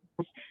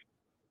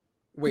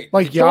 Wait,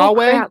 like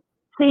Yahweh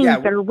things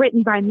that are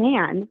written by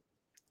man.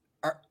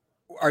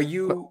 Are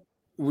you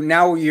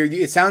now?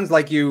 It sounds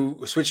like you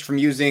switched from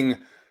using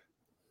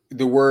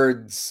the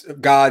words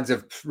gods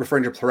of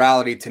referring to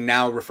plurality to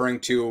now referring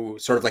to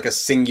sort of like a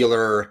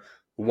singular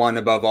one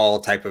above all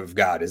type of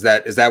God. Is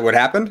that what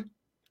happened?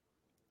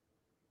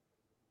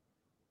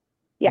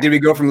 Yeah. Did we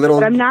go from little?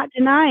 But I'm not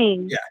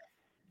denying. Yeah.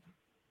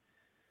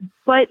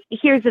 But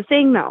here's the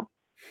thing, though.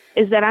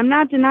 Is that I'm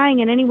not denying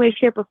in any way,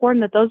 shape, or form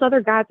that those other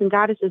gods and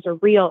goddesses are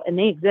real and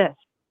they exist.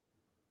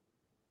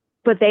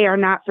 But they are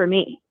not for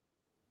me.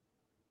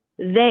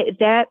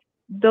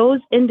 Those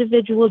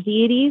individual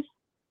deities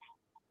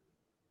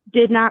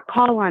did not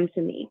call on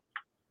to me.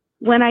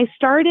 When I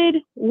started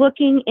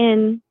looking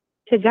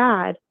into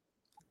God,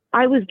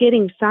 I was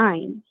getting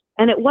signs.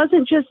 And it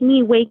wasn't just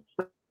me waiting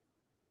for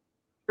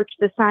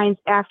the signs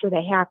after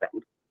they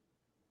happened.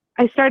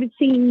 I started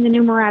seeing the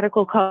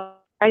numeratical code.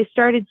 I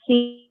started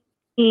seeing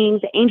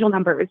the angel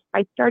numbers.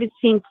 I started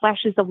seeing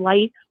flashes of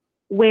light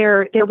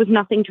where there was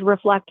nothing to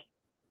reflect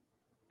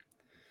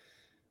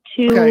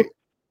to. Okay.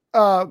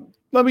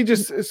 Let me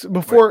just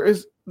before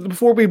is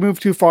before we move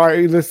too far,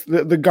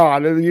 the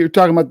God you're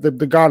talking about,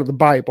 the God of the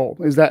Bible,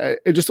 is that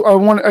it? Just I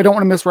don't want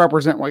to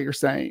misrepresent what you're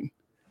saying.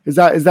 Is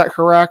that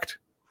correct?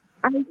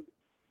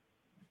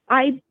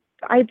 I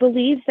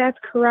believe that's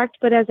correct,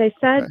 but as I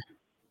said, Okay.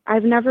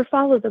 I've never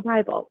followed the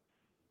Bible.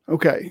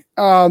 Okay.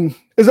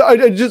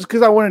 Just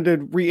because I wanted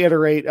to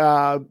reiterate.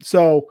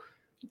 So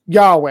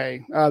Yahweh,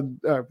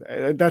 that's how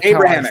I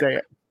Abrahamic. say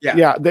it. Yeah.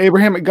 Yeah. The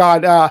Abrahamic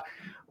God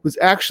was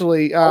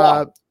actually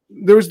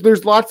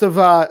there's lots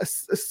of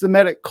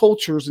Semitic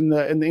cultures in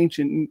the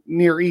ancient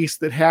Near East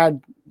that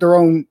had their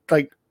own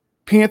like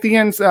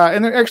pantheons,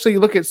 and they're actually, you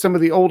look at some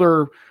of the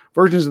older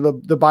versions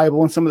of the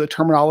Bible and some of the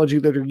terminology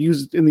that are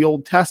used in the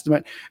Old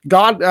Testament.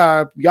 God,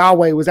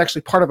 Yahweh, was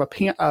actually part of a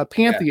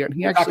pantheon.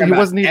 He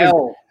wasn't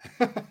even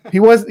he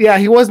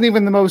wasn't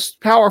even the most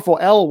powerful.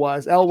 El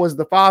was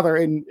the father,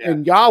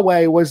 and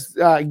Yahweh was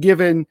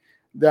given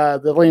the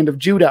land of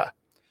Judah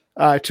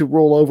to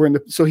rule over,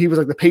 so he was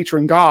like the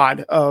patron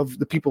god of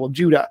the people of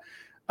Judah.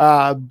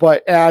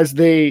 But as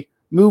they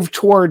moved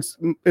towards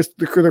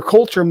their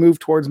culture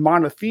moved towards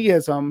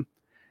monotheism,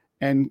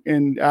 and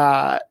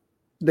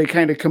they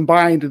kind of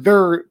combined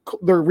their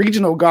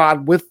regional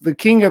god with the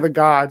king of the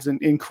gods,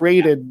 and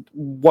created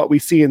what we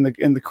see in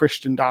the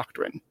Christian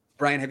doctrine.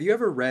 Brian, have you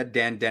ever read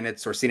Dan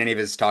Dennett's or seen any of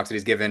his talks that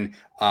he's given?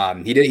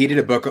 He did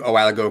a book a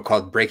while ago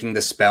called Breaking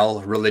the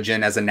Spell: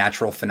 Religion as a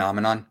Natural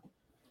Phenomenon.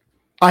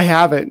 I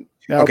haven't,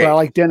 but I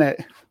like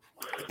Dennett.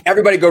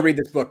 Everybody go read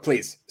this book,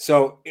 please.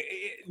 So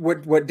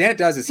what Dennett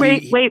does is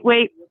wait.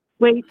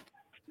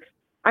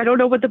 I don't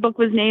know what the book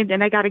was named,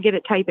 and I got to get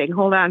it typing.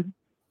 Hold on.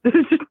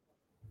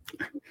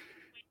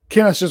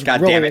 Kenneth's just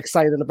really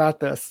excited about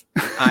this.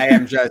 I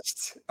am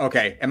just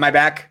okay. Am I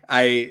back?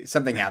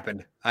 Something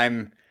happened.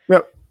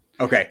 Yep.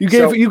 Okay.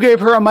 You gave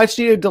her a much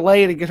needed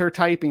delay to get her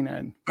typing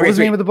in. What was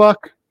the name of the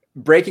book?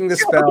 Breaking the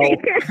Spell.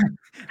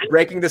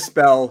 Breaking the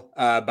Spell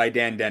by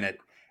Dan Dennett.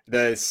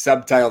 The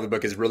subtitle of the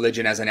book is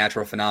Religion as a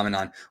Natural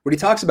Phenomenon. What he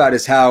talks about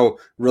is how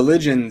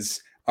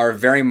religions are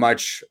very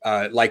much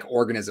like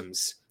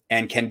organisms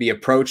and can be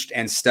approached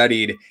and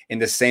studied in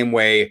the same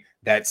way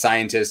that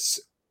scientists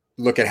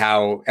look at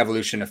how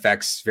evolution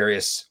affects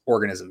various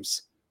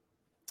organisms.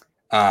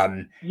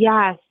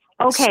 Yes.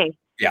 Okay.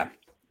 Yeah.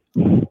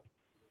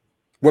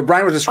 What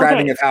Brian was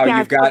describing of how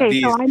you've got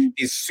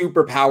these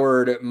super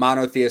powered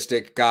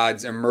monotheistic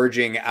gods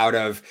emerging out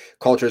of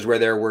cultures where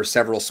there were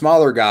several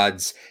smaller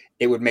gods,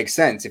 it would make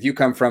sense. If you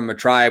come from a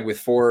tribe with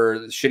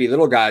 4 shitty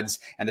little gods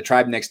and the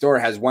tribe next door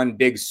has one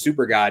big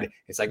super god,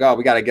 it's like, oh,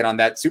 we got to get on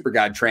that super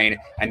god train.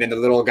 And then the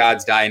little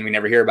gods die and we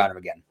never hear about them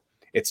again.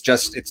 It's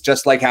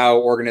just like how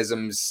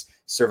organisms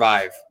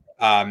survive.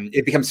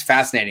 It becomes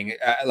fascinating.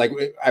 Like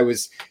I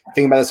was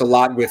thinking about this a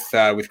lot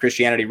with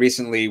Christianity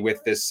recently,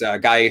 with this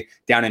guy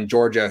down in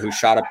Georgia who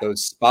shot up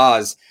those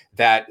spas,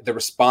 that the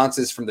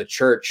responses from the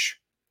church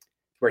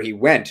where he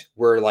went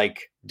were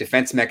like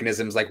defense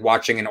mechanisms, like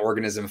watching an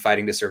organism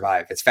fighting to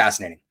survive. It's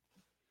fascinating.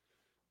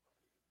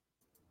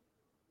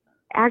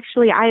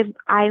 Actually,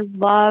 I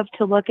love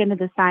to look into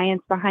the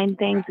science behind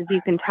things. As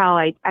you can tell,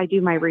 I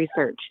do my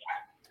research.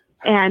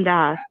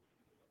 And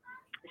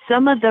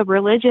some of the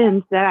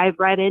religions that I've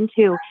read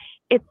into,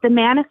 it's the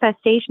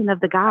manifestation of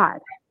the God.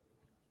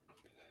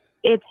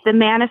 It's the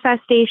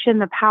manifestation,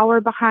 the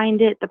power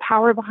behind it, the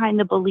power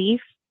behind the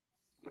belief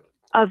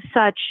of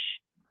such.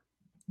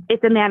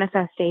 It's a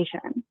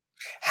manifestation.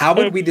 How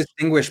would we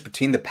distinguish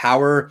between the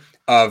power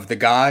of the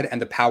God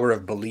and the power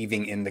of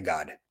believing in the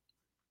God?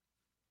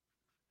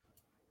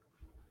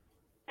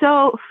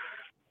 So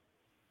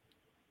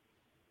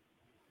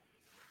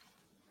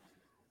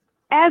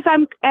as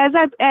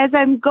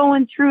I'm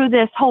going through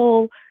this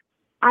whole,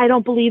 I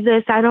don't believe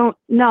this, I don't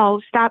know,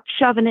 stop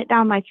shoving it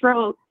down my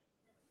throat,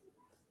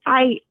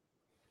 I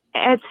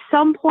at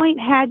some point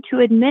had to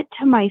admit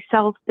to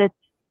myself that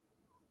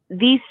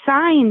these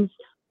signs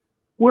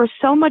were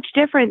so much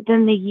different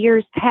than the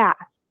years past.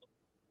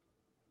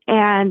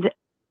 And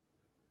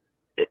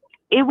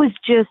it was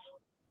just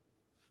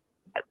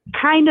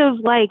kind of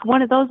like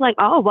one of those, like,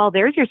 oh, well,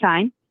 there's your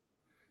sign.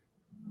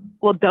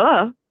 Well,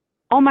 duh.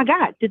 Oh my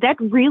God, did that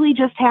really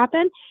just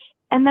happen?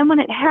 And then when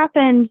it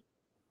happened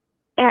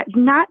at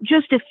not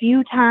just a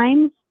few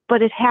times,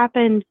 but it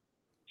happened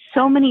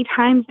so many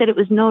times that it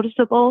was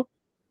noticeable,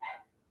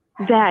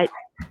 that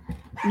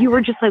you were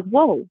just like,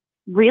 whoa,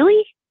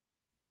 really?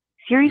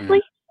 Seriously?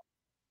 Mm-hmm.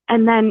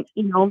 And then,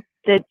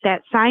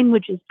 that sign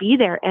would just be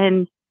there.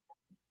 And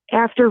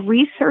after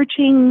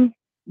researching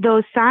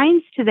those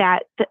signs to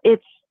that,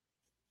 it's,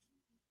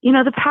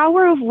 the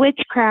power of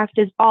witchcraft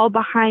is all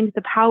behind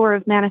the power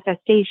of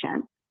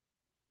manifestation.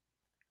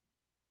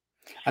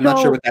 I'm not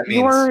sure what that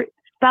means. Your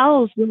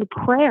spells, your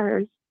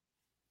prayers.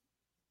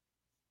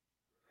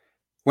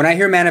 When I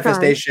hear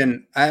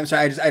manifestation, I'm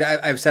sorry,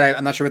 I've said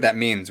I'm not sure what that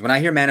means. When I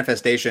hear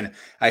manifestation,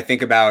 I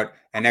think about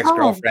an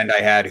ex-girlfriend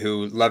I had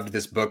who loved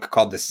this book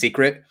called The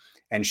Secret.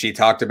 And she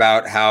talked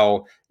about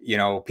how,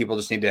 people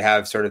just need to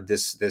have sort of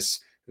this,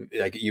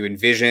 like, you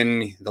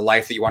envision the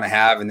life that you want to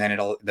have, and then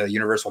the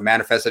universe will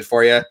manifest it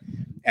for you.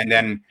 And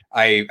then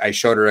I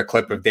showed her a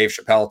clip of Dave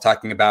Chappelle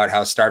talking about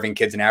how starving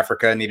kids in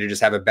Africa need to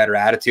just have a better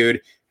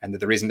attitude, and that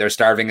the reason they're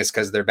starving is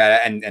because they're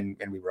bad. And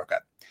we broke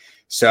up.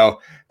 So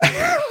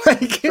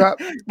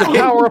the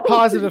power of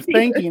positive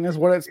thinking is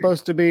what it's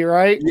supposed to be,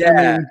 right?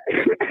 Yeah.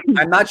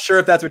 I'm not sure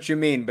if that's what you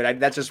mean, but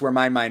that's just where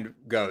my mind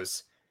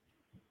goes.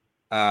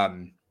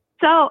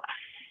 So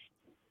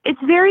it's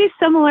very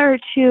similar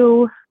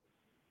to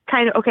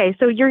kind of, okay,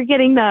 so you're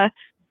getting the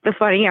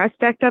funny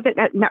aspect of it.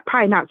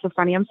 Probably not so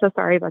funny. I'm so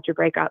sorry about your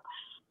breakup.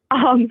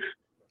 I'm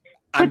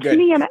but good. to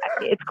me,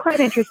 it's quite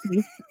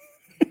interesting.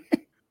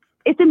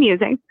 It's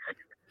amusing.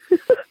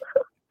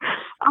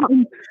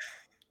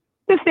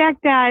 The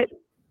fact that,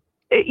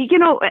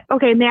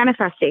 okay,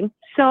 manifesting.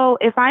 So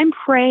if I'm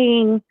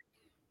praying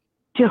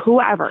to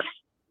whoever,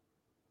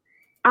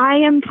 I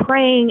am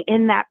praying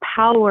in that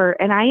power,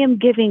 and I am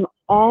giving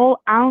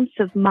all ounce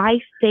of my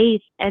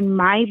faith and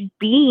my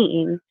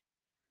being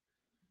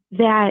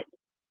that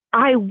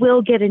I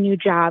will get a new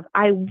job,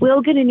 I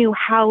will get a new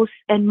house,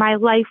 and my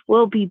life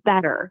will be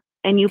better.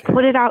 And you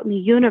put it out in the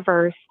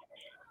universe.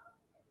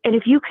 And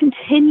if you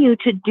continue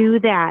to do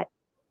that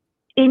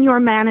in your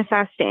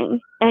manifesting,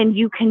 and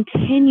you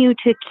continue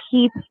to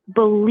keep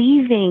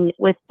believing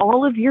with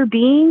all of your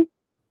being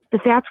that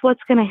that's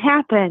what's going to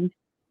happen,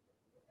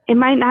 it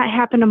might not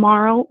happen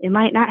tomorrow, it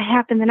might not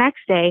happen the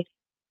next day,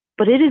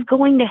 but it is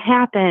going to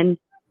happen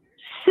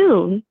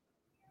soon,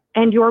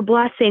 and your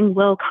blessing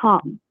will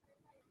come.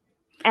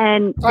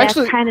 And that's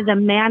kind of the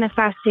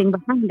manifesting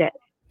behind it.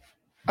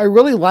 I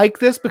really like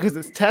this because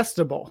it's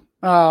testable.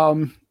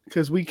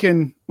 Because we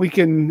can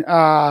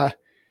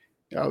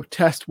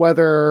test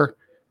whether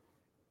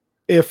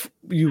if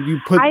you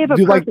put. I have a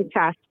perfect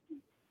test.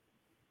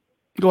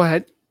 Go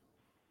ahead.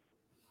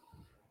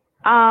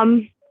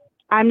 I'm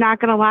not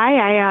gonna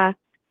lie.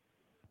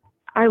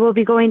 I will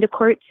be going to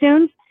court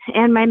soon,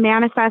 and my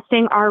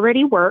manifesting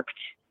already worked.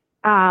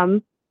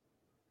 I'm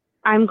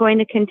going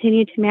to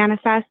continue to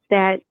manifest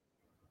that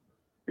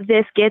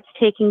this gets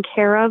taken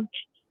care of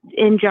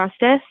in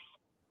justice.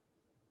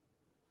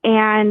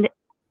 And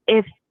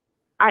if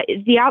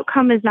the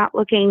outcome is not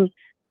looking,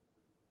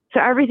 so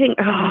everything,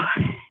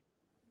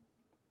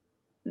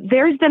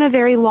 there's been a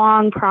very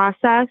long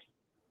process,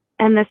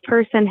 and this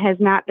person has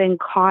not been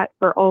caught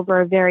for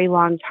over a very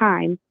long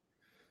time.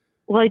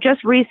 Well, I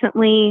just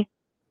recently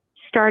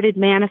started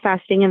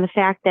manifesting in the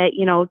fact that,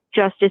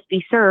 justice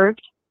be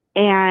served,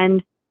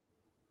 and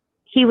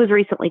he was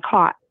recently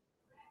caught.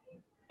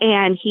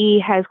 And he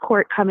has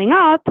court coming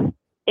up,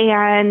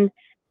 and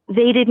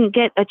they didn't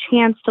get a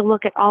chance to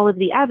look at all of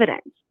the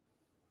evidence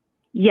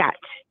yet.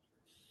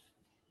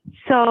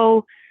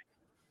 So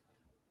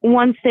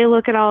once they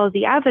look at all of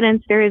the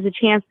evidence, there is a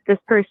chance this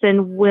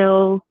person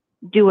will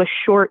do a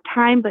short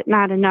time, but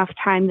not enough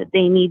time that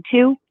they need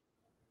to.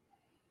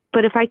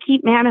 But if I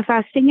keep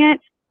manifesting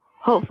it,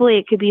 hopefully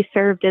it could be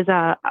served as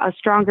a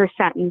stronger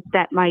sentence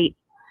that might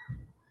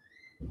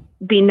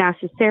be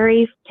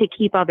necessary to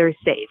keep others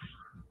safe.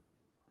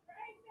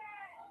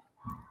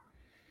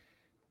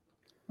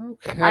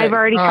 Okay. I've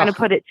already kind of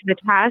put it to the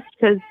test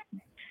because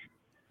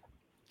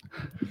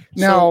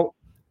now.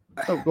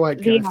 Go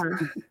ahead.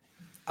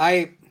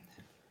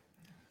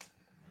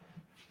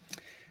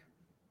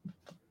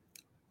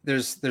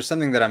 There's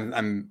something that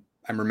I'm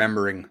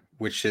remembering,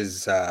 which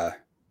is I'll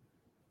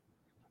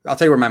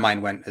tell you where my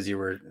mind went as you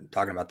were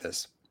talking about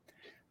this.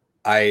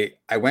 I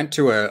went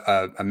to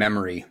a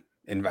memory,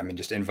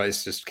 just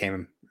invites just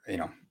came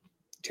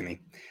to me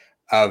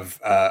of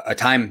a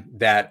time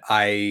that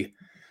I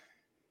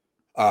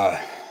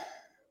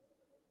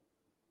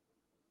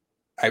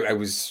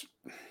was,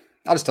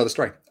 I'll just tell the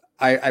story.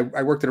 I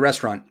worked at a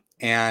restaurant,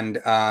 and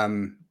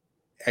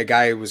a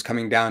guy was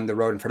coming down the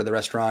road in front of the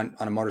restaurant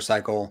on a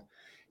motorcycle.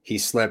 He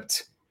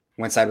slipped,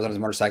 went sideways on his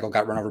motorcycle,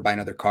 got run over by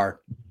another car.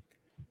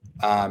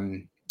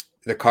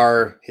 The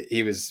car,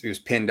 he was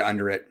pinned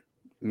under it.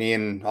 Me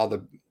and all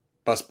the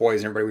bus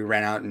boys and everybody, we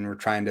ran out and were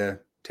trying to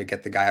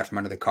get the guy out from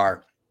under the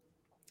car.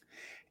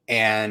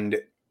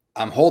 And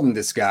I'm holding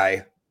this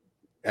guy.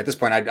 At this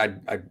point,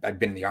 I'd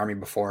been in the Army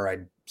before.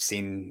 I'd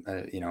seen,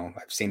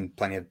 I've seen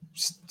plenty of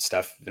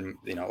stuff, and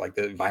like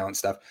the violent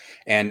stuff.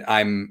 And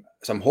I'm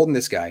holding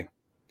this guy,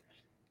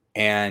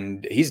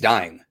 and he's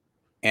dying,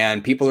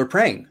 and people are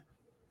praying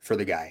for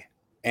the guy,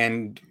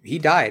 and he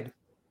died.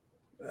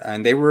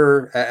 And they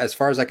were, as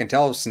far as I can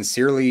tell,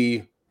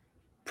 sincerely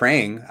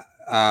praying.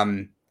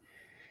 And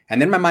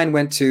then my mind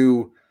went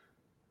to,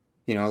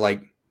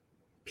 like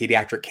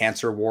pediatric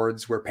cancer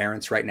wards where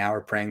parents right now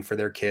are praying for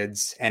their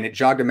kids. And it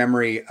jogged a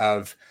memory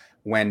of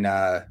when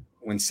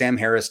Sam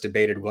Harris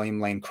debated William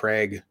Lane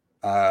Craig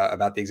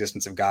about the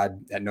existence of God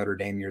at Notre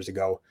Dame years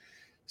ago.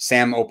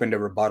 Sam opened a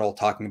rebuttal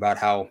talking about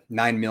how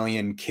 9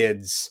 million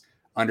kids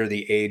under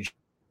the age.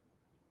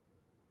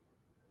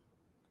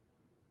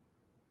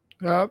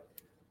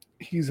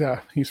 He's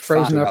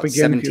frozen up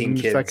again. 17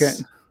 kids.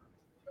 Second.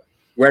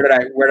 Where did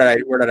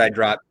I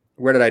drop?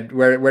 Where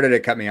did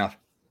it cut me off?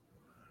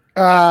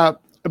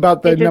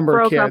 About the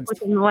number of kids.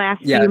 Within the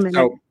last few minutes.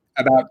 So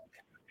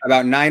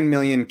about 9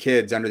 million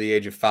kids under the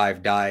age of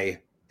 5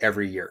 die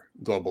every year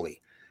globally.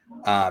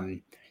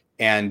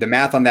 And the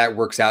math on that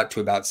works out to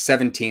about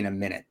 17 a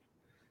minute.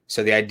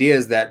 So the idea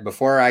is that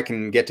before I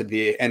can get to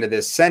the end of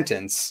this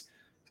sentence,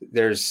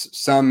 there's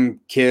some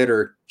kid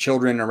or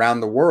children around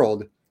the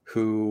world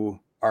who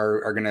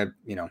are going to,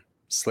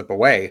 slip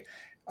away.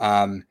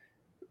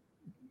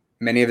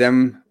 Many of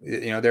them,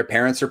 their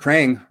parents are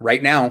praying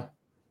right now.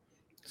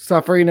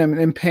 Suffering and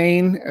in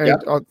pain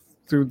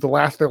through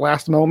their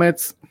last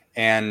moments.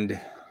 And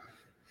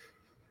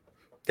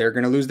they're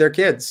going to lose their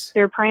kids.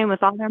 They're praying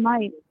with all their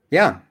might.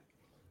 Yeah.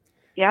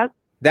 Yep.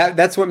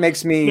 That's what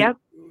makes me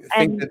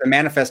think that the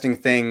manifesting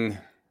thing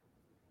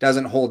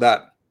doesn't hold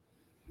up.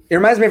 It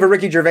reminds me of a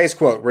Ricky Gervais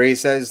quote where he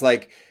says,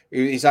 like,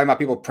 he's talking about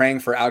people praying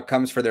for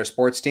outcomes for their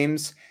sports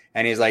teams.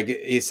 And he's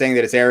saying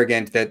that it's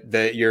arrogant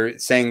that you're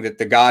saying that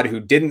the God who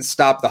didn't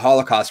stop the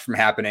Holocaust from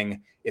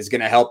happening is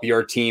going to help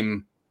your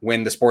team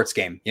win the sports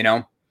game.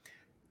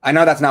 I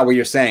know that's not what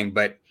you're saying,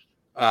 but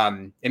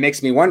it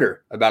makes me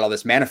wonder about all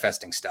this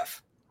manifesting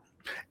stuff.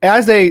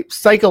 As a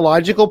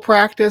psychological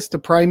practice to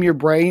prime your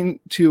brain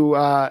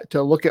to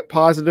look at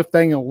positive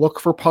thing and look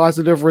for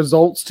positive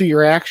results to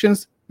your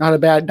actions, not a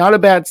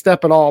bad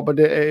step at all. But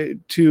if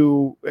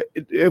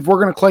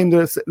we're going to claim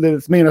that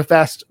it's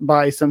manifest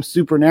by some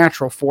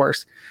supernatural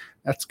force,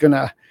 that's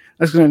gonna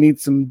need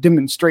some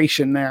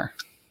demonstration there.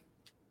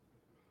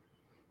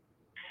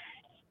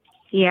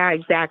 Yeah,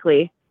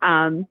 exactly.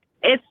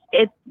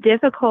 It's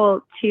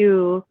difficult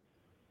to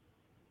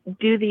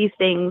do these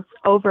things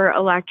over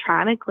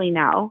electronically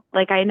now.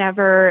 Like a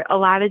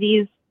lot of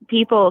these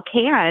people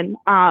can,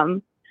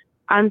 on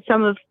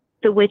some of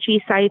the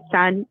witchy sites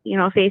on,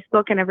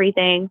 Facebook and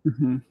everything.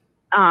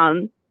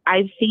 Mm-hmm.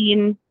 I've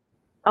seen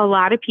a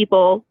lot of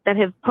people that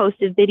have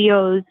posted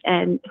videos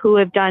and who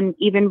have done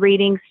even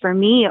readings for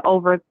me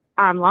over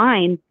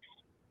online.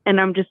 And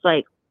I'm just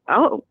like,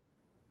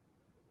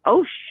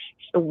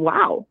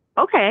 wow.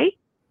 Okay.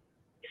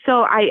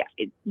 So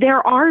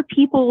there are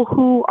people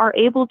who are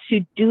able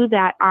to do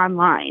that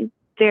online.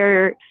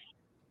 You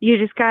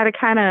just got to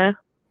kind of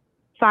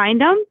find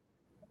them.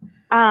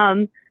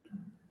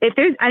 If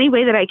there's any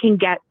way that I can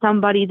get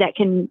somebody that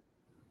can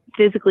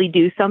physically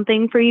do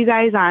something for you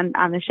guys on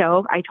the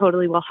show, I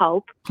totally will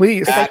help.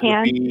 Please. If I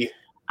can. Would be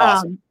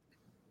awesome.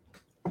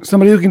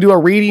 Somebody who can do a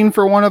reading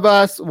for one of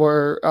us,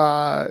 or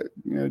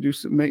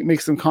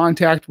make some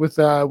contact with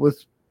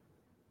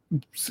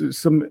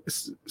some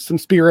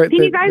spirit.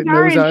 See, you guys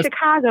are in us.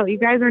 Chicago. You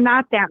guys are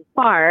not that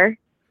far.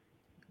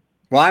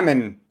 Well, I'm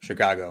in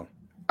Chicago.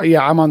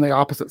 Yeah, I'm on the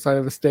opposite side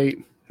of the state.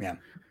 Yeah.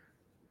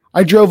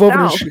 I drove over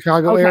to the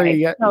Chicago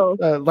area so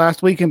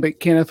last weekend,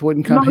 but Kenneth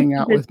wouldn't come hang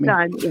out with me.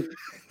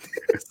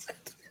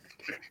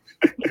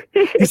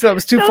 He said it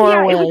was too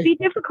far away. It would be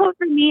difficult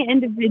for me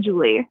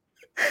individually.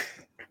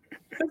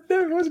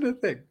 That wasn't a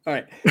thing. All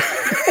right.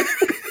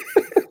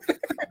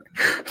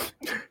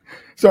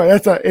 Sorry,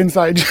 that's an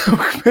inside joke.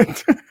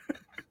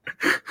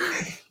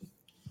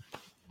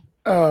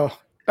 Go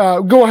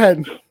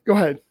ahead.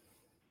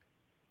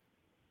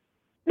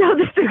 No,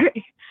 that's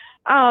great.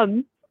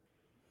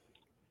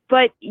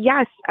 But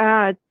yes,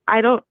 I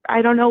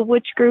don't know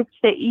which groups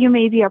that you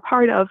may be a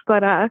part of,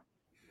 but I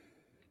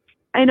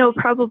know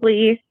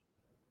probably.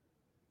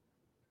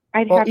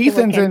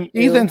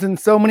 Ethan's in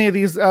so many of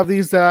these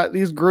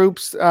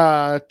groups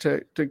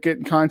to get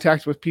in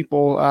contact with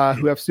people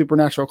who have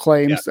supernatural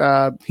claims.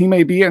 Yeah. He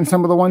may be in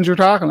some of the ones you're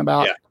talking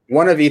about. Yeah.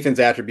 One of Ethan's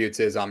attributes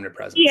is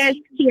omnipresence. He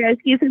is.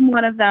 He's in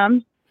one of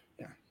them.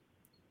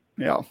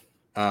 Yeah.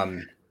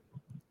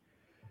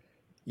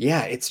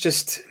 Yeah. It's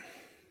just,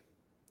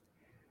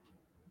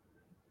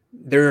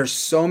 there are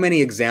so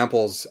many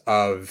examples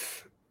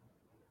of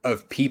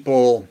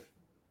people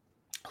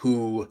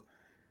who,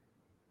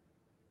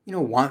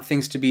 want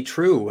things to be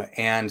true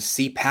and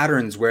see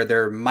patterns where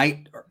there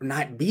might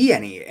not be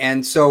any.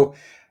 And so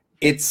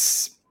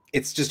it's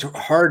just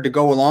hard to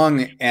go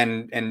along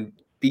and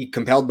be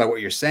compelled by what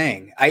you're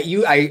saying.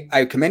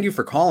 I commend you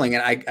for calling.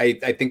 And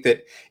I think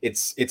that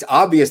it's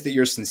obvious that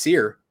you're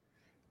sincere.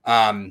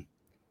 But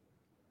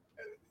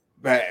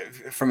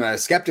from a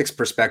skeptic's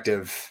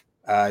perspective,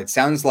 it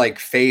sounds like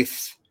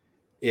faith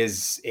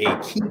is a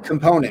key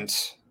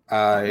component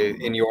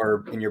in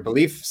your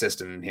belief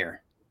system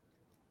here.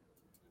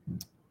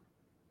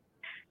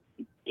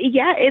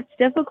 Yeah, it's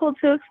difficult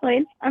to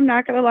explain. I'm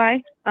not going to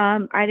lie.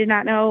 I did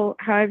not know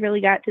how I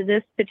really got to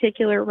this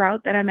particular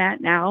route that I'm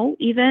at now,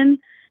 even.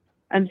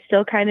 I'm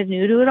still kind of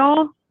new to it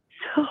all.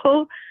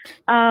 So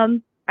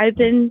I've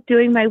been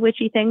doing my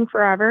witchy thing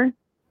forever.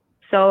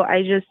 So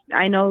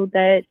I know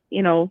that,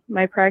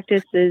 my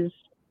practice is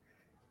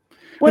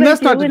what and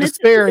that's I do, not to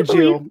disparage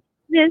you.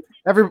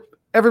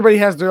 Everybody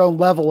has their own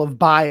level of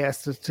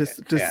bias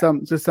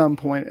to some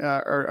point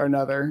or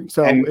another.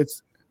 So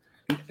it's.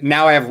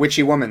 Now I have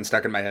witchy woman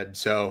stuck in my head.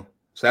 So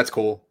that's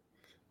cool.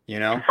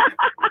 Yes.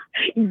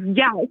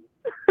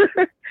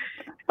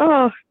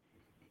 But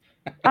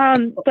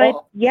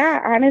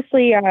yeah,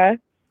 honestly,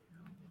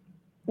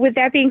 with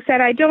that being said,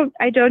 I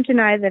don't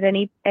deny that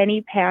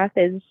any path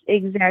is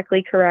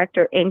exactly correct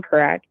or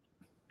incorrect.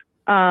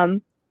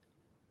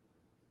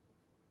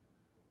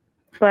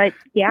 But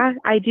yeah,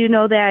 I do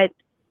know that,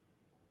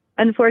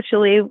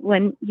 unfortunately,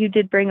 when you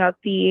did bring up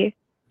the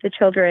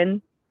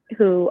children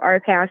who are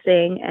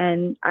passing,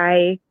 and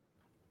I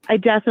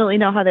definitely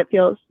know how that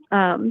feels.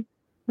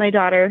 My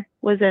daughter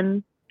was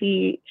in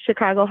the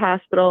Chicago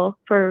hospital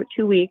for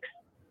 2 weeks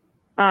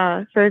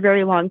for a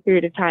very long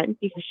period of time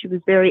because she was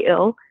very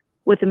ill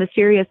with a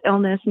mysterious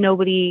illness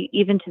nobody,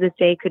 even to this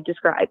day, could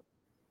describe.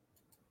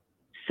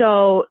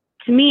 So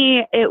to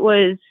me,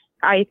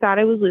 I thought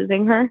I was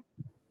losing her,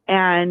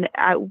 and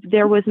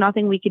there was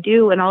nothing we could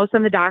do. And all of a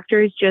sudden, the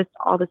doctors just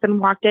all of a sudden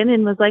walked in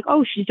and was like,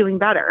 "Oh, she's doing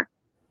better,"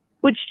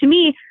 which to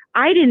me,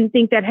 I didn't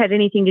think that had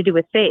anything to do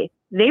with faith.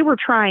 They were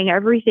trying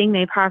everything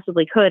they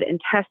possibly could and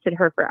tested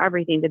her for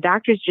everything. The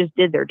doctors just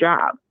did their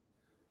job.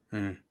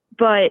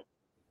 But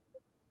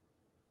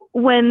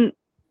when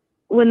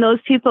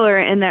those people are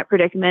in that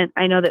predicament,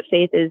 I know that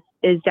faith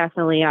is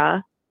definitely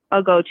a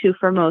go-to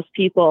for most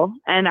people.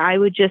 And I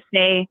would just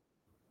say,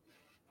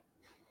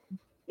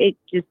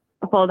 just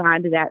hold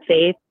on to that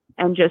faith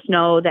and just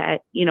know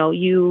that,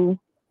 you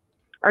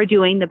are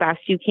doing the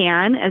best you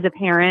can as a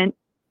parent,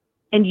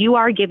 and you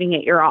are giving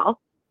it your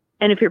all.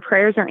 And if your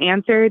prayers are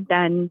answered,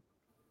 then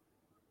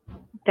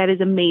that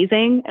is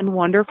amazing and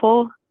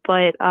wonderful.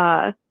 But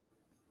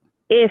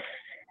if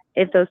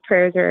those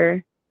prayers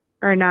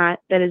are not,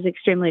 that is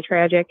extremely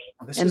tragic,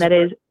 and that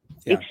is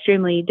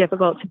extremely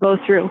difficult to go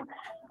through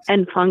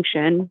and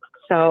function.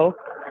 So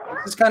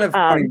it's kind of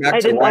pointing back I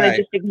to didn't want to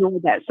just ignore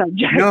that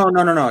subject.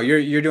 No.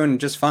 You're doing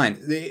just fine.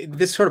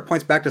 This sort of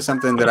points back to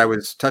something that I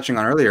was touching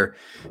on earlier,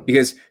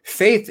 because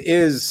faith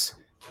is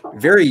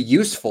very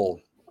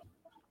useful.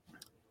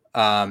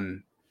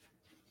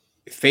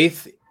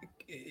 Faith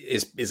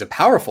is a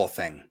powerful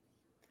thing.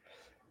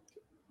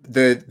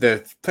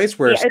 The place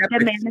where it's a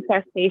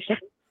manifestation.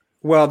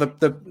 Well,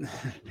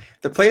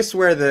 the place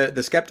where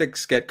the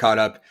skeptics get caught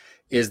up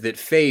is that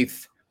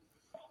faith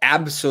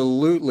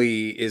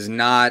absolutely is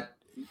not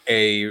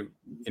a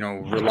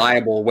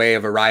reliable way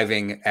of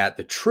arriving at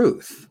the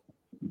truth.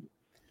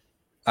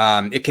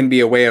 It can be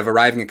a way of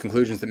arriving at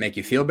conclusions that make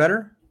you feel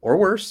better or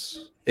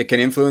worse. It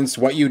can influence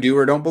what you do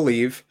or don't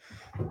believe.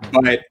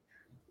 But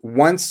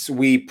once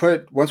we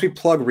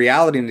plug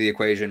reality into the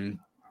equation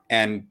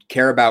and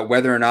care about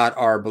whether or not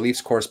our beliefs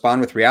correspond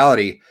with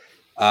reality,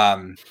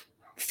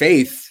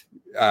 faith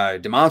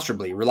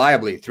demonstrably,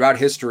 reliably, throughout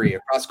history,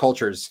 across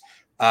cultures,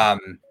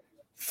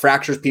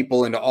 fractures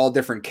people into all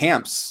different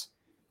camps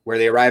where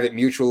they arrive at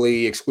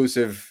mutually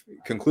exclusive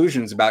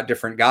conclusions about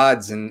different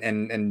gods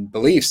and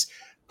beliefs.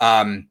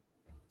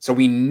 So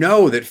we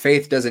know that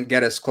faith doesn't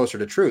get us closer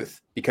to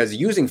truth, because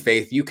using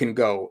faith, you can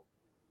go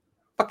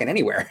fucking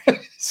anywhere.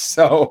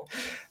 So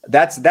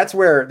that's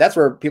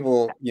where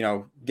people,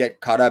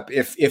 get caught up.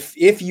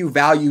 If you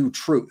value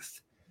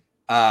truth,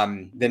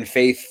 then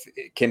faith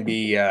can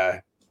be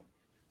an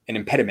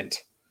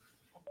impediment.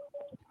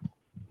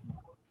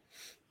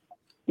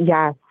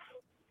 Yes.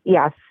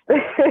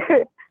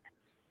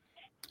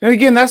 And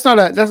again, that's not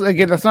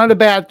a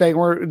bad thing,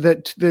 or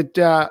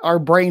that our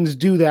brains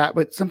do that.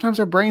 But sometimes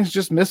our brains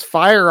just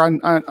misfire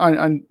on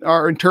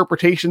our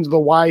interpretations of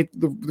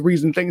the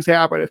reason things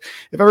happen.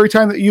 If every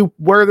time that you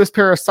wear this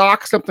pair of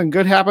socks, something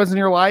good happens in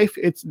your life,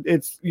 it's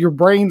your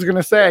brain's going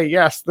to say,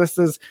 yes, this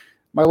is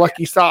my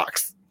lucky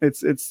socks.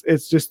 It's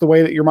just the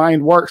way that your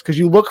mind works, because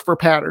you look for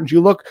patterns. You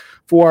look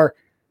for,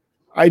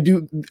 I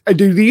do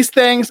these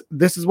things,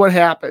 this is what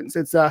happens.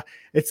 It's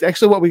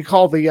actually what we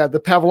call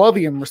the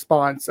Pavlovian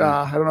response.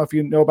 I don't know if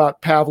you know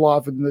about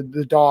Pavlov and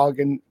the dog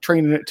and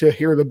training it to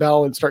hear the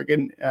bell and start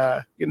getting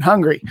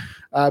hungry,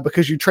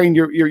 because you train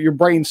your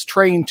brain's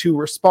trained to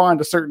respond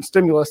to certain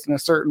stimulus in a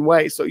certain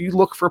way. So you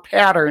look for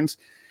patterns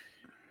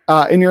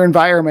in your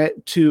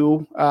environment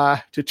to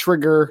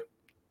trigger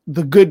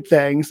the good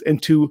things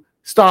and to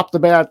stop the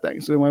bad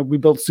things. So we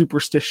build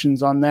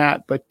superstitions on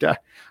that, but yeah.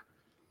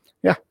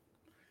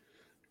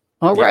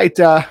 All right.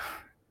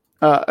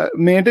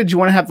 Amanda, do you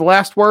want to have the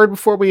last word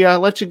before we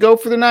let you go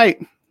for the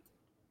night?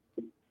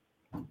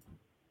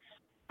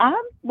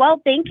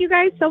 Well, thank you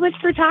guys so much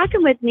for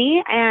talking with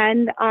me.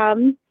 And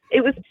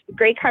it was a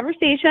great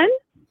conversation.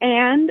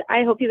 And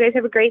I hope you guys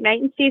have a great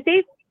night and stay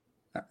safe.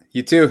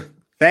 You too.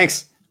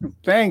 Thanks.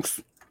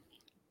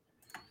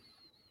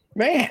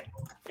 Man.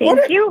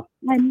 Thank you.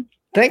 And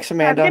thanks,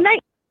 Amanda. have a good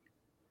night.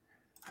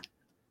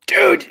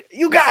 Dude,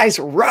 you guys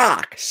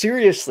rock.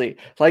 Seriously.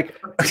 Like,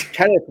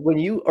 Kenneth, when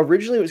you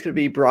originally it was going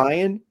to be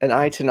Brian and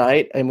I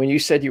tonight, and when you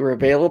said you were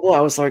available, I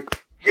was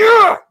like,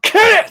 yeah,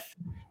 Kenneth.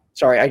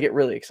 Sorry, I get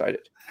really excited.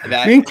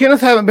 Me and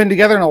Kenneth haven't been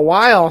together in a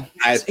while.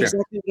 That's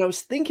exactly what I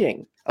was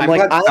thinking. I'm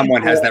like, glad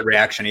someone has that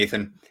reaction,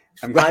 Ethan.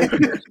 I'm glad.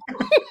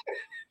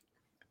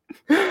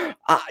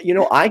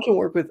 I can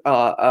work with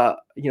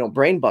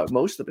Brainbug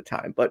most of the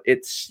time, but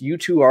you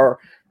two are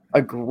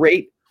a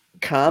great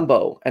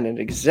combo and an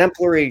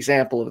exemplary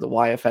example of the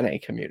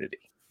YFNA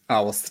community.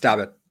 Oh, well, stop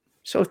it.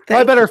 So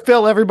I better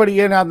fill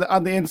everybody in on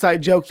the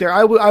inside joke there.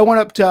 I went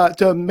up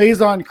to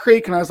Maison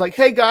Creek and I was like,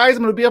 "Hey guys,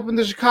 I'm going to be up in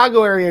the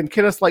Chicago area." And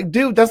Kenneth's like,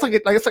 "Dude, that's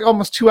it's like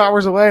almost 2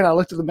 hours away." And I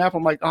looked at the map.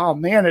 I'm like, "Oh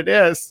man, it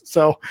is."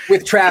 So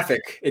with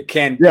traffic, it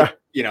can. Yeah.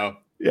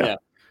 Yeah.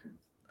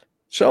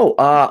 So,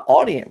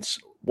 audience,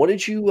 what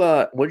did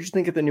you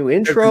think of the new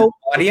intro?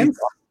 Audience?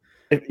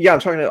 Yeah, I'm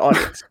talking to the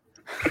audience.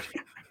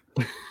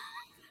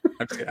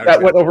 I'm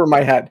That went over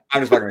my head.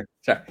 just fucking.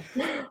 Sorry.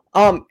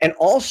 And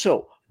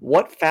also,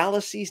 what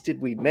fallacies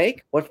did we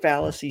make? What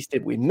fallacies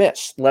did we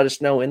miss? Let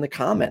us know in the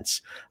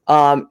comments.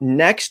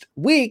 Next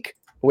week,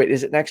 wait,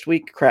 is it next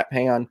week? Crap,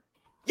 hang on.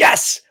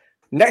 Yes,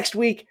 next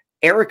week,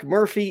 Eric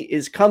Murphy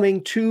is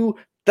coming to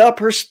The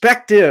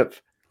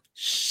Perspective.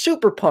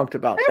 Super pumped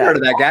about that. Heard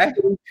of that guy.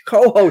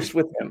 Co-host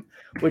with him,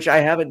 which I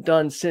haven't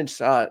done since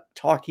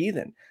Talk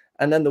Heathen.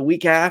 And then the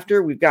week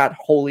after, we've got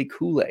Holy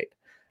Kool-Aid.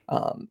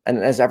 And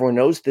as everyone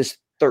knows, this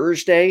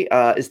Thursday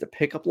is the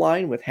pickup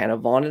line with Hannah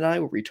Vaughn and I,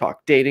 where we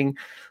talk dating,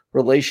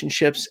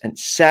 relationships, and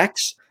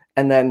sex.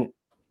 And then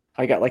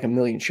I got like a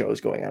million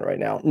shows going on right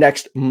now.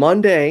 Next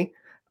Monday,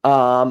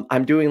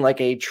 I'm doing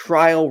like a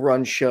trial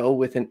run show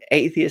with an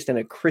atheist and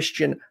a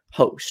Christian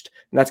host.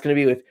 And that's going to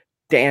be with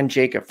Dan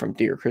Jacob from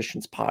Dear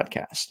Christians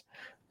podcast.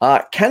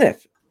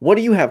 Kenneth, what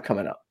do you have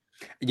coming up?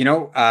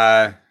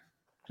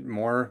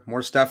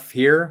 More stuff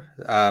here,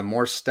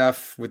 more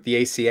stuff with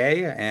the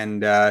ACA,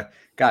 and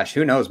gosh,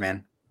 who knows,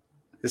 man?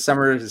 This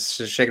summer is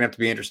just shaking up to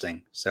be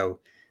interesting. So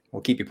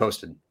we'll keep you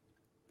posted.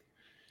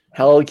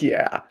 Hell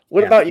yeah!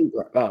 What about you,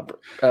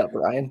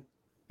 Brian?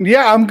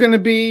 Yeah, I'm gonna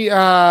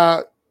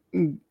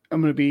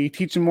be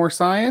teaching more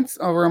science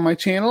over on my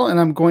channel, and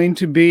I'm going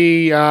to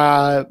be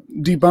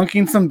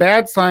debunking some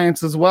bad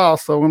science as well.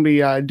 So I'm going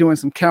to be doing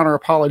some counter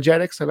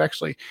apologetics. I've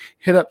actually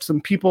hit up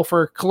some people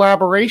for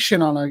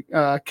collaboration on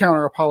a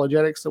counter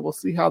apologetics. So we'll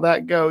see how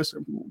that goes.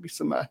 There will be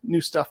some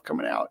new stuff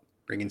coming out.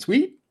 Bringing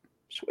sweet.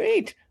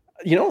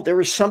 There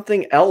was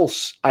something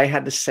else I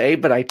had to say,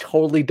 but I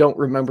totally don't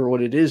remember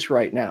what it is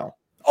right now.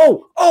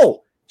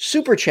 Oh,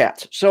 super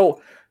chats.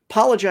 So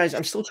apologize.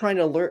 I'm still trying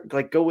to learn,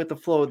 go with the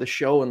flow of the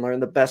show and learn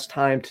the best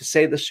time to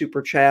say the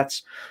super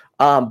chats.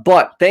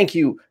 But thank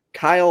you,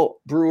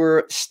 Kyle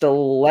Brewer,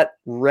 Stilett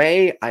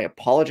Ray. I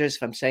apologize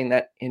if I'm saying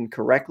that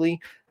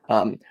incorrectly.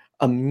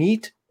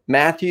 Amit,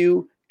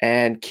 Matthew,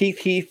 and Keith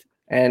Heath,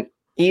 and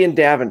Ian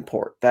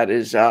Davenport. That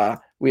is,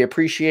 we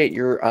appreciate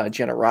your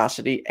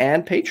generosity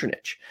and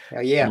patronage.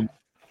 Yeah.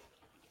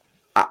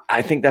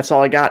 I think that's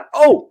all I got.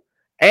 Oh,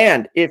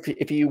 and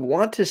if you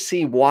want to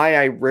see why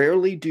I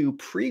rarely do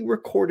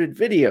pre-recorded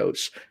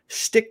videos,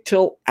 stick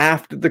till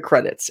after the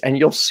credits, and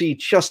you'll see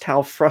just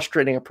how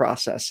frustrating a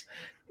process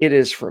it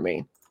is for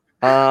me.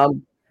 Have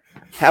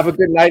a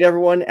good night,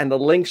 everyone, and the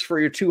links for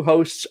your two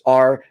hosts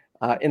are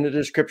in the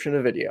description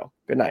of the video.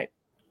 Good night.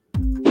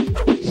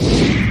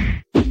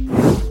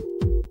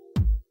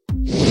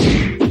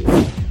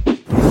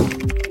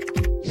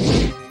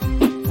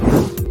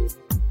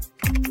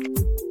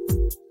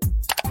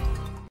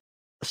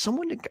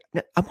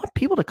 I want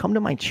people to come to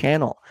my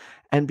channel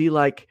and be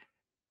like,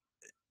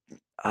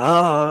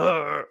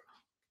 it's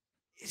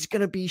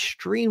going to be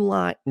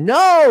streamlined.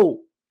 No!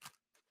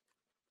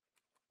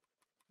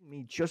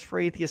 Me just for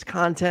atheist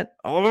content.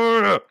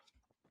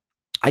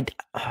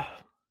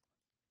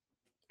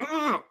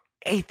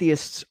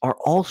 Atheists are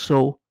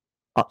also.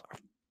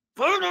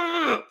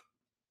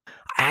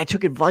 I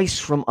took advice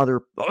from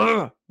other.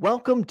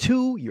 Welcome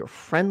to your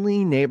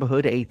friendly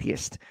neighborhood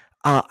atheist.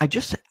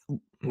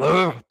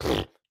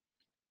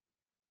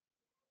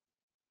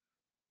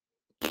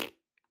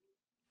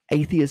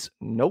 Atheist,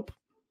 nope.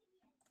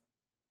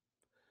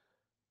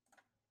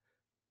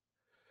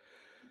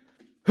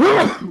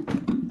 Ow.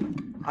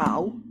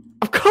 Oh,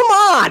 come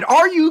on!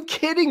 Are you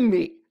kidding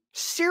me?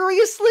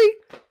 Seriously?